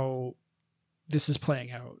and how this is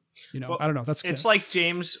playing out. Well, I don't know. It's like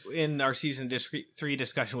James in our season 3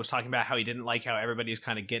 discussion was talking about how he didn't like how everybody's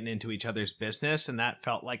kind of getting into each other's business, and that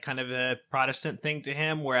felt like kind of a Protestant thing to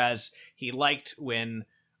him. Whereas he liked when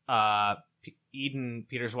Eden,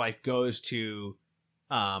 Peter's wife, goes to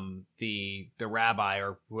the rabbi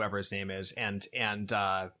or whoever his name is, and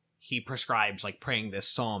he prescribes like praying this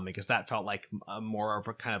psalm, because that felt like more of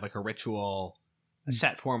a kind of like a ritual, a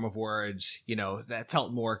set form of words, that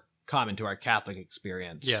felt more common to our Catholic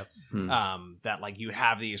experience. Yeah. That like you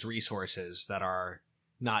have these resources that are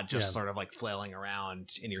not just sort of like flailing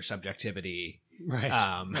around in your subjectivity. Right.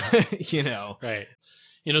 Right.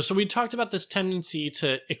 So we talked about this tendency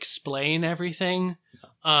to explain everything.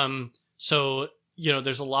 So,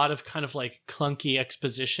 there's a lot of kind of like clunky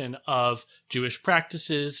exposition of Jewish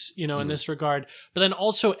practices, in this regard. But then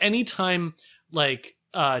also anytime like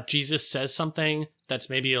Jesus says something that's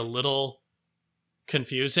maybe a little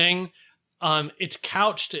confusing, it's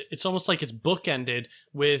couched, it's almost like it's bookended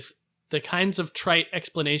with the kinds of trite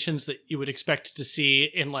explanations that you would expect to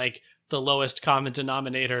see in like the lowest common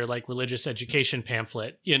denominator, like religious education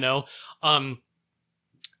pamphlet,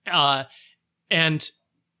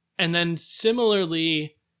 and then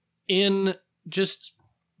similarly in just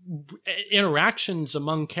interactions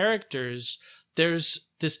among characters, there's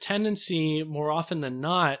this tendency more often than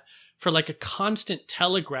not for like a constant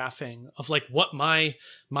telegraphing of like what my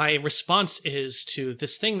response is to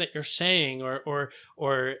this thing that you're saying, or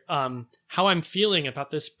how I'm feeling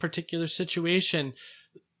about this particular situation,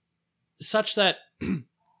 such that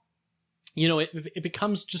it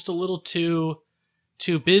becomes just a little too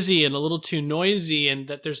busy and a little too noisy, and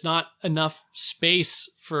that there's not enough space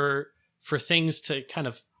for things to kind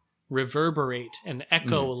of reverberate and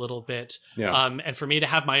echo a little bit, and for me to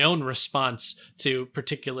have my own response to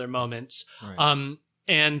particular moments. Right.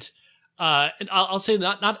 And I'll say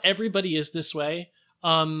not everybody is this way,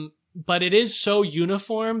 but it is so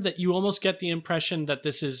uniform that you almost get the impression that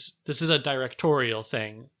this is a directorial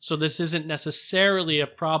thing. So this isn't necessarily a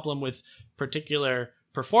problem with particular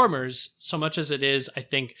performers so much as it is, I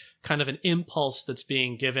think, kind of an impulse that's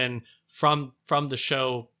being given from the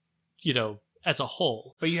show, as a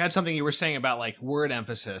whole. But you had something you were saying about like word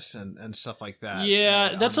emphasis and stuff like that.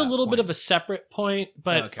 Yeah, that's a little bit of a separate point,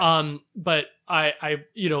 but but I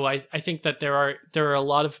think that there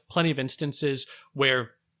are plenty of instances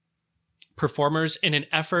where performers, in an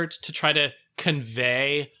effort to try to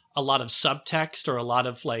convey a lot of subtext or a lot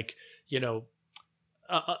of like,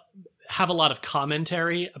 have a lot of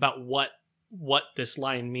commentary about what this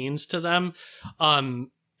line means to them,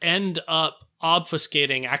 end up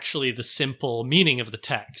obfuscating actually the simple meaning of the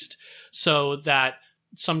text, so that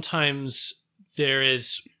sometimes there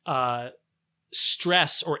is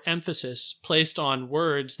stress or emphasis placed on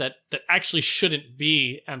words that actually shouldn't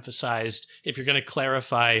be emphasized if you're going to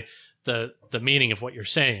clarify the meaning of what you're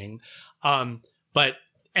saying, but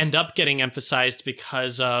end up getting emphasized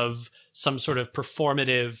because of some sort of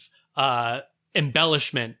performative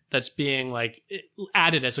embellishment that's being like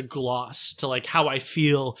added as a gloss to like how I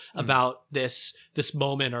feel about this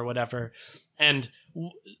moment or whatever. And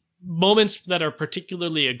moments that are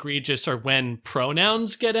particularly egregious are when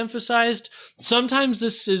pronouns get emphasized. Sometimes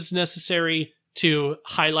this is necessary to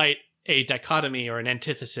highlight a dichotomy or an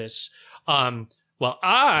antithesis. Well,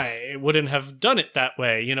 I wouldn't have done it that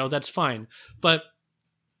way, you know, that's fine. But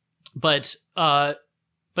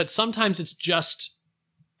sometimes it's just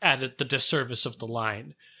at the disservice of the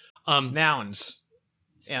line. Nouns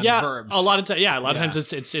and verbs. A lot of times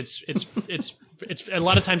it's a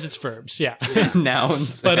lot of times it's verbs. Yeah,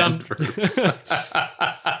 Nouns, but and verbs.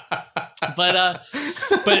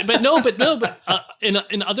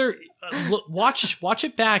 in other watch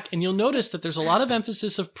it back, and you'll notice that there's a lot of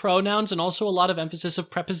emphasis of pronouns and also a lot of emphasis of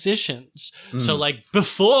prepositions. So like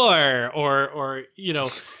before or you know,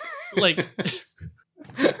 like.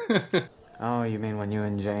 Oh, you mean when you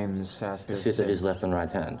and James asked The us... fifth of his left and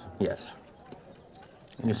right hand, yes.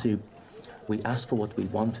 You see, we asked for what we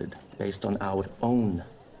wanted based on our own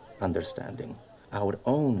understanding, our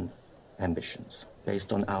own ambitions,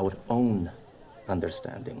 based on our own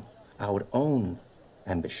understanding, our own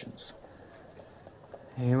ambitions.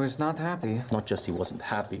 He was not happy. Not just he wasn't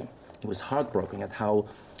happy, he was heartbroken at how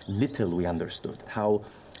little we understood, how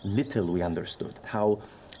little we understood, how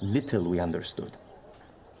little we understood.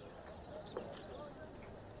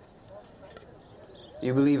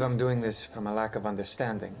 You believe I'm doing this from a lack of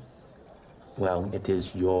understanding? Well, it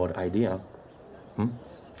is your idea.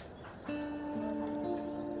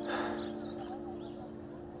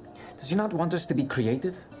 Does he not want us to be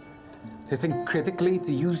creative? To think critically,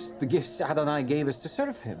 to use the gifts Adonai gave us to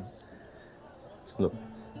serve him? Look,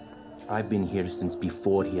 I've been here since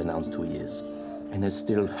before he announced who he is, and there's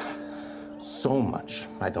still so much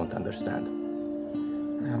I don't understand.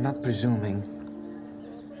 I'm not presuming.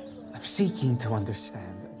 I'm seeking to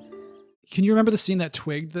understand. Can you remember the scene that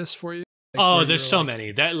twigged this for you? Oh, there's so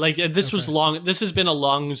many that like this was long. This has been a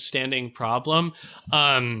long-standing problem,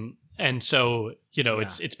 and so you know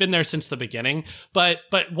it's been there since the beginning. But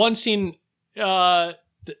one scene, one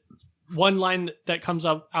line that comes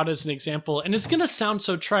out as an example, and it's gonna sound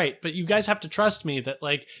so trite, but you guys have to trust me that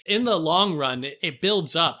like in the long run, it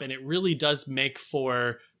builds up and it really does make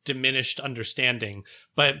for diminished understanding.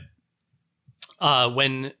 But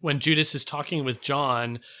when Judas is talking with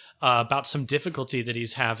John about some difficulty that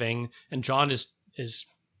he's having, and John is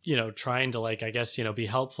you know trying to like I guess you know be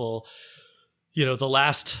helpful, you know the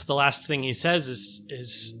last thing he says is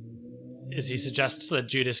he suggests that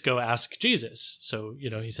Judas go ask Jesus. So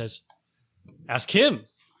you know he says, ask him.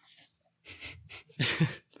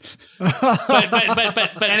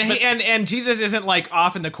 And Jesus isn't like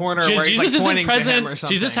off in the corner where he's Jesus like pointing isn't present. to him or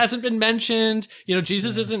something. Jesus hasn't been mentioned. You know,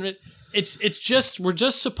 Jesus isn't. It's just we're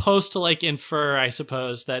just supposed to like infer, I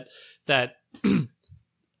suppose, that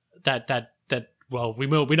well we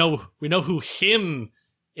know who him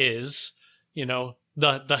is. You know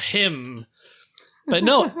the him, but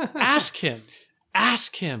no, ask him,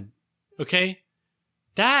 okay.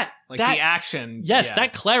 That the action, yes,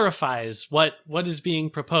 that clarifies what is being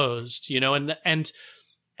proposed, you know, and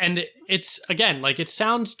it's again like it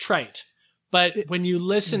sounds trite, but when you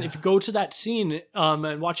listen, if you go to that scene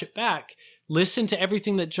and watch it back, listen to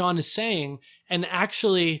everything that John is saying, and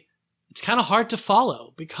actually, it's kind of hard to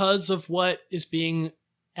follow because of what is being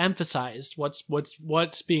emphasized, what's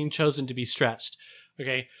being chosen to be stressed.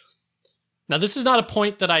 Okay, now this is not a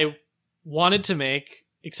point that I wanted to make,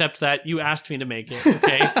 except that you asked me to make it.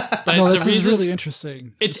 Okay, but no, this is really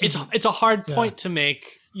interesting. It's a hard point to make,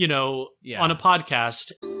 you know, on a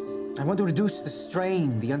podcast. I want to reduce the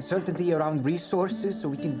strain, the uncertainty around resources, so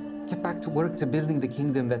we can get back to work to building the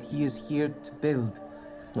kingdom that he is here to build.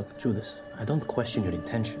 Look, Judas, I don't question your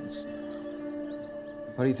intentions.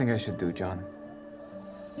 What do you think I should do, John?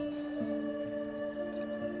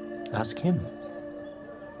 Ask him.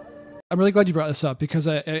 I'm really glad you brought this up because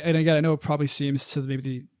and again, I know it probably seems to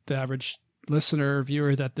maybe the average listener or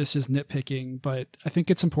viewer that this is nitpicking, but I think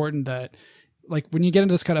it's important that like when you get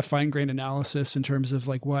into this kind of fine-grained analysis in terms of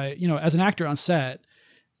like why, you know, as an actor on set,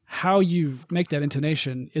 how you make that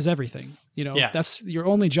intonation is everything, you know, that's your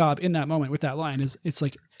only job in that moment with that line is it's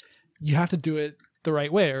like, you have to do it the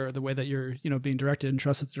right way or the way that you're, you know, being directed, and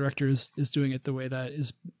trust that the director is doing it the way that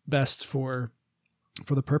is best for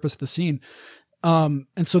the purpose of the scene. And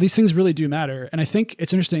so these things really do matter. And I think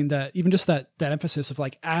it's interesting that even just that emphasis of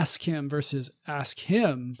like ask him versus ask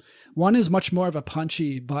him, one is much more of a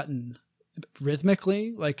punchy button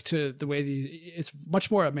rhythmically, like to the way it's much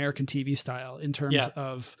more American TV style in terms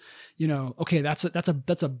of, okay, that's a,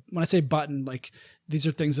 when I say button, like these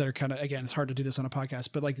are things that are kind of, again, it's hard to do this on a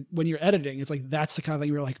podcast, but like when you're editing, it's like, that's the kind of thing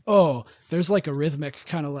you're like, oh, there's like a rhythmic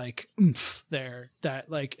kind of like oomph there that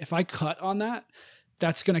like, if I cut on that,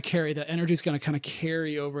 that's going to carry, the energy is going to kind of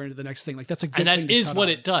carry over into the next thing. Like that's a good thing. And that is what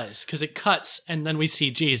it does, because it cuts and then we see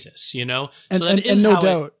Jesus, so that is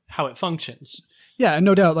how it functions. Yeah, and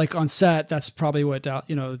no doubt, like on set, that's probably what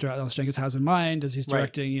Dallas Jenkins has in mind as he's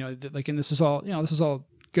directing. Like, and this is all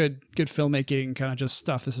good filmmaking kind of just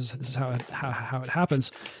stuff. This is how it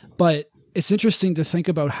happens. But it's interesting to think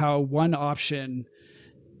about how one option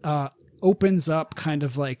opens up kind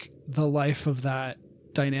of like the life of that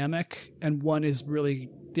dynamic, and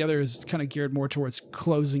the other is kind of geared more towards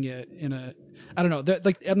closing it in a. I don't know.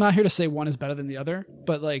 Like, I'm not here to say one is better than the other,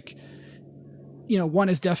 but like. One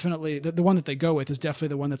is definitely the one that they go with is definitely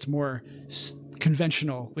the one that's more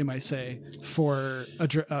conventional, we might say, for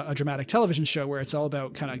a dramatic television show where it's all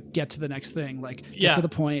about kind of get to the next thing, like get to the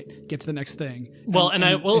point, get to the next thing. Well, and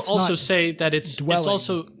I will also say that it's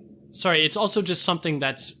also just something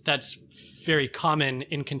that's very common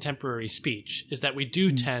in contemporary speech, is that we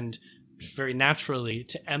do tend very naturally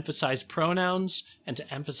to emphasize pronouns and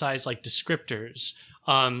to emphasize like descriptors.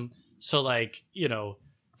 So like,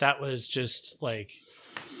 that was just like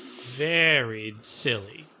very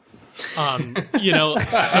silly. So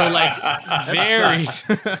like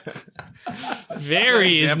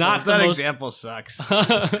very is not the most example sucks.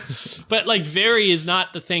 But like very is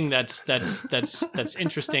not the thing that's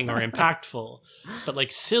interesting or impactful. But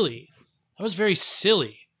like silly, that was very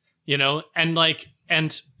silly, and like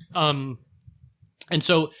and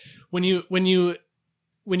so when you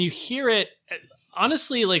hear it.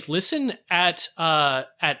 Honestly, like listen at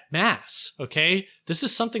Mass, okay? This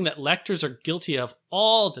is something that lectors are guilty of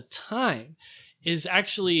all the time, is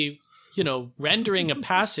actually, rendering a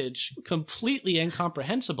passage completely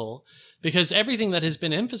incomprehensible because everything that has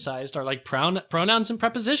been emphasized are like pronouns and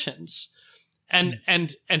prepositions. And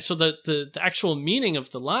so the actual meaning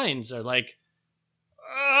of the lines are like,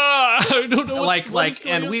 I don't know what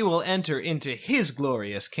and we will enter into his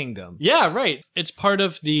glorious kingdom. Yeah, right. It's part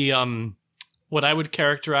of the what I would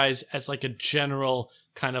characterize as like a general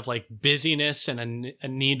kind of like busyness and a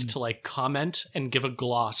need to like comment and give a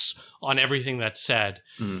gloss on everything that's said,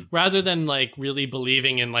 rather than like really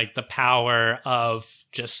believing in like the power of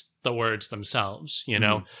just the words themselves,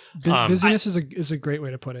 Busyness is a great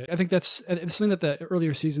way to put it. I think it's something that the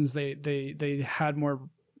earlier seasons they had more.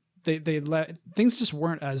 They let things just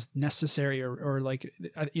weren't as necessary or like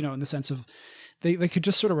in the sense of they could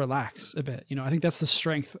just sort of relax a bit. I think that's the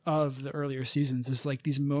strength of the earlier seasons, is like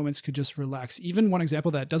these moments could just relax. Even one example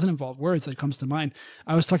that doesn't involve words that comes to mind,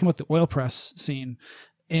 I was talking about the oil press scene,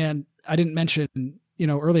 and I didn't mention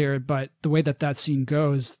earlier, but the way that scene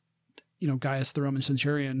goes, Gaius, the Roman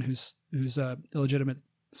centurion, whose illegitimate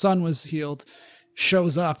son was healed,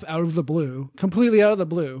 shows up out of the blue, completely out of the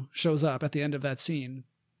blue, shows up at the end of that scene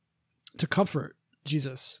to comfort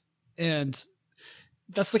Jesus. And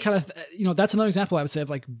that's the kind of, that's another example I would say of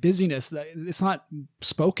like busyness. It's not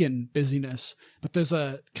spoken busyness, but there's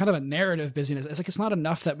a kind of a narrative busyness. It's like, it's not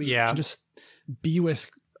enough that we can just be with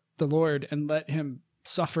the Lord and let him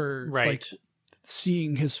suffer, like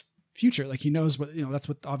seeing his future. Like he knows what, that's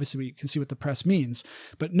what obviously we can see what the press means,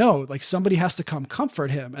 but no, like somebody has to come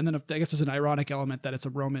comfort him. And then I guess there's an ironic element that it's a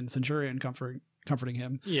Roman centurion comforting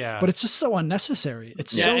him. Yeah. But it's just so unnecessary.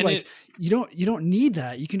 It's so like, you don't need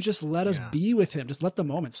that. You can just let us be with him. Just let the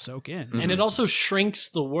moment soak in. And it also shrinks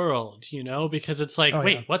the world, because it's like,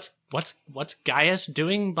 what's Gaius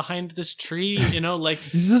doing behind this tree? Like,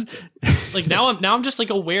 like now I'm just like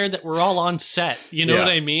aware that we're all on set. You know what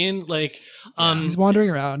I mean? Like, he's wandering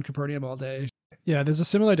around Capernaum all day. Yeah. There's a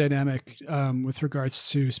similar dynamic, with regards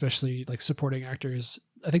to especially like supporting actors.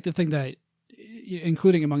 I think the thing that,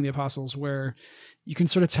 including among the apostles, where you can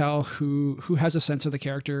sort of tell who has a sense of the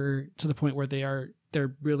character to the point where they're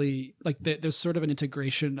really like there's sort of an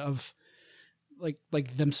integration of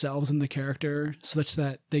like themselves in the character such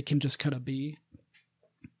that they can just kind of be,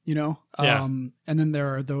 and then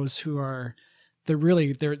there are those who are,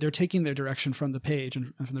 they're taking their direction from the page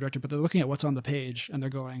and from the director, but they're looking at what's on the page and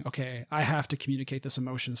they're going, okay, I have to communicate this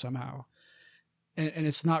emotion somehow. and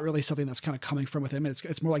it's not really something that's kind of coming from within.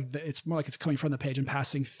 It's more like it's coming from the page and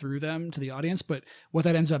passing through them to the audience. But what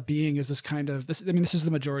that ends up being is this kind of this. I mean, this is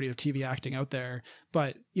the majority of TV acting out there.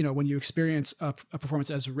 But when you experience a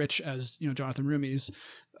performance as rich as Jonathan Roumie's,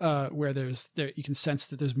 where you can sense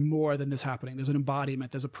that there's more than this happening. There's an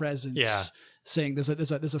embodiment. There's a presence. Yeah. Saying there's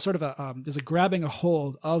a sort of there's a grabbing a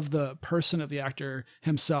hold of the person, of the actor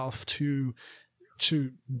himself to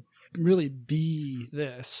really be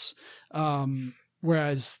this.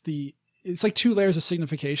 Whereas it's like two layers of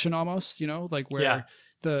signification almost, like where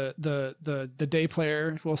the day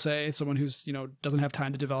player will say, someone who's, doesn't have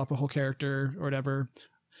time to develop a whole character or whatever,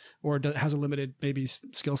 or has a limited maybe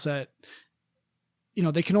skill set,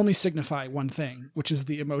 they can only signify one thing, which is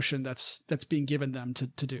the emotion that's being given them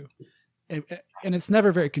to do. And it's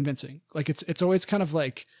never very convincing. Like it's always kind of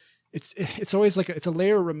like, it's always like it's a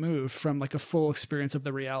layer removed from like a full experience of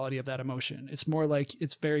the reality of that emotion. It's more like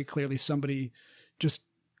it's very clearly somebody just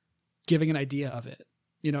giving an idea of it,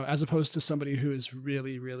 as opposed to somebody who is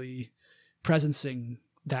really, really presencing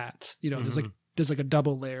that, there's like a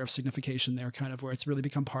double layer of signification there, kind of where it's really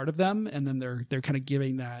become part of them. And then they're kind of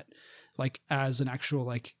giving that like as an actual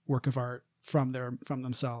like work of art from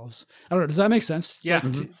themselves. I don't know. Does that make sense? Yeah.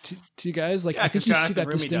 To you guys? Like, I think you see that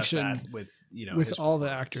Roumie distinction with all the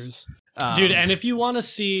actors. Dude, and if you want to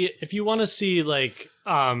see like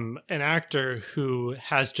an actor who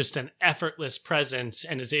has just an effortless presence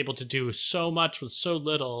and is able to do so much with so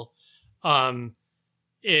little,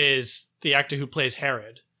 is the actor who plays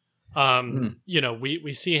Herod.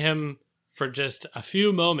 We see him for just a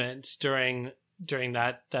few moments during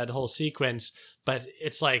that whole sequence, but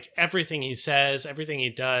it's like everything he says, everything he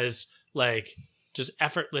does, like just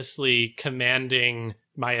effortlessly commanding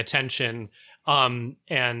my attention,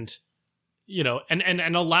 and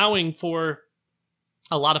allowing for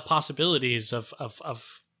a lot of possibilities of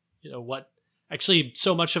what actually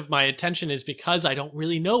so much of my attention is because I don't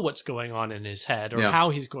really know what's going on in his head or how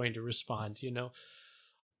he's going to respond,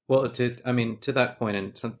 Well, to that point,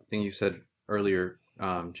 and something you said earlier,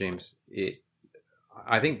 James,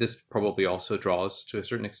 I think this probably also draws to a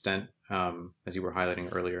certain extent, as you were highlighting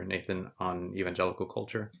earlier, Nathan, on evangelical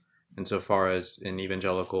culture. Insofar as in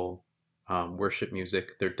evangelical worship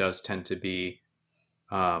music, there does tend to be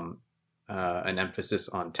an emphasis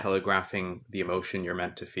on telegraphing the emotion you're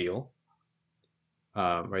meant to feel.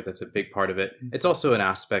 Right, that's a big part of it. It's also an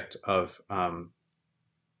aspect of,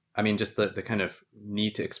 just the kind of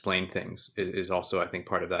need to explain things is also, I think,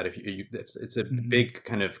 part of that. It's a big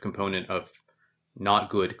kind of component of not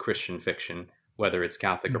good Christian fiction, whether it's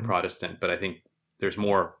Catholic or Protestant, but I think there's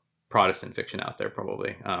more Protestant fiction out there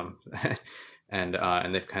probably.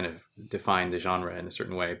 And they've kind of defined the genre in a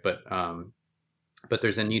certain way, but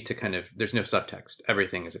there's a need to there's no subtext.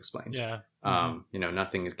 Everything is explained. Yeah.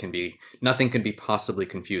 Nothing can be possibly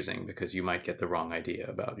confusing because you might get the wrong idea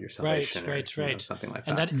about your salvation or something like that.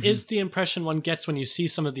 And that is the impression one gets when you see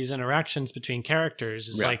some of these interactions between characters.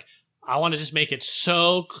 It's like, I want to just make it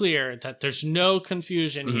so clear that there's no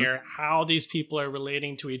confusion here, how these people are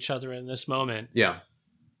relating to each other in this moment. Yeah.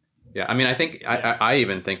 Yeah. I think I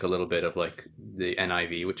even think a little bit of like the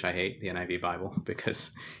NIV, which I hate, the NIV Bible, because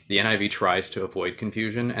the NIV tries to avoid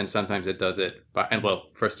confusion and sometimes it does it.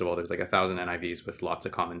 First of all, there's like 1,000 NIVs with lots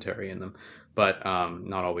of commentary in them, but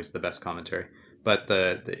not always the best commentary. But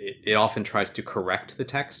it often tries to correct the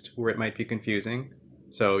text where it might be confusing.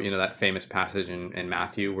 So, that famous passage in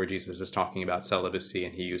Matthew where Jesus is talking about celibacy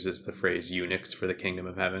and he uses the phrase eunuchs for the kingdom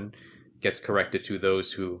of heaven, gets corrected to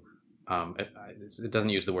those who, it doesn't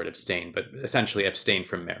use the word abstain, but essentially abstain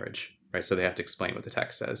from marriage, right? So they have to explain what the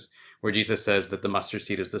text says. Where Jesus says that the mustard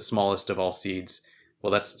seed is the smallest of all seeds,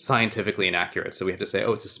 well, that's scientifically inaccurate. So we have to say,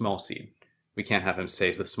 it's a small seed. We can't have him say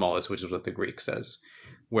it's the smallest, which is what the Greek says.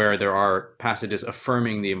 Where there are passages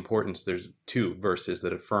affirming the importance, there's 2 verses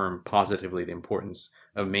that affirm positively the importance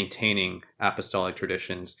of maintaining apostolic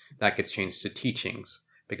traditions. That gets changed to teachings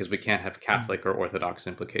because we can't have Catholic or Orthodox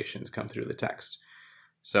implications come through the text.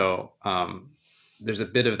 So there's a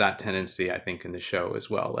bit of that tendency, I think, in the show as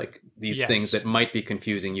well. Like these things that might be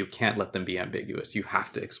confusing, you can't let them be ambiguous. You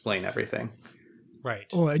have to explain everything. Right.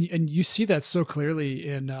 Oh, and you see that so clearly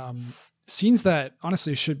in scenes that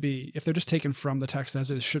honestly should be, if they're just taken from the text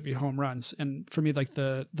as is, should be home runs. And for me, like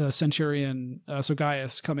the centurion, so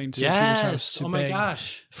Gaius coming to Peter's house to beg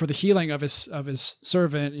for the healing of his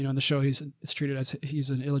servant. In the show, it's treated as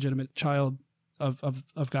he's an illegitimate child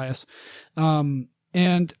of Gaius.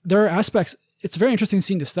 And there are aspects. It's a very interesting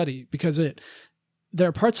scene to study because there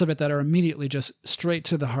are parts of it that are immediately just straight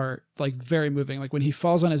to the heart, like very moving. Like when he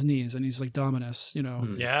falls on his knees and he's like Dominus,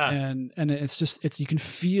 Yeah. And it's you can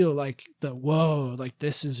feel like whoa, like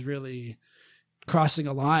this is really crossing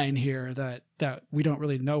a line here that we don't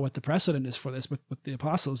really know what the precedent is for this with the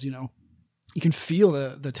apostles. You can feel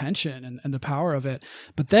the tension and the power of it.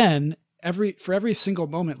 But then for every single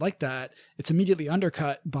moment like that, it's immediately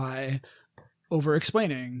undercut by over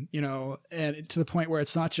explaining, and to the point where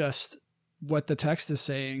it's not just what the text is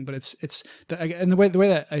saying, but the way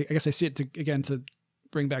that I guess I see it to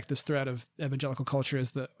bring back this thread of evangelical culture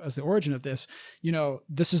as the origin of this.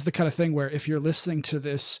 This is the kind of thing where if you're listening to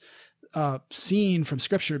this scene from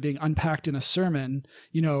scripture being unpacked in a sermon,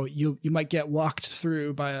 you might get walked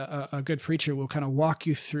through by a good preacher will kind of walk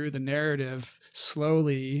you through the narrative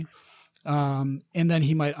slowly. And then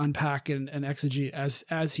he might unpack and exegete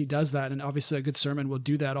as he does that. And obviously a good sermon will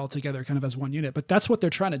do that all together kind of as one unit, but that's what they're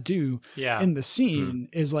trying to do in the scene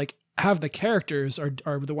is like have the characters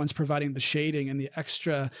are the ones providing the shading and the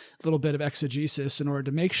extra little bit of exegesis in order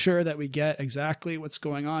to make sure that we get exactly what's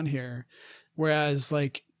going on here. Whereas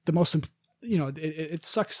like the most, it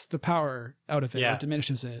sucks the power out of it. It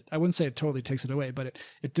diminishes it. I wouldn't say it totally takes it away, but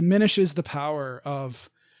it diminishes the power of,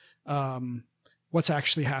 what's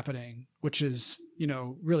actually happening, which is,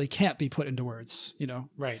 really can't be put into words,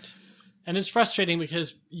 Right. And it's frustrating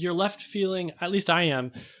because you're left feeling, at least I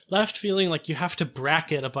am, left feeling like you have to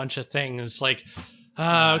bracket a bunch of things like,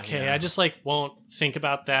 I just like won't think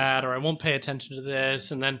about that, or I won't pay attention to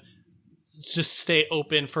this. And then just stay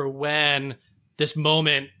open for when this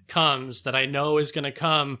moment comes that I know is going to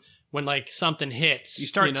come when like something hits. You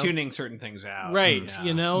start tuning certain things out. Right.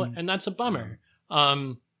 And that's a bummer.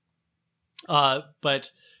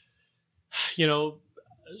 But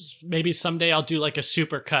maybe someday I'll do like a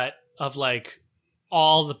super cut of like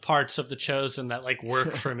all the parts of The Chosen that like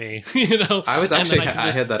work for me, I was actually, I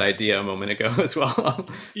had that idea a moment ago as well. But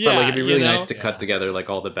like, it'd be really nice to cut together like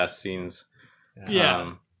all the best scenes.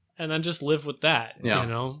 And then just live with that,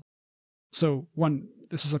 So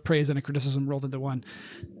this is a praise and a criticism rolled into one.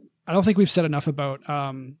 I don't think we've said enough about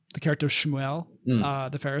the character of Shmuel,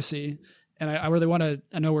 the Pharisee. And I really want to,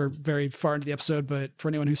 I know we're very far into the episode, but for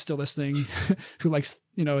anyone who's still listening, who likes,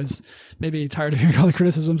 is maybe tired of hearing all the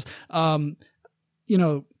criticisms, I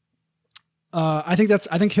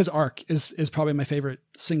think his arc is probably my favorite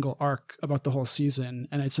single arc about the whole season.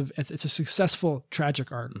 And it's a successful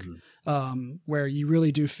tragic arc, where you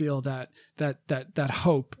really do feel that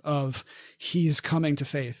hope of he's coming to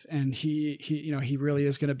faith and he really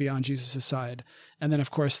is going to be on Jesus' side. And then of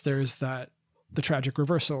course there's the tragic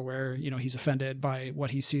reversal where, he's offended by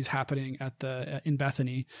what he sees happening in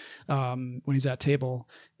Bethany, when he's at table.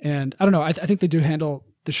 And I don't know, I think they do handle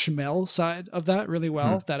the Shmuel side of that really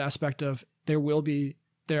well. That aspect of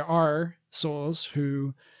there are souls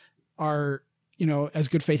who are, as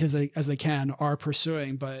good faith as they can are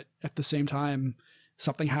pursuing, but at the same time,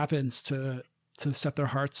 something happens to set their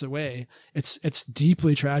hearts away. It's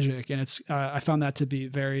deeply tragic. And I found that to be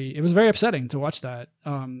it was very upsetting to watch that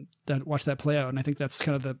play out. And I think that's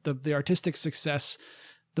kind of the artistic success,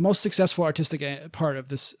 the most successful artistic part of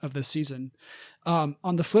this season.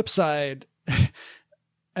 On the flip side,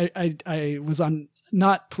 I was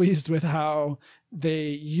not pleased with how they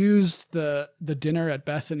used the dinner at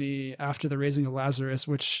Bethany after the raising of Lazarus,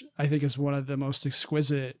 which I think is one of the most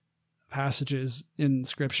exquisite passages in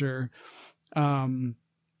scripture.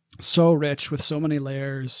 So rich with so many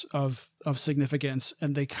layers of significance.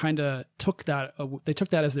 And they kind of took that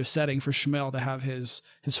as their setting for Shmuel to have his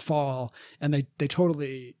fall. And they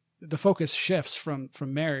totally, the focus shifts from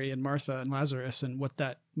Mary and Martha and Lazarus and what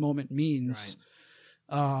that moment means.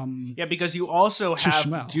 Right. Because you also have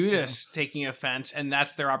Shmuel, Judas taking offense, and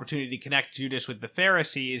that's their opportunity to connect Judas with the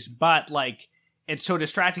Pharisees. But like, it's so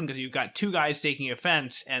distracting because you've got two guys taking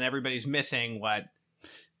offense, and everybody's missing what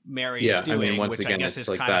Mary is doing, once which again, I guess it's is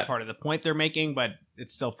like kind that, of part of the point they're making, but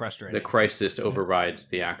it's still frustrating. The crisis overrides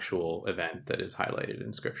the actual event that is highlighted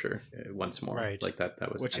in scripture once more. Right. Like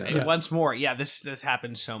that was which kind of, once more, this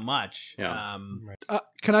happens so much. Yeah.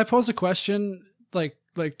 Can I pose a question, like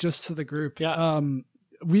just to the group? Yeah.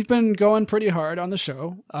 We've been going pretty hard on the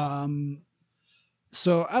show.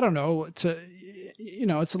 So I don't know, it's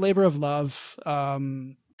a labor of love. I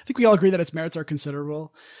think we all agree that its merits are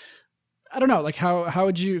considerable. I don't know, like how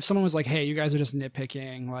would you, if someone was like, hey, you guys are just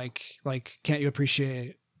nitpicking, like, can't you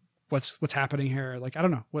appreciate what's happening here? Like, I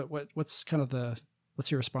don't know, what's kind of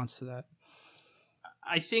what's your response to that?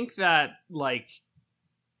 I think that like,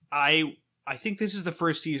 I think this is the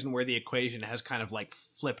first season where the equation has kind of like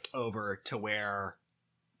flipped over to where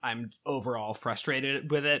I'm overall frustrated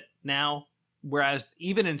with it now. Whereas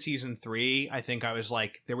even in season 3, I think I was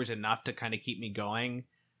like, there was enough to kind of keep me going.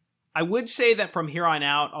 I would say that from here on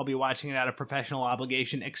out, I'll be watching it out of professional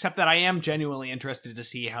obligation, except that I am genuinely interested to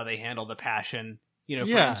see how they handle the passion. You know,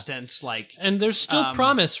 for Yeah. instance, like, And there's still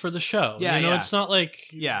promise for the show. yeah, you know, yeah. it's not like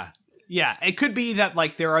yeah, it could be that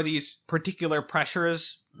like there are these particular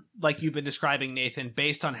pressures, like you've been describing, Nathan,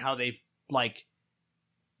 based on how they've like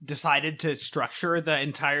decided to structure the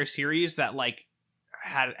entire series that like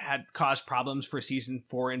had caused problems for season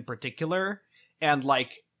 4 in particular, and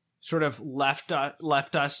like sort of left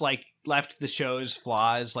the show's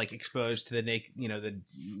flaws like exposed to the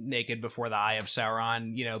naked before the eye of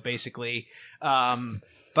Sauron, you know, basically.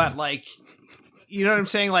 But like, you know what I'm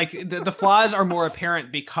saying? Like the flaws are more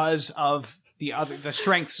apparent because of the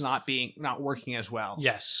strengths not working as well.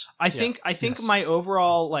 yes. I think my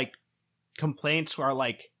overall like complaints are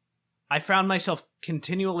like I found myself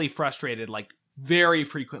continually frustrated like very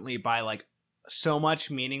frequently by like so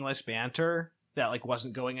much meaningless banter that like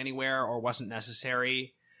wasn't going anywhere or wasn't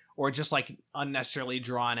necessary, or just like unnecessarily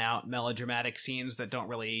drawn out melodramatic scenes that don't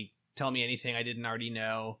really tell me anything I didn't already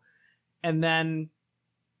know. And then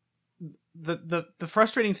the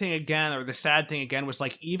frustrating thing again, or the sad thing again, was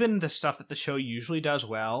like even the stuff that the show usually does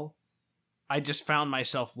well, I just found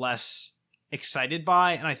myself less excited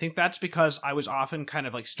by, and I think that's because I was often kind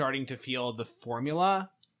of like starting to feel the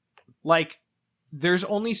formula. Like there's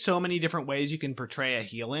only so many different ways you can portray a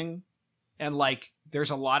healing, and like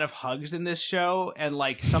there's a lot of hugs in this show, and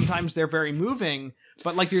like sometimes they're very moving,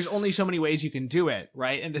 but like there's only so many ways you can do it,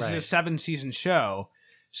 right? And this is a 7-season show,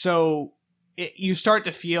 so it starts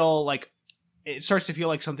to feel like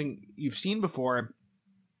something you've seen before.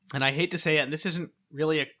 And I hate to say it, and this isn't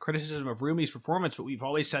really a criticism of Roumie's performance, but we've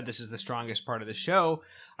always said this is the strongest part of the show.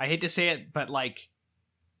 I hate to say it, but like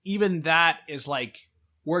even that is like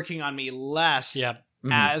working on me less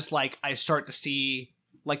as like I start to see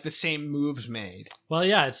like the same moves made. Well,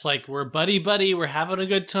 yeah, it's like we're buddy, we're having a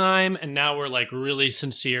good time, and now we're like really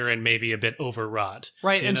sincere and maybe a bit overwrought.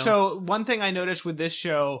 Right. And know? So one thing I noticed with this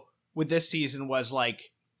show, with this season, was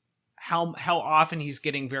like how often he's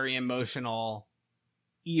getting very emotional,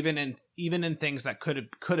 even in things that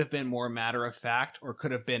could have been more matter of fact or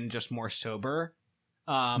could have been just more sober.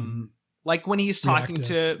 Like when he's talking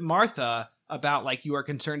to Martha about like, you are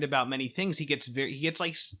concerned about many things,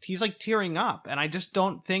 he's like tearing up, and I just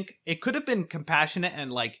don't think it could have been compassionate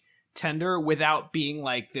and like tender without being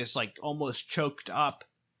like this like almost choked up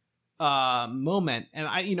moment. And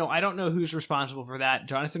I don't know who's responsible for that.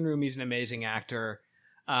 Jonathan Roumie's an amazing actor,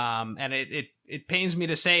 and it pains me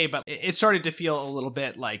to say, but it started to feel a little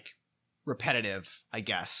bit like repetitive, I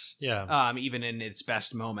guess. Yeah. Even in its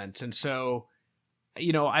best moments. And so,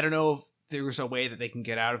 I don't know if there's a way that they can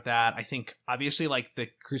get out of that. I think obviously like the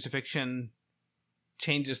crucifixion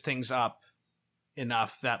changes things up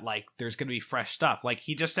enough that like there's going to be fresh stuff. Like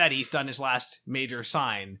he just said he's done his last major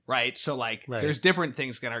sign, right? So like there's different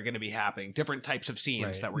things that are going to be happening, different types of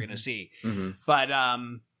scenes that we're going to see. But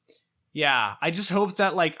yeah, I just hope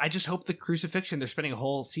that like the crucifixion, they're spending a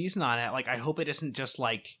whole season on it. Like I hope it isn't just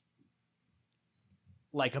like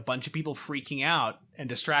a bunch of people freaking out and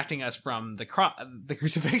distracting us from the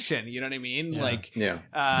crucifixion. You know what I mean?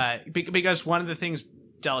 Because one of the things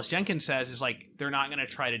Dallas Jenkins says is like they're not going to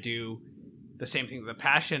try to do the same thing that the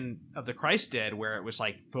Passion of the Christ did, where it was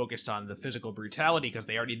like focused on the physical brutality, because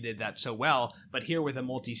they already did that so well. But here with a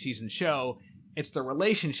multi-season show, it's the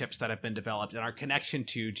relationships that have been developed and our connection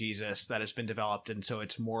to Jesus that has been developed, and so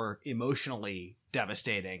it's more emotionally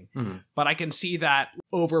devastating. But I can see that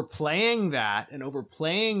overplaying the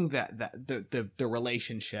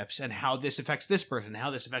relationships and how this affects this person,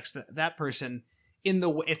 how this affects that person,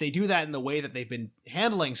 if they do that in the way that they've been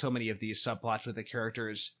handling so many of these subplots with the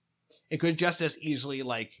characters, it could just as easily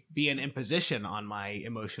like be an imposition on my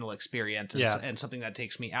emotional experience and something that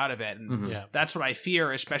takes me out of it. And that's what I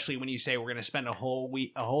fear, especially when you say we're going to spend a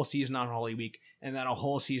whole season on Holy Week and then a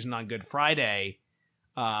whole season on Good Friday.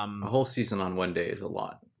 A whole season on one day is a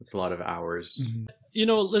lot. It's a lot of hours.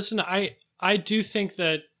 Listen, I do think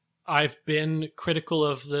that I've been critical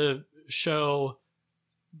of the show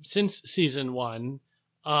since season 1,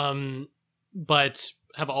 but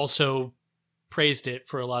have also praised it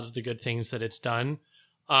for a lot of the good things that it's done.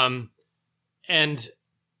 And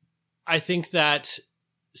I think that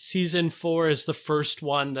season 4 is the first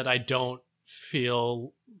one that I don't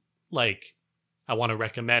feel like I want to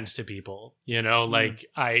recommend to people, like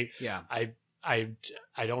I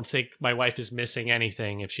don't think my wife is missing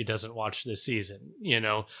anything if she doesn't watch this season,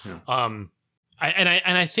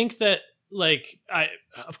 I think that like, I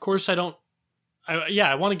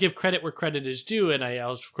want to give credit where credit is due, and I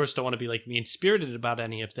of course don't want to be like mean-spirited about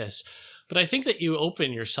any of this, but I think that you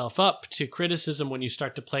open yourself up to criticism when you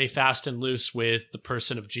start to play fast and loose with the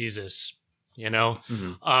person of Jesus,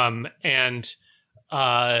 and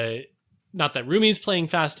not that Roumie's playing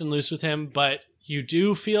fast and loose with him, but you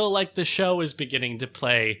do feel like the show is beginning to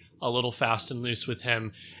play a little fast and loose with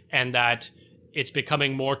him, and that it's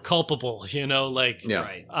becoming more culpable, like, Yeah.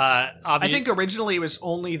 Right. I think originally it was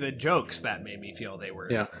only the jokes that made me feel they were.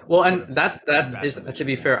 Yeah. Well, and sort of that is, invested. to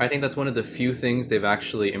be fair, I think that's one of the few things they've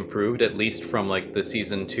actually improved, at least from like the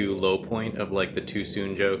season 2 low point of like the too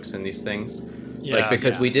soon jokes and these things. Yeah, like,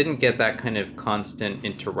 because yeah. we didn't get that kind of constant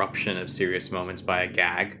interruption of serious moments by a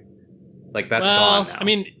gag. Like, that's gone now. I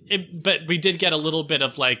mean, but we did get a little bit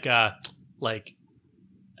of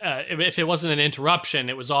if it wasn't an interruption,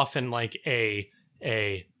 it was often like a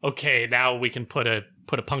okay, now we can put a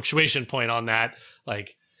punctuation point on that.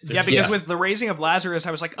 Like, Yeah, because with the raising of Lazarus,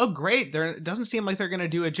 I was like, oh, great. It doesn't seem like they're going to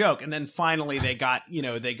do a joke. And then finally they got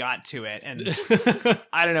to it. And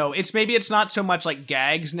I don't know. Maybe it's not so much like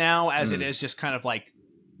gags now as it is just kind of like,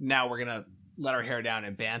 now we're going to let our hair down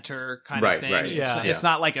and banter kind of thing. Right. Yeah. It's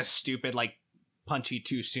not like a stupid, like punchy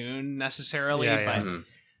too soon necessarily.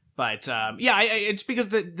 But it's because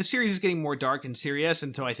the series is getting more dark and serious.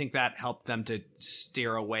 And so I think that helped them to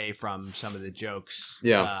steer away from some of the jokes.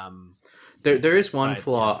 Yeah. There is one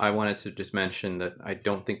flaw I wanted to just mention that I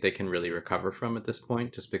don't think they can really recover from at this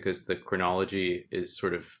point, just because the chronology is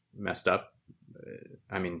sort of messed up.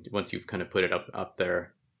 I mean, once you've kind of put it up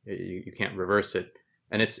there, you can't reverse it.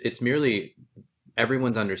 And it's merely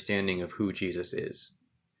everyone's understanding of who Jesus is.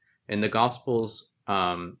 In the Gospels,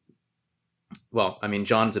 John's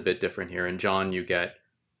a bit different here. In John, you get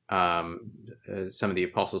some of the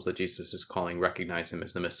apostles that Jesus is calling recognize him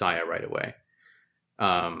as the Messiah right away.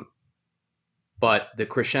 But the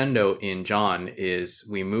crescendo in John is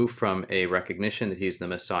we move from a recognition that he's the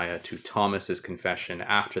Messiah to Thomas's confession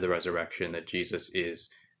after the resurrection that Jesus is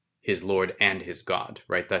his Lord and his God,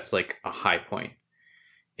 right? That's like a high point.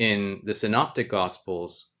 In the Synoptic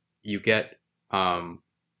Gospels, you get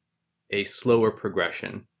a slower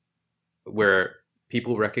progression where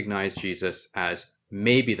people recognize Jesus as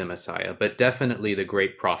maybe the Messiah, but definitely the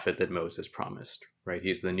great prophet that Moses promised, right?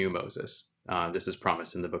 He's the new Moses. This is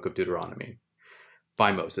promised in the book of Deuteronomy by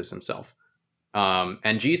Moses himself.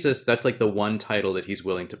 And Jesus, that's like the one title that he's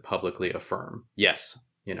willing to publicly affirm. Yes,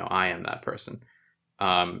 I am that person.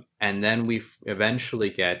 And then we eventually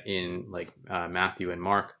get in like Matthew and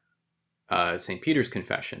Mark, St. Peter's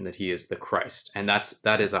confession that he is the Christ. And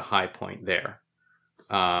that is a high point there.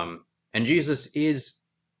 And Jesus is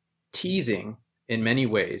teasing in many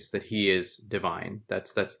ways that he is divine.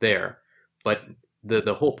 That's there. But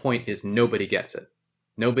the whole point is nobody gets it.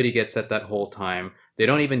 Nobody gets it that whole time. They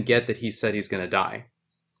don't even get that he said he's going to die.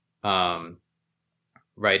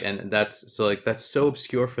 Right. And that's so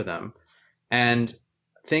obscure for them. And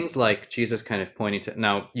things like Jesus kind of pointing to,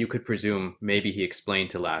 now you could presume maybe he explained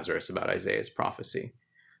to Lazarus about Isaiah's prophecy,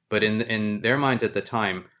 but in their minds at the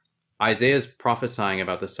time, Isaiah's prophesying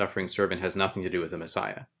about the suffering servant has nothing to do with the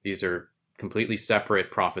Messiah. These are completely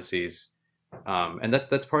separate prophecies. And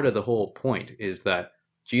that's part of the whole point, is that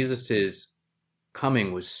Jesus's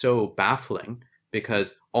coming was so baffling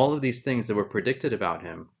because all of these things that were predicted about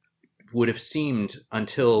him would have seemed,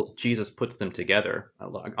 until Jesus puts them together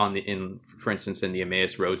for instance, in the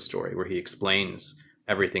Emmaus Road story, where he explains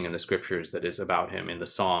everything in the scriptures that is about him in the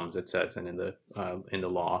Psalms, it says, and in the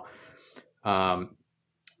law,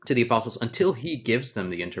 to the apostles, until he gives them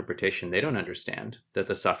the interpretation, they don't understand that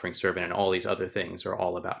the suffering servant and all these other things are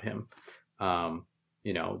all about him.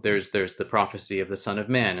 There's the prophecy of the Son of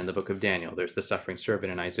Man in the book of Daniel. There's the suffering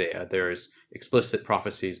servant in Isaiah. There's explicit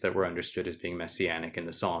prophecies that were understood as being messianic in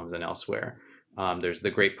the Psalms and elsewhere. There's the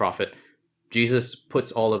great prophet. Jesus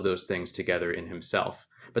puts all of those things together in himself.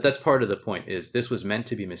 But that's part of the point, is this was meant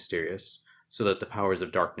to be mysterious so that the powers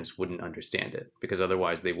of darkness wouldn't understand it, because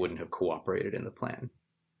otherwise they wouldn't have cooperated in the plan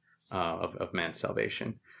of man's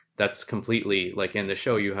salvation. That's completely, like in the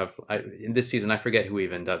show, you have, in this season, I forget who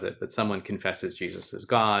even does it, but someone confesses Jesus as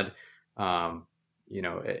God. You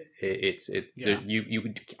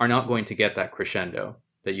are not going to get that crescendo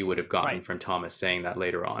that you would have gotten from Thomas saying that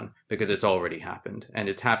later on, because it's already happened, and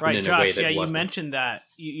it's happened in Josh, a way that you mentioned that.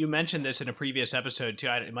 You mentioned this in a previous episode too.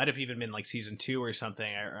 It might have even been like season 2 or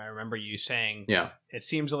something. I remember you saying, it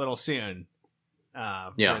seems a little soon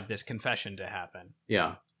for this confession to happen.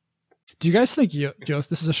 Yeah. Do you guys think Joseph?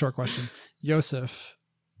 This is a short question. Joseph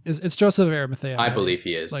it's Joseph of Arimathea. I right? believe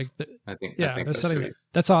he is. I think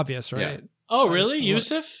that's obvious, right? Yeah. Oh, really,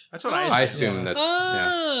 Yusuf? That's what I assume. That's.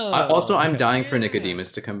 Yeah. I'm dying for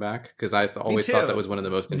Nicodemus to come back, because I always thought that was one of the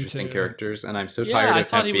most interesting characters, and I'm so tired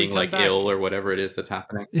of him being like ill or whatever it is that's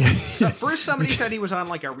happening. So first somebody said he was on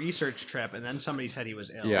like a research trip, and then somebody said he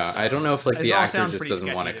was ill. Yeah, so I don't know if like the actor just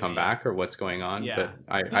doesn't want to sketchy come back or what's going on, Yeah.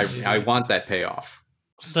 but I want that payoff.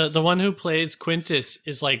 The one who plays Quintus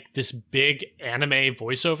is like this big anime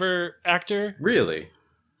voiceover actor. Really?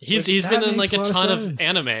 He's been in like a ton of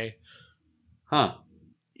anime. Huh.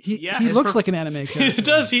 He looks like an anime character. He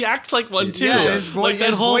does. He acts like one too. Yeah, his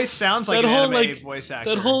voice sounds like an anime like, voice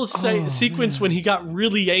actor. That whole sequence when he got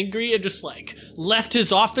really angry and just like left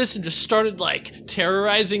his office and just started like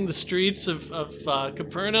terrorizing the streets of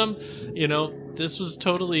Capernaum. You know, this was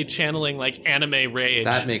totally channeling like anime rage.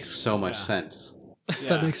 That makes so much sense. Yeah,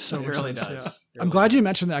 that makes so much really sense. Does. Yeah. I'm glad you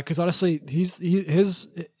mentioned that because honestly, his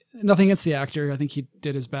nothing against the actor. I think he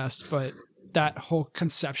did his best, but that whole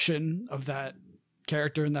conception of that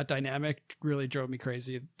character and that dynamic really drove me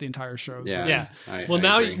crazy the entire show. Yeah. Well,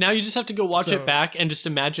 now you just have to go watch it back and just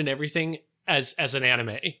imagine everything as an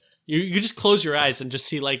anime. You just close your eyes and just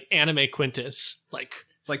see like anime Quintus, like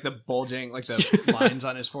the bulging, like the lines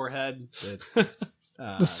on his forehead.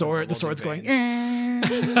 The sword's going.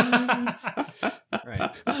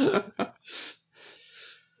 Right.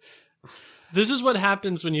 This is what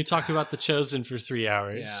happens when you talk about The Chosen for 3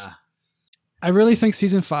 hours. Yeah. I really think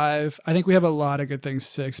season 5, I think we have a lot of good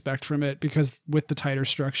things to expect from it because with the tighter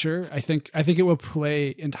structure, I think it will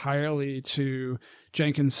play entirely to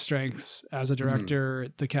Jenkins' strengths as a director,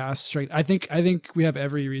 the cast strength. I think we have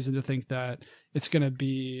every reason to think that it's going to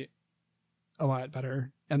be a lot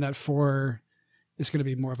better and that 4 is going to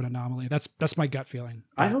be more of an anomaly. That's my gut feeling.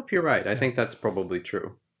 I hope you're right. I think that's probably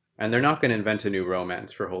true. And they're not going to invent a new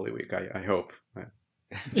romance for Holy Week. I hope.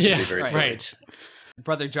 Yeah, right.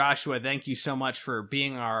 Brother Joshua, thank you so much for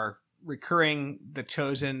being our recurring The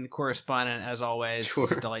Chosen correspondent, as always. Sure.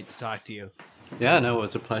 It's a delight to talk to you. Yeah, no, it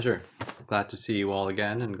was a pleasure. Glad to see you all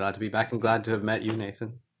again and glad to be back and glad to have met you,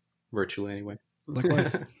 Nathan. Virtually, anyway.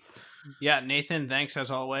 Likewise. Yeah, Nathan, thanks as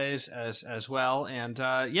always as well. And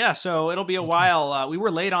so it'll be a while. We were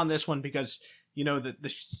late on this one because, you know, the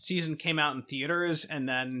season came out in theaters, and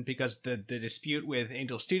then because the dispute with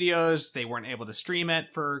Angel Studios, they weren't able to stream it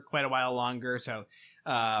for quite a while longer. So,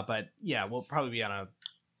 but yeah, we'll probably be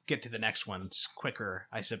get to the next ones quicker,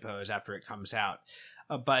 I suppose, after it comes out.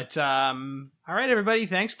 But all right, everybody,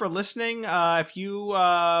 thanks for listening. If you're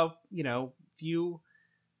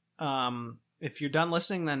done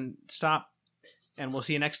listening, then stop, and we'll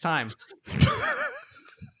see you next time.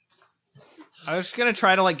 I was gonna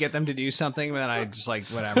try to get them to do something, but then I just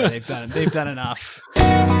whatever. They've done enough.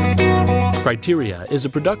 Criteria is a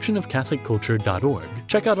production of CatholicCulture.org.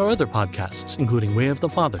 Check out our other podcasts, including Way of the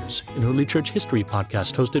Fathers, an early church history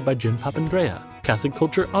podcast hosted by Jim Papandrea, Catholic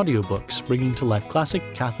Culture audiobooks bringing to life classic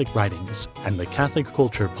Catholic writings, and the Catholic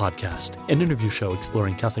Culture Podcast, an interview show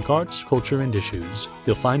exploring Catholic arts, culture, and issues.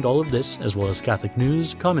 You'll find all of this, as well as Catholic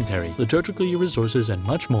news, commentary, liturgical resources, and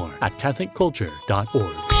much more at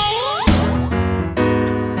CatholicCulture.org.